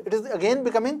potassium out, it is again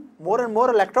becoming more and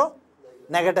more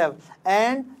electronegative,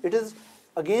 and it is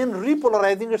again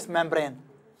repolarizing its membrane,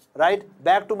 right,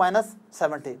 back to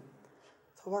 -70.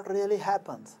 So what really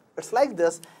happens? It's like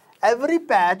this. Every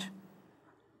patch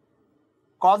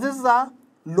causes a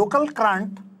local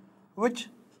current which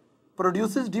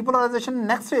produces depolarization in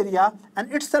next area,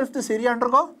 and itself this area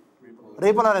undergo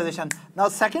repolarization. Now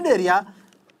second area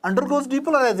undergoes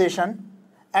depolarization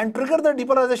and trigger the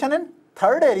depolarization in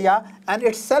third area, and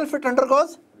itself it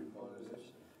undergoes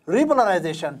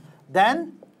repolarization.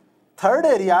 Then third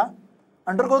area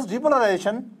undergoes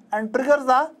depolarization and triggers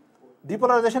the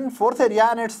depolarization in fourth area,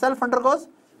 and itself undergoes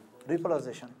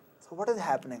repolarization. So what is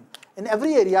happening? In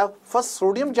every area, first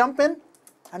sodium jump in,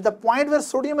 and the point where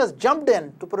sodium has jumped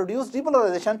in to produce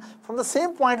depolarization, from the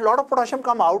same point a lot of potassium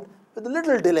come out with a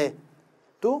little delay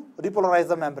to repolarize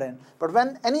the membrane. But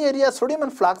when any area has sodium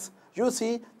influx, you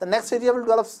see the next area will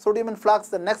develop sodium influx,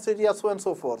 the next area, so and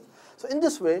so forth. So in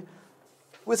this way,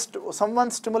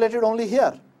 someone stimulated only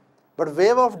here, but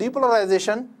wave of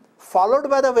depolarization followed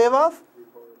by the wave of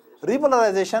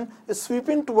repolarization is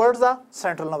sweeping towards the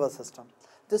central nervous system.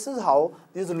 This is how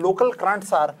these local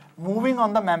currents are moving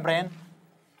on the membrane.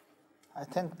 I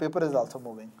think paper is also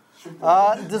moving.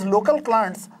 These local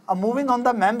currents are moving on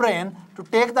the membrane to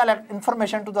take the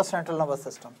information to the central nervous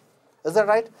system. Is that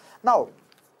right? Now,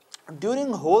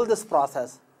 during whole this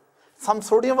process, some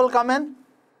sodium will come in.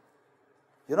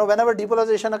 You know, whenever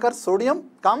depolarization occurs, sodium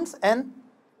comes in,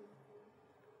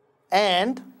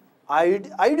 and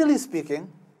ideally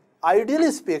speaking,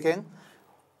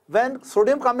 when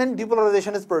sodium comes in,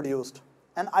 depolarization is produced.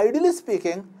 And ideally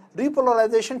speaking,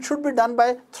 repolarization should be done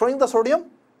by throwing the sodium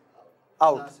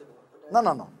out.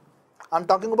 No. I'm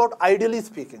talking about ideally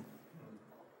speaking,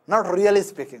 not really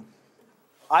speaking.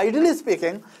 Ideally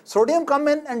speaking, sodium come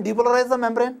in and depolarize the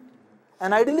membrane.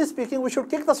 And ideally speaking, we should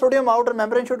kick the sodium out and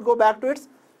membrane should go back to its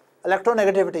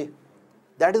electronegativity.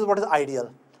 That is what is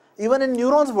ideal. Even in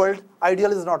neurons world,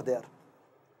 ideal is not there.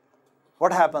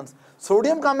 What happens?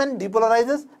 Sodium come in,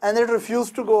 depolarizes, and it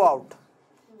refuses to go out.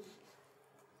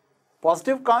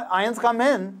 Positive ions come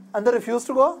in and they refuse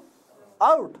to go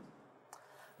out.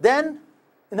 Then,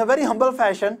 in a very humble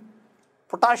fashion,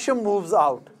 potassium moves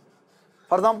out.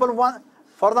 For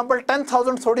example,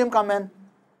 10,000 sodium come in,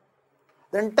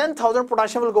 then 10,000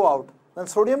 potassium will go out. When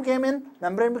sodium came in,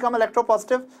 membrane become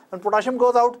electropositive. When potassium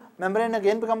goes out, membrane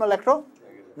again become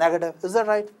electronegative. Is that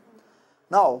right?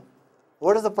 Now,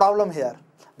 what is the problem here?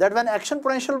 That when action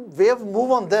potential wave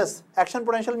move on this, action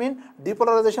potential mean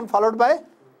depolarization followed by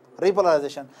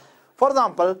repolarization. For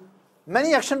example,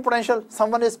 many action potential,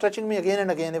 someone is touching me again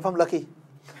and again if I'm lucky.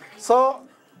 So,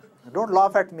 don't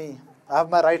laugh at me. I have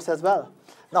my rights as well.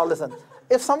 Now listen,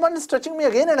 if someone is touching me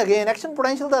again and again, action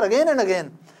potentials are again and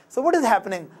again. So what is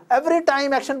happening? Every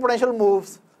time action potential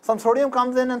moves, some sodium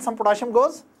comes in and some potassium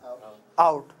goes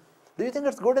out. Do you think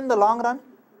it's good in the long run?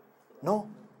 No.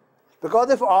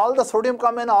 Because if all the sodium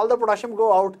come in, all the potassium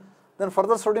go out, then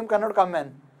further sodium cannot come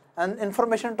in. And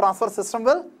information transfer system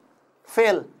will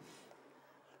fail.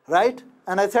 Right?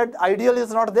 And I said ideal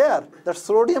is not there. The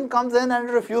sodium comes in and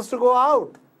refuses to go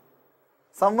out.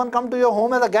 Someone come to your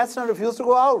home as a guest and refuse to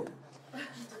go out.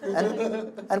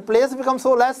 And place becomes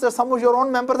so less that some of your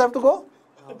own members have to go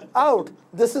out.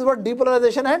 This is what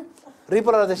depolarization and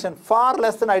repolarization, far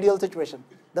less than ideal situation.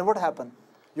 Then what happened?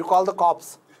 You call the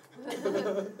cops.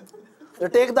 You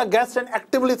take the guests and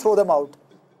actively throw them out.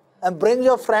 And bring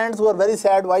your friends who are very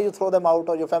sad why you throw them out,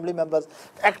 or your family members,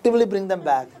 actively bring them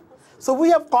back. So we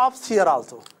have cops here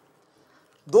also.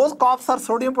 Those cops are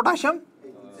sodium potassium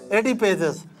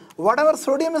ATPases. Whatever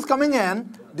sodium is coming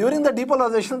in, during the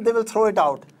depolarization, they will throw it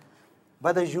out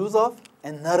by the use of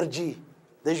energy.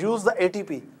 They use the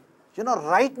ATP. You know,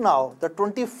 right now, the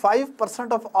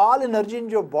 25% of all energy in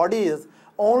your body is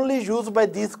only used by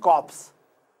these cops.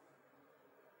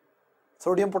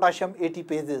 Sodium potassium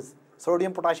ATPases,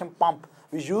 sodium potassium pump.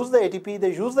 We use the ATP,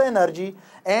 they use the energy,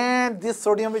 and this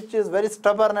sodium, which is very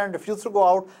stubborn and refuses to go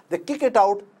out, they kick it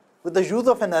out with the use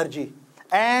of energy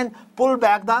and pull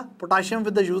back the potassium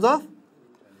with the use of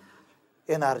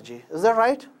energy. Is that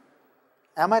right?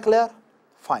 Am I clear?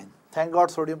 Fine. Thank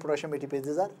God sodium potassium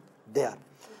ATPases are there.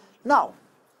 Now,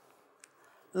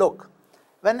 look,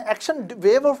 when action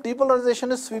wave of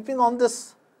depolarization is sweeping on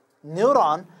this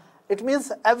neuron, it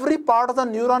means every part of the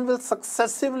neuron will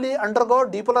successively undergo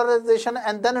depolarization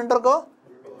and then undergo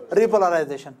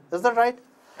repolarization. Is that right?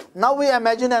 Now we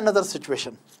imagine another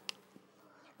situation.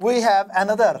 We have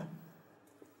another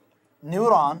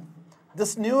neuron.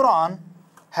 This neuron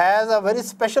has a very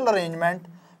special arrangement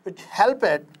which help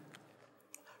it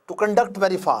to conduct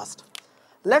very fast.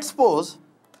 Let's suppose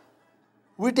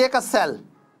we take a cell.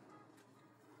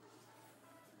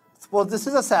 Suppose this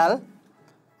is a cell,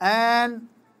 and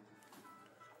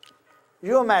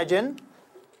you imagine,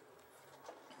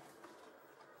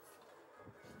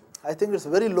 I think it's a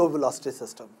very low velocity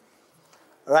system.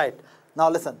 Right. Now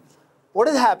listen, what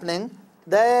is happening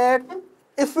that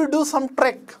if we do some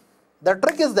trick, the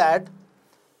trick is that,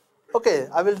 okay,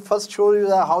 I will first show you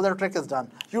how the trick is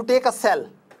done. You take a cell,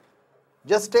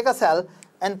 just take a cell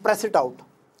and press it out.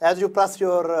 As you press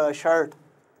your shirt,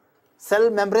 cell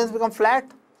membranes become flat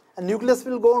and nucleus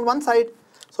will go on one side.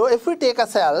 So if we take a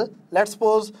cell, let's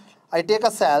suppose I take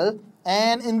a cell,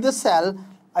 and in this cell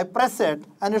I press it,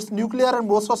 and its nuclear and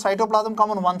most of cytoplasm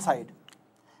come on one side.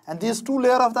 And these two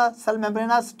layers of the cell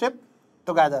membrane are stripped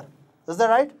together. Is that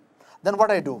right? Then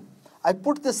what I do? I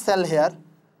put this cell here,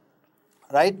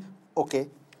 right? Okay.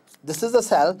 This is the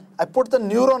cell. I put the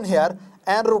neuron here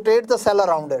and rotate the cell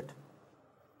around it.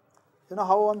 You know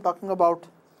how I'm talking about?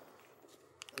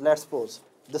 Let's suppose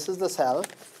this is the cell.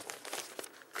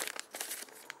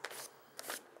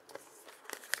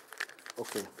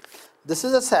 Okay. This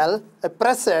is a cell. I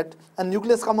press it and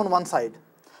nucleus come on one side.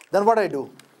 Then what I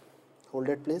do? Hold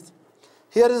it please.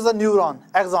 Here is the neuron,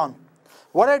 axon.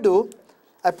 What I do?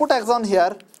 I put axon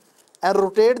here and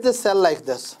rotate this cell like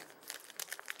this.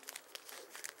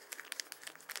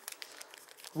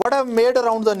 What I've made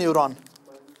around the neuron?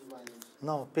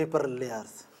 No, paper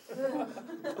layers.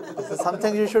 This is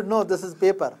something you should know. This is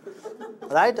paper,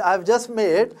 right? I've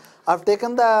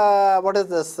taken the, what is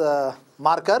this,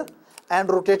 marker, and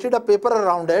rotated a paper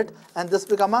around it, and this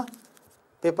become a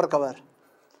paper cover,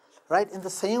 right? In the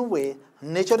same way,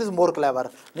 nature is more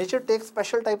clever. Nature takes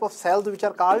special type of cells which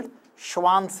are called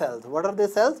Schwann cells. What are they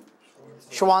cells?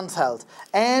 Schwann cells.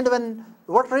 And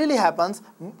what really happens,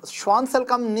 Schwann cell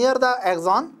come near the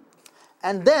axon,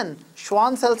 and then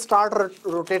Schwann cells start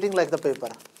rotating like the paper,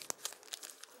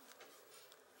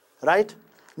 right?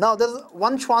 Now there's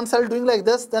one Schwann cell doing like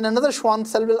this, then another Schwann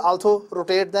cell will also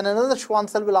rotate, then another Schwann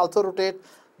cell will also rotate.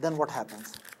 Then what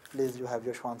happens? Please, you have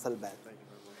your Schwann cell back.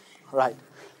 Right.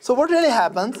 So what really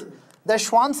happens, the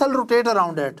Schwann cell rotate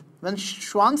around it. When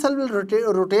Schwann cell will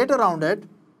rotate around it,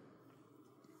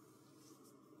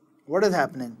 what is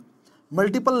happening?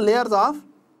 Multiple layers of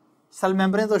cell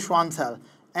membranes of Schwann cell.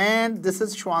 And this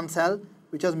is Schwann cell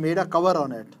which has made a cover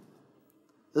on it.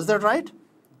 Is that right?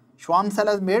 Schwann cell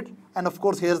has made, and of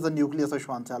course here's the nucleus of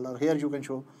Schwann cell, or here you can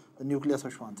show the nucleus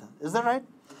of Schwann cell. Is that right?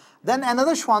 Then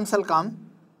another Schwann cell come,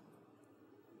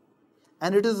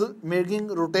 and it is making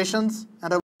rotations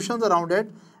and revolutions around it,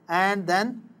 and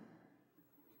then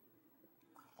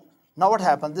now what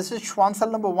happens? This is Schwann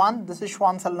cell number 1, this is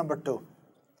Schwann cell number 2.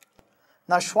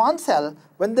 Now Schwann cell,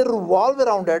 when they revolve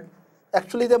around it,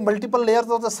 actually there are multiple layers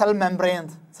of the cell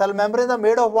membranes. Cell membranes are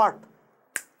made of what?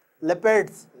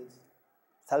 Lipids.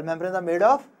 Cell membranes are made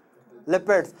of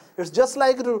lipids. It's just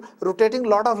like rotating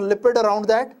lot of lipid around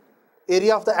that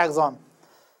area of the axon.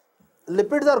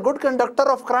 Lipids are good conductor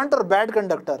of current or bad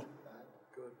conductor?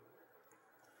 Good.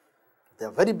 They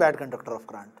are very bad conductor of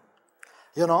current.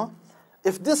 You know,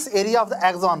 if this area of the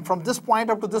axon from this point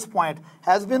up to this point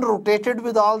has been rotated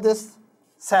with all this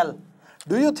cell,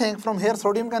 do you think from here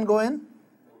sodium can go in?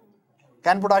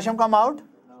 Can potassium come out?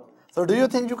 No. So do you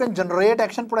think you can generate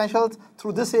action potentials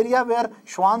through this area where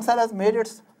Schwann cell has made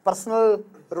its personal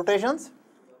rotations?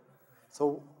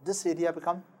 So this area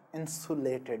become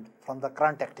insulated from the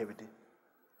current activity.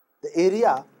 The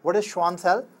area, what is Schwann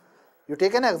cell? You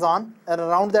take an axon and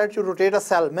around that you rotate a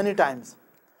cell many times.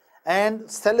 And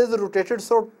cell is rotated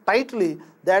so tightly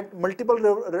that multiple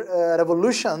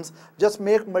revolutions just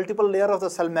make multiple layers of the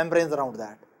cell membranes around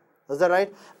that. Is that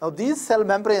right? Now these cell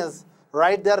membranes,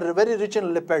 right, they are very rich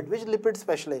in lipid. Which lipid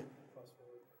especially?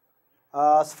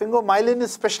 Sphingomyelin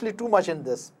is especially too much in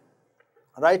this,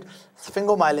 right?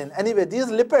 Sphingomyelin. Anyway, these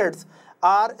lipids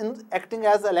are acting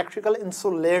as electrical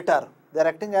insulator. They are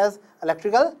acting as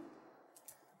electrical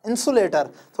insulator.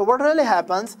 So what really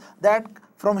happens that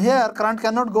from here current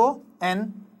cannot go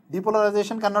and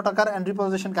depolarization cannot occur and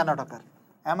repolarization cannot occur.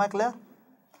 Am I clear?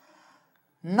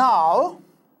 Now,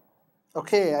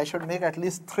 okay, I should make at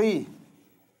least 3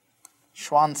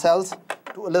 Schwann cells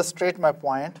to illustrate my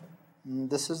point.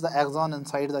 This is the axon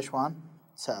inside the Schwann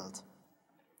cells.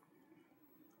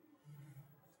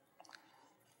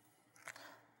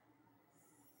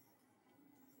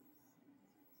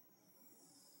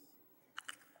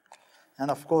 And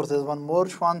of course, there is one more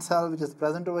Schwann cell which is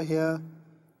present over here.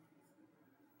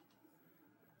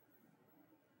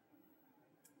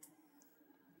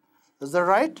 Is that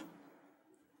right?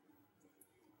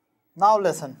 Now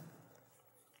listen.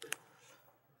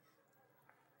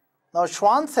 Now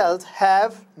Schwann cells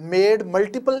have made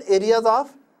multiple areas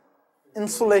of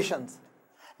insulations.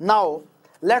 Now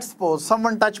let's suppose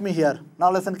someone touch me here.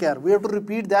 Now listen here. We have to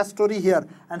repeat that story here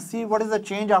and see what is the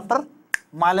change after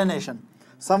myelination.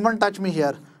 Someone touch me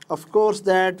here. Of course,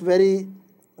 that very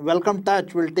welcome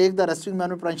touch will take the resting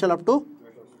minimum potential up to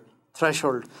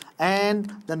threshold,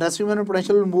 and the resting minimum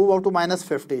potential will move up to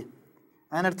 -50.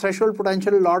 And at threshold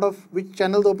potential, a lot of which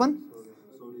channels open?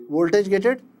 Voltage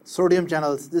gated sodium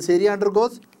channels. This area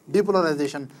undergoes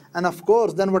depolarization, and of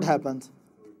course, then what happens?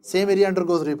 Same area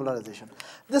undergoes repolarization.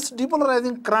 This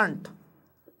depolarizing current,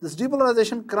 this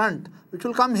depolarization current, which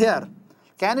will come here,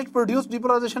 can it produce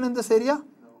depolarization in this area?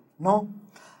 No.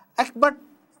 But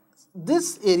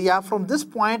this area from this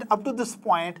point up to this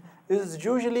point is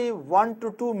usually 1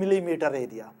 to 2 millimeter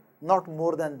area, not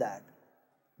more than that.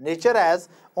 Nature has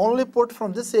only put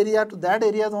from this area to that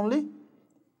area is only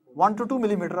 1 to 2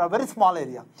 millimeter, a very small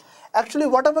area. Actually,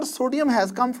 whatever sodium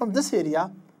has come from this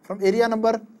area, from area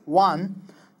number 1,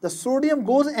 the sodium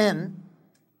goes in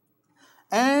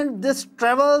and this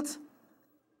travels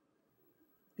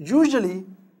usually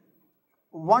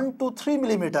 1 to 3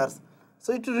 millimeters.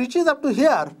 So it reaches up to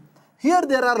here. Here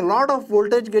there are a lot of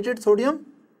voltage gated sodium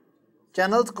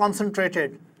channels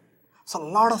concentrated. So a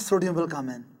lot of sodium will come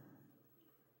in.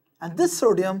 And this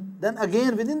sodium then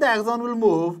again within the axon will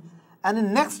move, and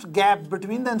in next gap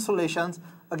between the insulations,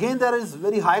 again there is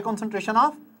very high concentration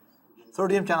of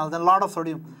sodium channels and a lot of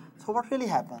sodium. So what really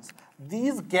happens?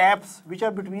 These gaps which are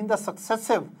between the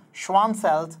successive Schwann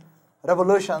cells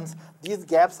revolutions, these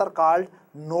gaps are called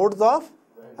nodes of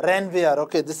Ranvier.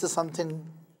 Okay, this is something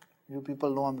you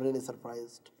people know. I'm really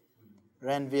surprised.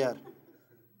 Ranvier.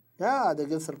 Yeah, they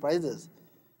give surprises.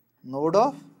 Node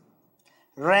of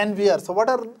Ranvier. So what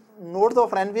are nodes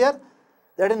of Ranvier?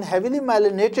 That in heavily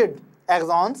myelinated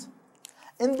axons,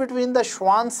 in between the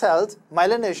Schwann cells,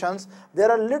 myelinations,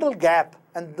 there are little gap,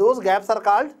 and those gaps are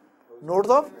called nodes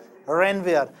of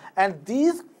Ranvier. And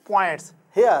these points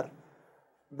here,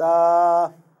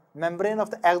 the membrane of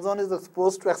the axon is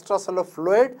exposed to extracellular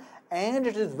fluid, and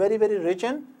it is very, very rich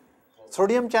in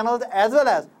sodium channels, as well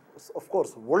as, of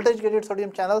course, voltage gated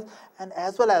sodium channels, and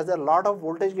as well as there are a lot of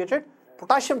voltage gated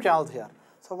potassium channels here.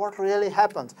 So what really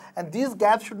happens? And these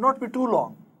gaps should not be too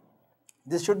long.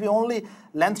 This should be only,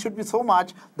 length should be so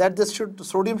much that this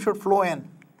sodium should flow in.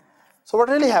 So what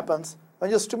really happens? When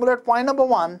you stimulate point number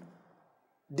 1,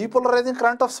 depolarizing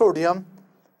current of sodium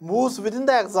moves within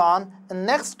the axon, and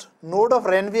next node of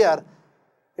Ranvier,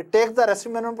 it takes the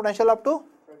resting minimum potential up to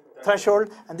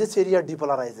threshold, and this area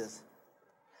depolarizes.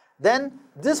 Then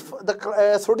this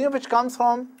sodium which comes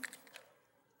from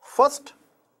first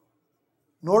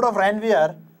node of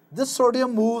Ranvier, this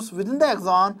sodium moves within the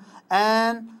axon,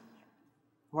 and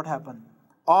what happened?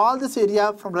 All this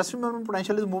area from resting minimum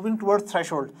potential is moving towards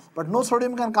threshold, but no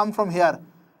sodium can come from here.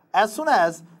 As soon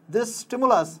as this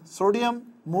stimulus,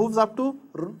 sodium moves up to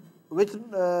which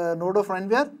node of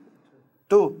Ranvier?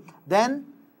 2. Then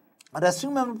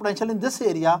resting minimum potential in this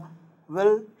area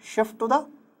will shift to the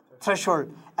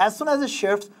threshold. As soon as it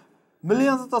shifts,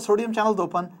 millions of the sodium channels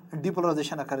open and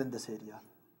depolarization occurs in this area.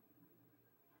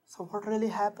 So what really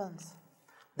happens?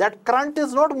 That current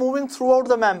is not moving throughout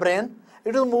the membrane.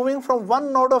 It is moving from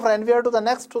one node of Ranvier to the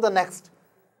next to the next.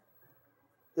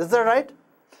 Is that right?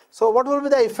 So what will be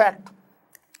the effect?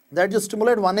 That you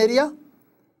stimulate one area,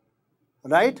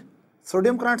 right?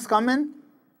 Sodium currents come in,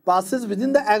 passes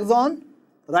within the axon,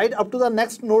 right up to the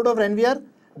next node of Ranvier,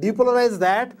 depolarize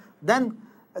that. Then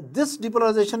this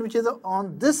depolarization which is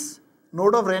on this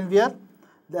node of Ranvier,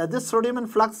 this sodium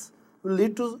influx will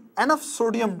lead to enough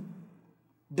sodium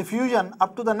diffusion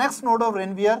up to the next node of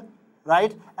Ranvier,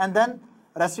 right? And then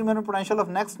resting minimum potential of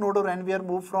next node of Ranvier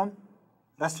move from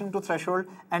resting to threshold,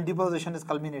 and depolarization is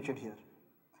culminated here.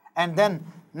 And then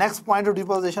next point of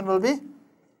depolarization will be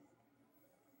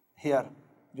here.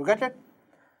 You get it?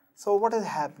 So what is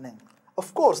happening?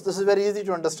 Of course, this is very easy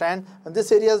to understand. When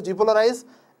this area is depolarized,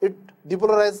 it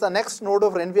depolarizes the next node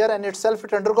of Ranvier, and itself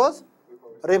it undergoes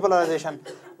repolarization.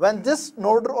 When this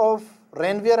node of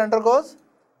Ranvier undergoes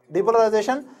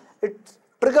depolarization, it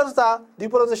triggers the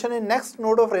depolarization in next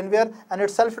node of Ranvier, and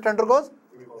itself it undergoes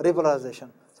repolarization.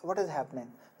 So what is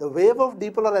happening? the wave of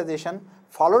depolarization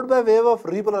followed by wave of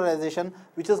repolarization,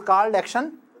 which is called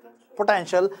action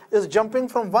potential, is jumping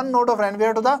from one node of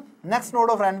Ranvier to the next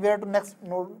node of Ranvier to next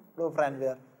node of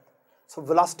Ranvier. So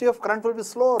velocity of current will be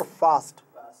slow or fast?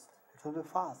 It will be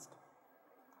fast.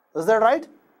 Is that right?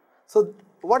 So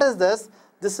what is this?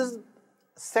 This is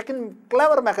second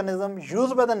clever mechanism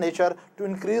used by the nature to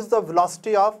increase the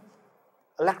velocity of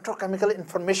electrochemical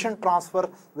information transfer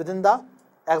within the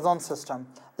axon system.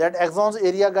 That axon's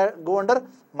area go under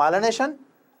myelination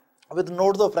with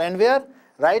nodes of Ranvier,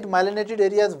 right? Myelinated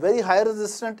area is very high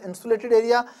resistant insulated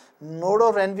area. Node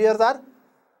of Ranviers are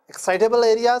excitable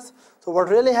areas. So what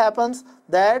really happens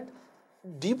that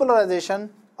depolarization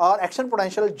or action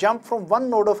potential jump from one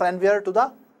node of Ranvier to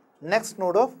the next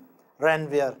node of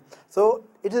Ranvier. So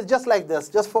it is just like this.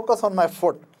 Just focus on my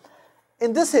foot.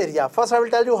 In this area, first I will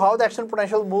tell you how the action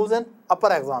potential moves in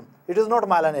upper axon. It is not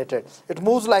myelinated. It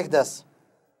moves like this.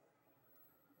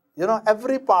 You know,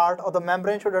 every part of the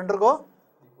membrane should undergo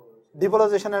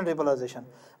depolarization and repolarization.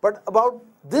 But about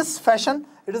this fashion,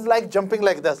 it is like jumping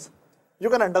like this. You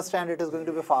can understand it is going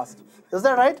to be fast. Is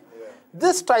that right? Yeah.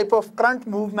 This type of current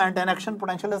movement and action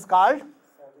potential is called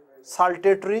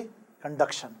saltatory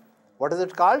conduction. What is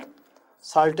it called?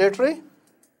 Saltatory.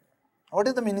 What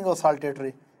is the meaning of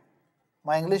saltatory?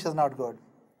 My English is not good.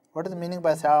 What is the meaning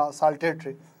by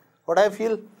saltatory? What I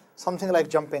feel? Something like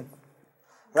jumping.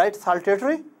 Right?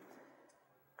 Saltatory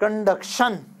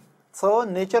conduction. So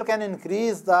nature can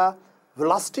increase the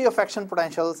velocity of action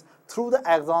potentials through the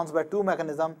axons by two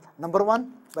mechanisms. Number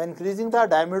one, by increasing the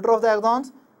diameter of the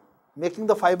axons, making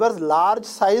the fibers large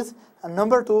size, and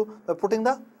number two, by putting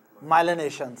the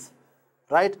myelinations.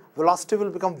 Right? Velocity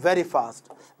will become very fast.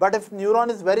 But if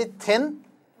neuron is very thin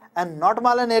and not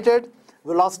myelinated,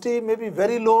 velocity may be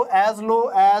very low as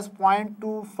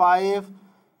 0.25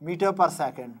 meter per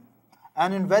second.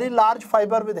 And in very large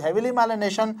fiber with heavily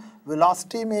myelination,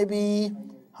 velocity may be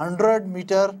 100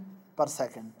 meter per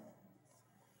second.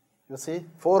 You see,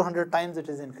 400 times it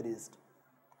is increased.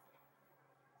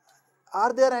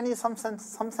 Are there any some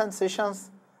sensations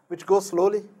which go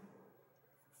slowly?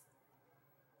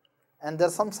 And there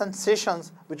are some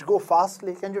sensations which go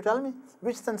fastly. Can you tell me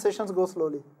which sensations go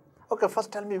slowly? Okay,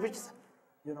 first tell me which,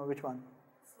 you know which one.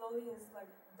 Slowly is like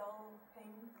dull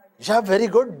pain. Yeah, very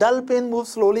good. Dull pain moves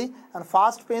slowly and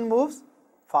fast pain moves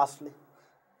fastly.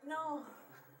 No.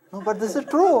 No, but this is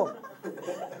true.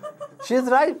 She is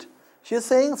right. She is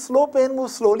saying slow pain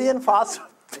moves slowly and fast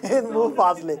pain moves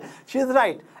fastly. She is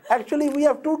right. Actually, we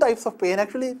have two types of pain.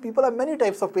 Actually, people have many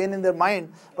types of pain in their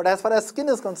mind. But as far as skin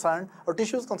is concerned or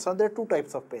tissue is concerned, there are two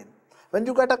types of pain. When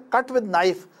you get a cut with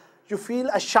knife, you feel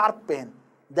a sharp pain.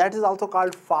 That is also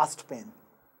called fast pain.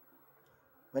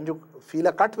 When you feel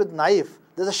a cut with knife,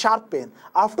 there is a sharp pain.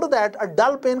 After that, a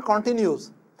dull pain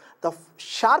continues. The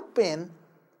sharp pain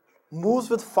moves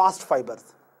with fast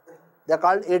fibers. They are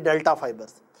called A delta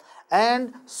fibers.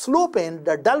 And slow pain,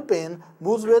 the dull pain,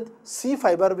 moves with C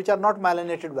fiber, which are not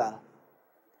myelinated well.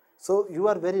 So you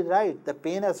are very right. The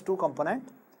pain has two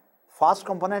components, fast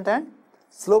component and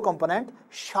slow component.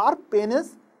 Sharp pain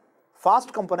is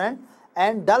fast component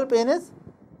and dull pain is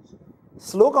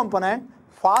slow component.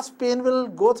 Fast pain will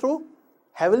go through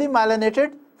heavily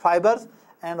myelinated fibers,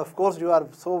 and of course you are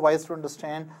so wise to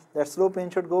understand that slow pain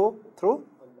should go through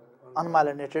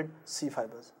unmyelinated C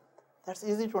fibers. That's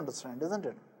easy to understand, isn't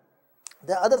it?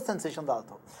 There are other sensations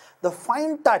also. The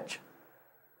fine touch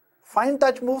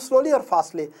moves slowly or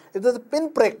fastly. If there's a pin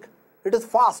prick, it is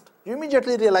fast. You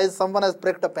immediately realize someone has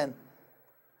pricked a pin.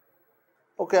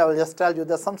 Okay, I will just tell you,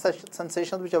 there are some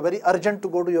sensations which are very urgent to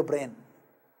go to your brain.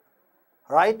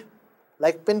 Right?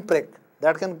 Like pin prick,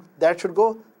 that should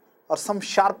go, or some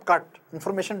sharp cut,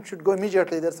 information should go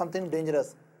immediately, there's something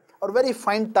dangerous. Or very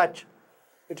fine touch,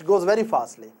 it goes very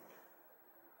fastly.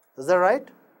 Is that right?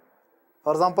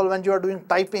 For example, when you are doing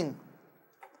typing,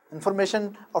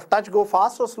 information of touch go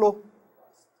fast or slow?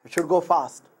 It should go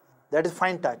fast. That is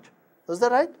fine touch. Is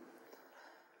that right?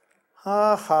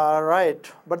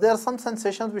 Right. But there are some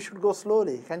sensations which should go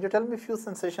slowly. Can you tell me a few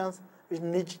sensations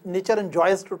which nature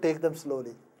enjoys to take them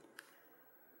slowly?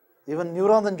 Even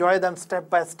neurons enjoy them step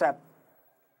by step.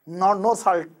 No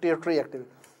saltatory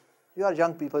activity. You are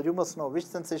young people, you must know which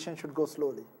sensation should go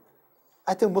slowly.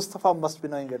 I think Mustafa must be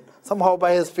knowing it, somehow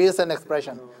by his face and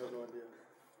expression. No, I have no idea.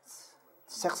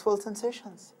 Sexual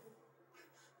sensations.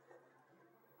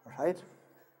 Right?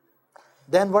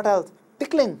 Then what else?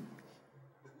 Tickling.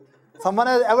 Someone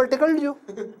has ever tickled you?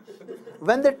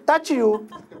 When they touch you,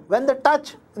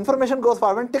 information goes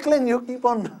far. When tickling you, keep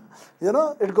on,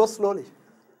 it goes slowly.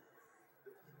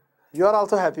 You are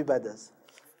also happy by this.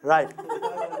 Right.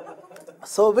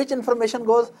 So which information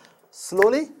goes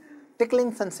slowly,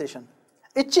 tickling sensation.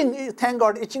 Itching, thank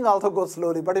God, itching also goes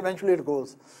slowly, but eventually it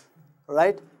goes,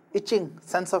 right? Itching,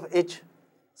 sense of itch,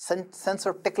 sense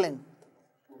of tickling,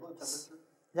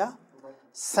 yeah?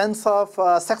 Sense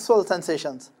of sexual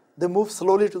sensations. They move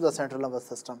slowly to the central nervous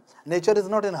system. Nature is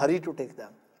not in a hurry to take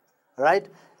them, right?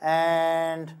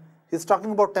 And he's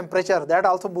talking about temperature, that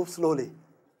also moves slowly.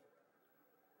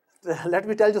 Let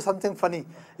me tell you something funny.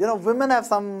 You know, women have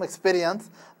some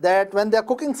experience that when they're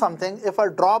cooking something, if a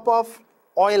drop of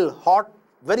oil, hot,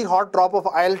 very hot drop of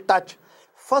oil touch,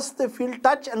 first they feel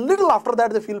touch and little after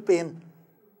that they feel pain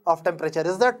of temperature.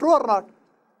 Is that true or not?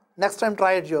 Next time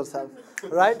try it yourself,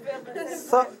 right?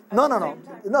 So,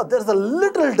 no, there's a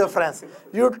little difference.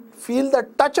 You feel the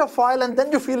touch of oil and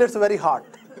then you feel it's very hot,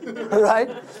 right?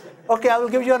 Okay, I will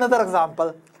give you another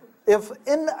example. If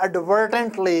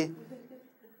inadvertently,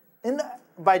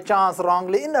 by chance,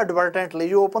 wrongly, inadvertently,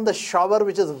 you open the shower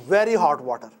which is very hot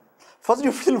water. First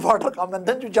you feel water come and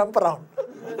then you jump around.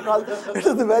 It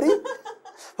is very,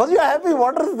 first you are happy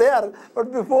water is there,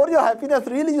 but before your happiness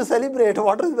really you celebrate,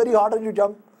 water is very hot and you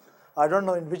jump. I don't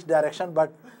know in which direction,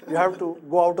 but you have to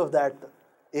go out of that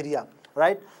area,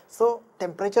 right? So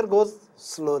temperature goes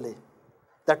slowly.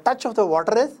 The touch of the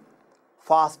water is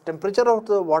fast. Temperature of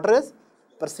the water is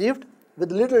perceived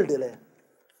with little delay.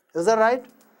 Is that right?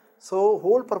 So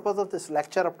whole purpose of this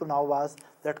lecture up to now was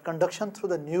that conduction through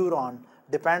the neuron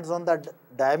depends on the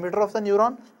diameter of the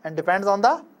neuron and depends on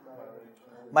the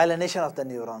myelination of the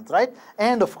neurons, right?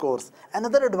 And of course,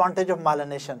 another advantage of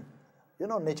myelination, you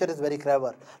know, nature is very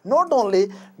clever. Not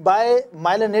only by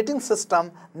myelinating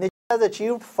system, nature has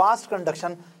achieved fast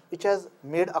conduction, which has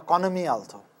made economy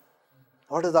also.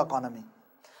 What is the economy?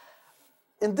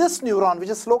 In this neuron, which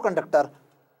is slow conductor,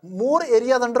 more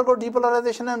areas undergo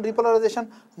depolarization and repolarization,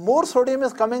 more sodium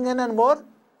is coming in and more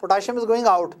potassium is going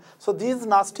out. So these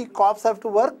nasty cops have to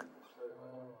work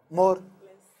more.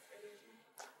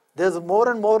 There's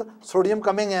more and more sodium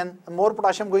coming in and more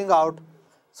potassium going out.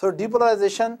 So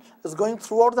depolarization is going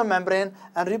throughout the membrane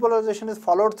and repolarization is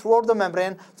followed throughout the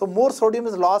membrane. So more sodium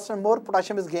is lost and more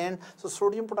potassium is gained. So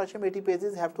sodium-potassium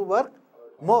ATPases have to work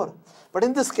more. But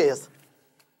in this case,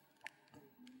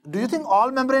 do you think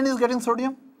all membrane is getting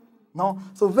sodium? No.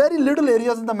 So very little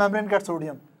areas in the membrane get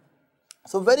sodium.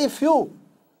 So very few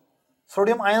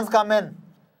sodium ions come in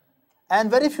and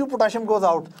very few potassium goes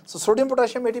out. So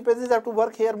sodium-potassium ATPases have to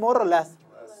work here more or less?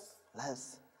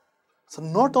 Less. So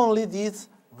not only these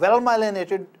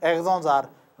well-myelinated axons are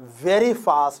very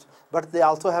fast, but they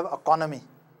also have economy,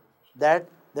 that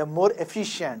they're more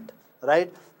efficient,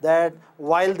 right? That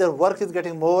while their work is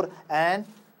getting more and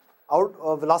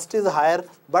velocity is higher,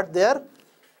 but their,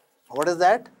 what is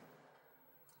that?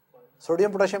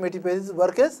 Sodium-potassium ATPase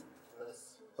work is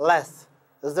less.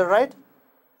 Is that right?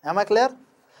 Am I clear?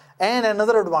 And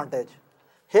another advantage.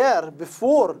 Here,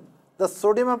 before the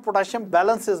sodium and potassium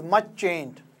balance is much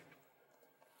changed,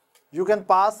 you can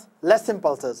pass less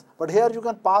impulses. But here you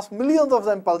can pass millions of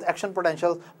the impulse action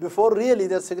potentials before really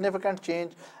there's significant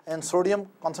change in sodium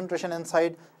concentration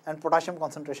inside and potassium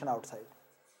concentration outside.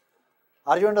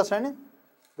 Are you understanding?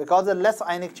 Because there are less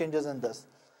ionic changes in this.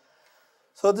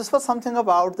 So this was something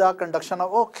about the conduction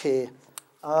of, okay,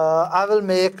 I will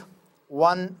make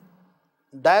one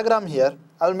diagram here.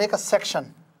 I will make a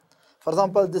section. For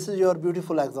example, this is your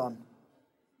beautiful axon,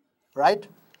 right?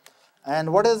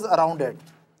 And what is around it?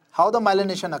 How the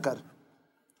myelination occur?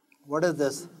 What is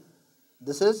this?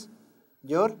 This is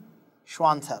your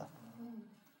Schwann cell.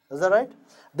 Is that right?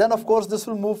 Then of course this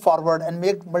will move forward and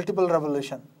make multiple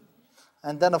revolution.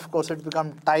 And then of course it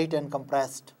becomes tight and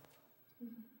compressed.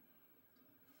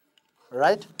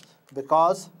 Right?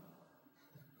 Because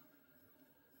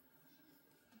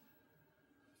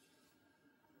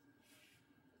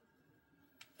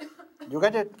you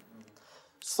get it?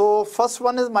 So first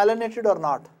one is myelinated or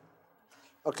not?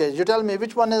 Okay, you tell me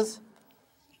which one is,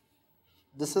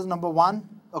 this is number 1,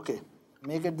 okay,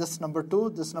 make it this number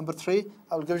 2, this number 3,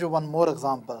 I will give you one more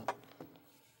example.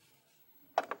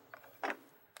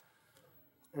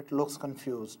 It looks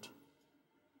confused.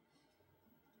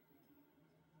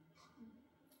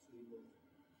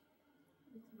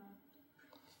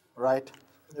 Right,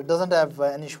 it doesn't have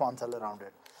any Schwann cell around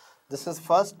it. This is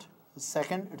first,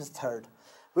 second, it is third.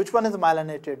 Which one is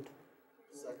myelinated?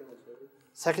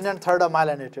 Second and third are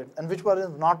myelinated. And which one is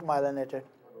not myelinated?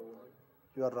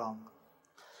 You are wrong.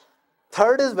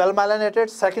 Third is well myelinated,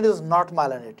 second is not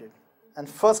myelinated. And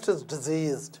first is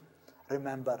diseased.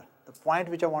 Remember, the point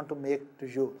which I want to make to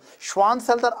you. Schwann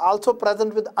cells are also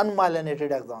present with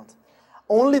unmyelinated axons.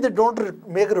 Only they don't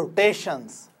make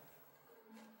rotations.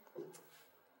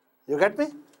 You get me?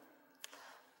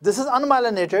 This is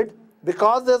unmyelinated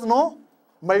Because there's no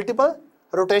multiple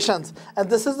rotations. And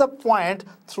this is the point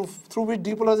through which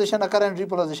depolarization occur and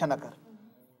repolarization occur.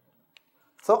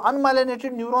 So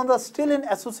unmyelinated neurons are still in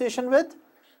association with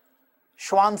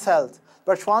Schwann cells.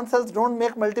 But Schwann cells don't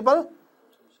make multiple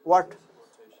what?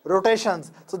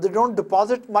 Rotations. So they don't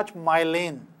deposit much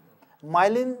myelin.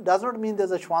 Myelin does not mean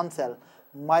there's a Schwann cell.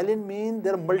 Myelin means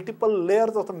there are multiple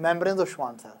layers of the membranes of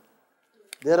Schwann cell.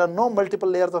 There are no multiple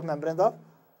layers of membranes of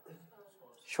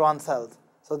Schwann cells.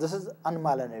 So this is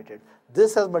unmyelinated.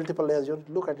 This has multiple layers. You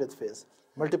look at its face.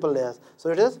 Multiple layers. So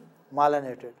it is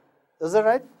myelinated. Is that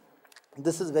right?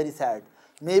 This is very sad.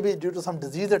 Maybe due to some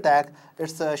disease attack,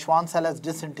 its Schwann cell has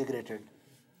disintegrated.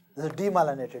 This is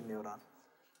demyelinated neuron.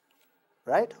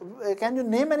 Right? Can you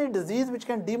name any disease which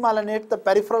can demyelinate the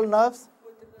peripheral nerves?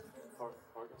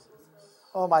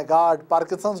 Oh my God,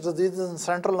 Parkinson's disease is in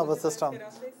central nervous system.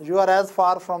 You are as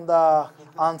far from the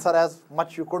answer as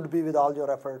much you could be with all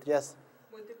your effort. Yes.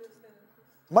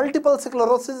 Multiple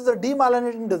sclerosis is a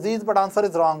demyelinating disease, but answer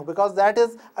is wrong because that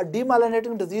is a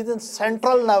demyelinating disease in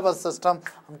central nervous system.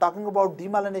 I'm talking about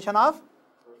demyelination of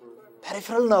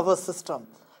peripheral nervous system.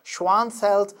 Schwann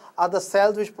cells are the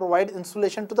cells which provide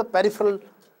insulation to the peripheral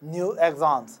new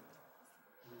axons.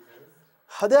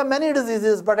 There are many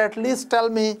diseases, but at least tell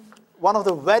me one of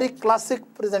the very classic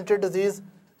presented disease,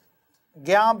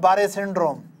 Guillain-Barré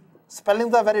syndrome.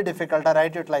 Spellings are very difficult. I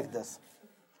write it like this.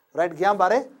 Right?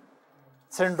 Guillain-Barré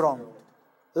syndrome.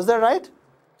 Is that right?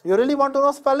 You really want to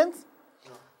know spellings?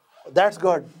 That's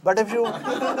good. But if you,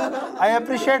 I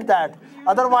appreciate that.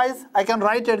 Otherwise, I can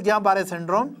write it Guillain-Barré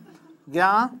syndrome.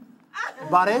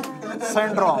 Guillain-Barré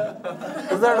syndrome.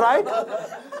 Is that right?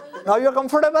 Now you're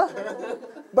comfortable?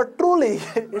 But truly,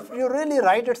 if you really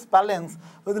write its spellings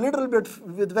with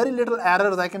very little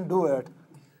errors, I can do it.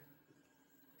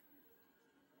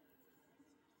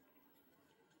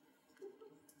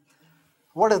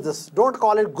 What is this? Don't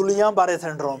call it Guillain-Barré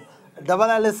syndrome. Double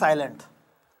L is silent.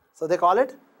 So they call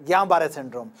it Guillain-Barré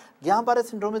syndrome. Guillain-Barré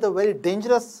syndrome is a very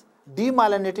dangerous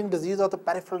demyelinating disease of the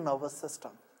peripheral nervous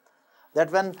system. That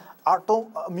when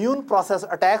autoimmune process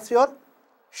attacks your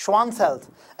Schwann cells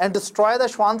and destroy the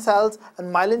Schwann cells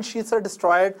and myelin sheaths are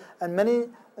destroyed and many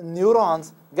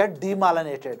neurons get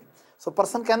demyelinated. So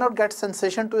person cannot get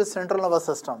sensation to his central nervous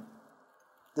system.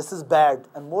 This is bad,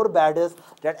 and more bad is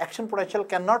that action potential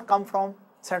cannot come from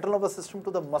central nervous system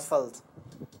to the muscles.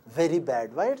 Very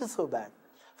bad. Why it is so bad?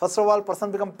 First of all,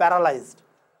 person become paralyzed.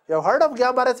 You have heard of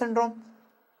Guillain-Barré syndrome?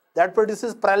 That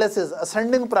produces paralysis,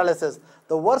 ascending paralysis.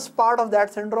 The worst part of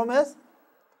that syndrome is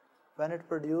when it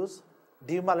produces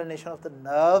demyelination of the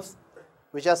nerves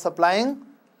which are supplying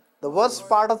the worst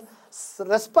part of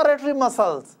respiratory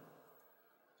muscles.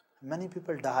 Many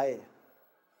people die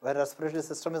where respiratory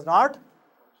system is not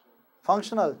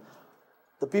functional.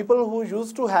 The people who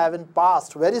used to have in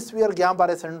past very severe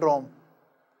Guillain-Barré syndrome,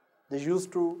 they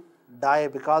used to die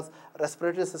because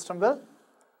respiratory system will,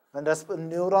 when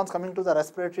neurons coming to the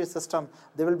respiratory system,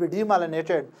 they will be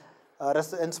demyelinated.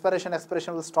 Inspiration,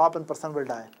 expiration will stop and person will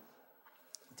die.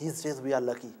 These days we are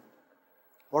lucky.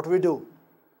 What we do?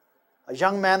 A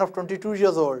young man of 22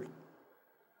 years old,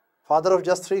 father of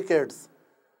just 3 kids,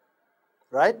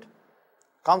 right?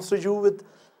 Comes to you with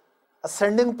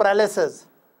ascending paralysis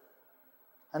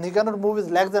and he cannot move his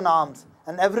legs and arms,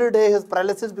 and every day his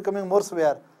paralysis is becoming more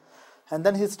severe, and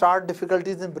then he starts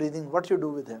difficulties in breathing. What you do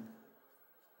with him?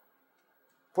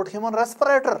 Put him on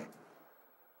respirator.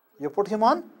 You put him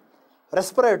on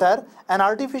respirator and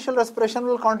artificial respiration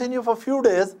will continue for few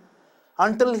days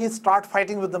until he starts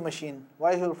fighting with the machine.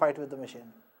 Why he will fight with the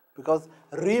machine? Because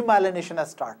remyelination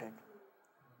has started.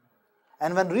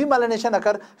 And when remyelination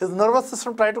occurs, his nervous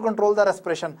system tries to control the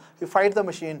respiration. He fights the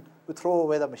machine, we throw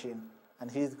away the machine,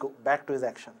 and he is back to his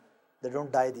action. They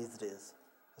don't die these days.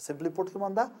 Simply put him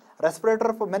on the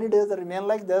respirator for many days, they remain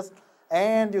like this,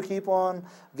 and you keep on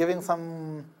giving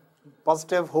some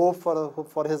positive hope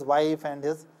for his wife and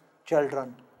his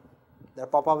children. Their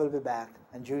papa will be back,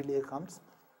 and Julie comes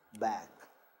back.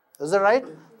 Is that right?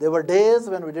 There were days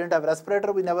when we didn't have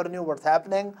respirator, we never knew what's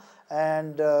happening,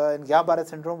 and in Guillain-Barré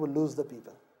syndrome, we lose the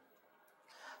people.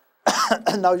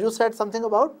 Now you said something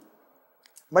about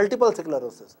multiple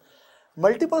sclerosis.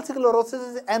 Multiple sclerosis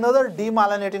is another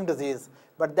demyelinating disease,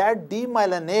 but that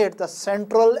demyelinates the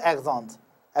central axons.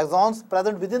 Axons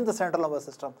present within the central nervous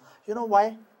system. You know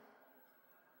why?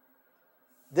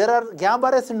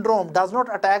 Guillain-Barré syndrome does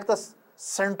not attack the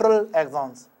central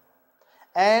axons,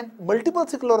 and multiple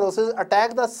sclerosis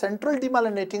attack the central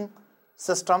demyelinating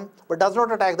system but does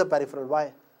not attack the peripheral.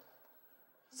 Why?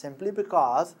 Simply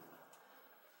because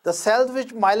the cells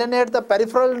which myelinate the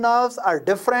peripheral nerves are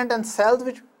different, and cells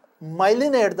which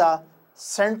myelinate the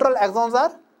central axons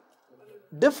are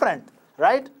different,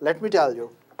 right? Let me tell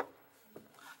you.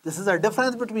 This is a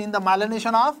difference between the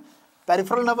myelination of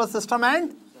peripheral nervous system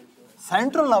and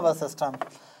central nervous system.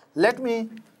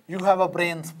 You have a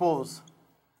brain, suppose.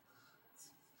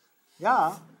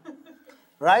 Yeah,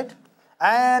 right?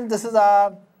 And this is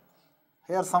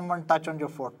here someone touch on your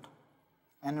foot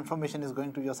and information is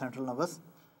going to your central nervous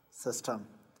system.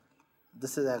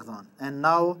 This is axon. And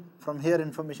now from here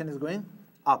information is going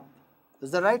up.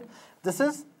 Is that right? This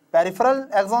is peripheral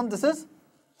axon, this is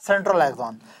central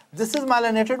axon. This is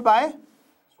myelinated by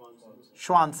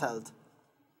Schwann cells.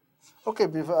 Okay,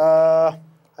 these are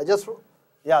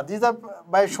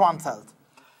by Schwann cells.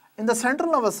 In the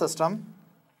central nervous system,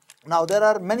 now there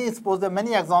are many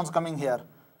axons coming here,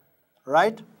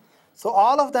 right? So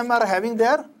all of them are having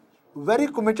their very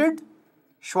committed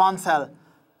Schwann cell.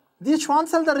 These Schwann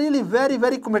cells are really very,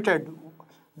 very committed.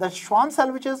 The Schwann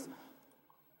cell which is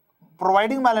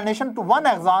providing myelination to one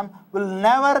axon will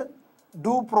never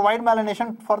provide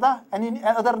myelination for any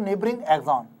other neighboring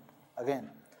axon. Again,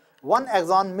 one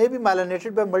axon may be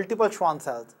myelinated by multiple Schwann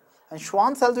cells, and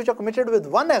Schwann cells which are committed with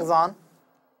one axon,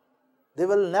 they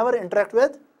will never interact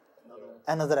with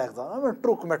another axon. I mean,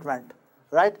 true commitment,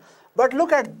 right? But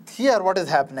look at here what is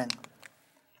happening.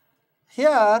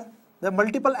 Here, the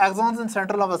multiple axons in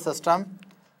central nervous system.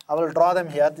 I will draw them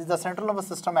here. These are central nervous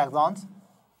system axons.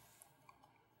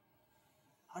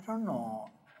 I don't know.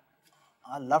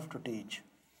 I love to teach.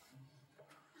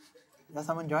 Yes,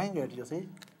 I'm enjoying it, you see.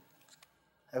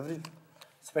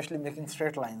 Especially making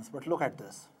straight lines. But look at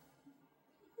this.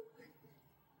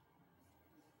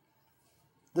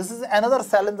 This is another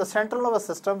cell in the central nervous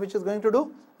system which is going to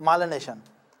do myelination.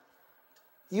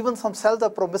 Even some cells are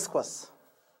promiscuous.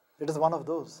 It is one of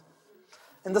those.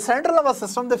 In the central nervous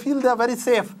system, they feel they are very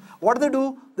safe. What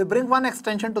do? They bring one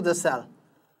extension to this cell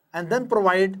and then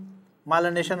provide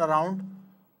myelination around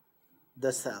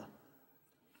this cell,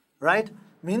 right?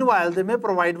 Meanwhile, they may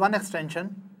provide one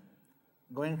extension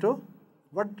going to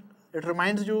what? It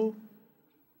reminds you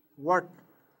what?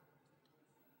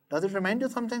 Does it remind you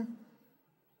something?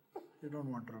 You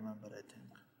don't want to remember, I think.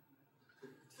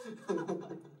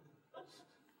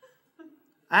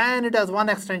 And it has one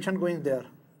extension going there.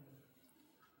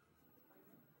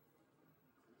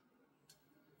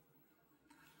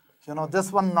 You know,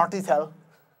 this one naughty cell,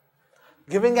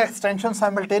 giving extension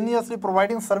simultaneously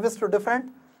providing service to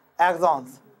different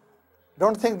axons.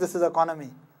 Don't think this is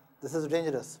economy. This is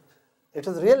dangerous. It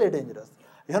is really dangerous.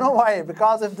 You know why?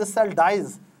 Because if this cell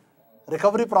dies,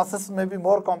 recovery process may be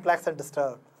more complex and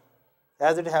disturbed.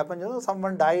 As it happened,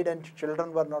 someone died and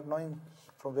children were not knowing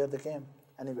from where they came.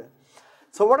 Anyway.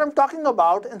 So what I'm talking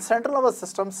about, in central nervous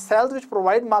system, cells which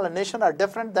provide myelination are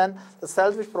different than the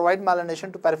cells which provide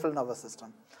myelination to peripheral nervous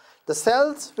system. The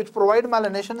cells which provide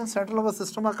myelination in central nervous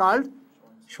system are called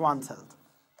Schwann cells.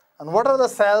 And what are the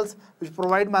cells which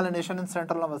provide myelination in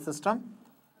central nervous system?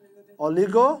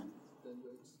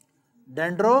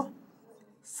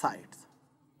 Oligodendrocytes.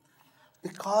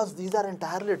 Because these are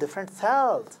entirely different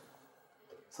cells.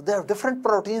 So they have different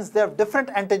proteins, they have different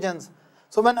antigens.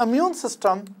 So when immune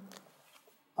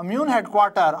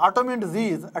headquarter, autoimmune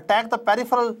disease, attack the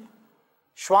peripheral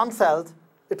Schwann cells,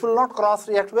 it will not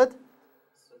cross-react with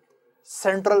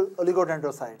central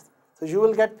oligodendrocytes. So you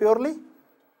will get purely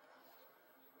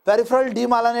peripheral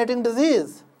demyelinating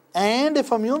disease. And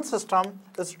if immune system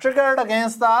is triggered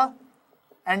against the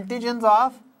antigens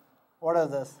of, what is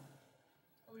this?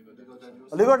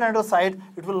 Oligodendrocyte,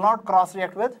 it will not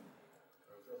cross-react with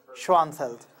Schwann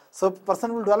cells. So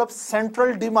person will develop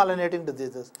central demyelinating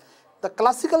diseases. The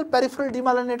classical peripheral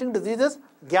demyelinating disease is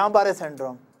Guillain-Barré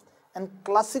syndrome. And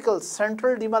classical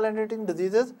central demyelinating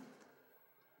diseases,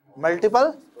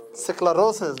 multiple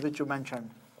sclerosis, which you mentioned.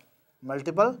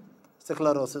 Multiple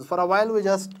sclerosis. For a while we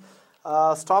just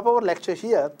stop our lecture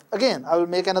here. Again, I will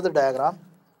make another diagram.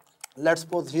 Let's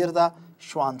suppose here the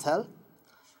Schwann cell.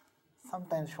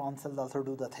 Sometimes Schwann cells also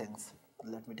do the things.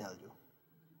 Let me tell you.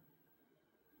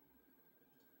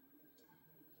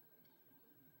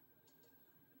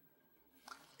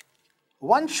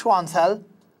 One Schwann cell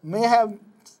may have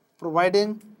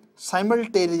providing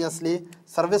simultaneously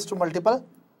service to multiple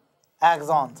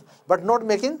axons, but not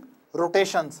making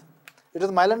rotations. It is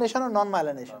myelination or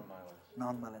non-myelination?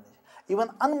 Non-myelination. Even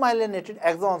unmyelinated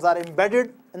axons are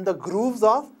embedded in the grooves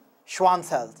of Schwann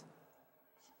cells.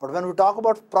 But when we talk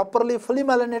about properly fully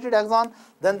myelinated axon,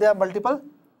 then there are multiple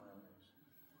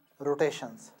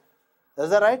rotations.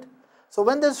 Is that right? So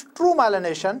when there is true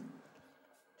myelination,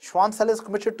 Schwann cell is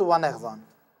committed to one axon.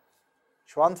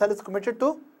 Schwann cell is committed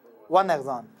to one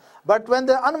axon. But when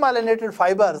there are unmyelinated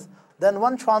fibers, then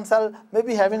one Schwann cell may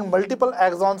be having multiple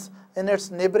axons in its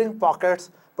neighboring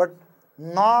pockets, but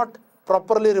not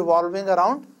properly revolving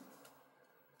around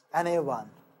NA1.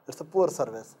 It's a poor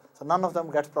service. So none of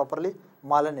them gets properly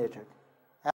myelinated.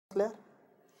 Am I clear?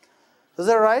 Is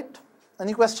that right?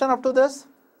 Any question up to this?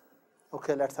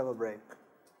 Okay, let's have a break.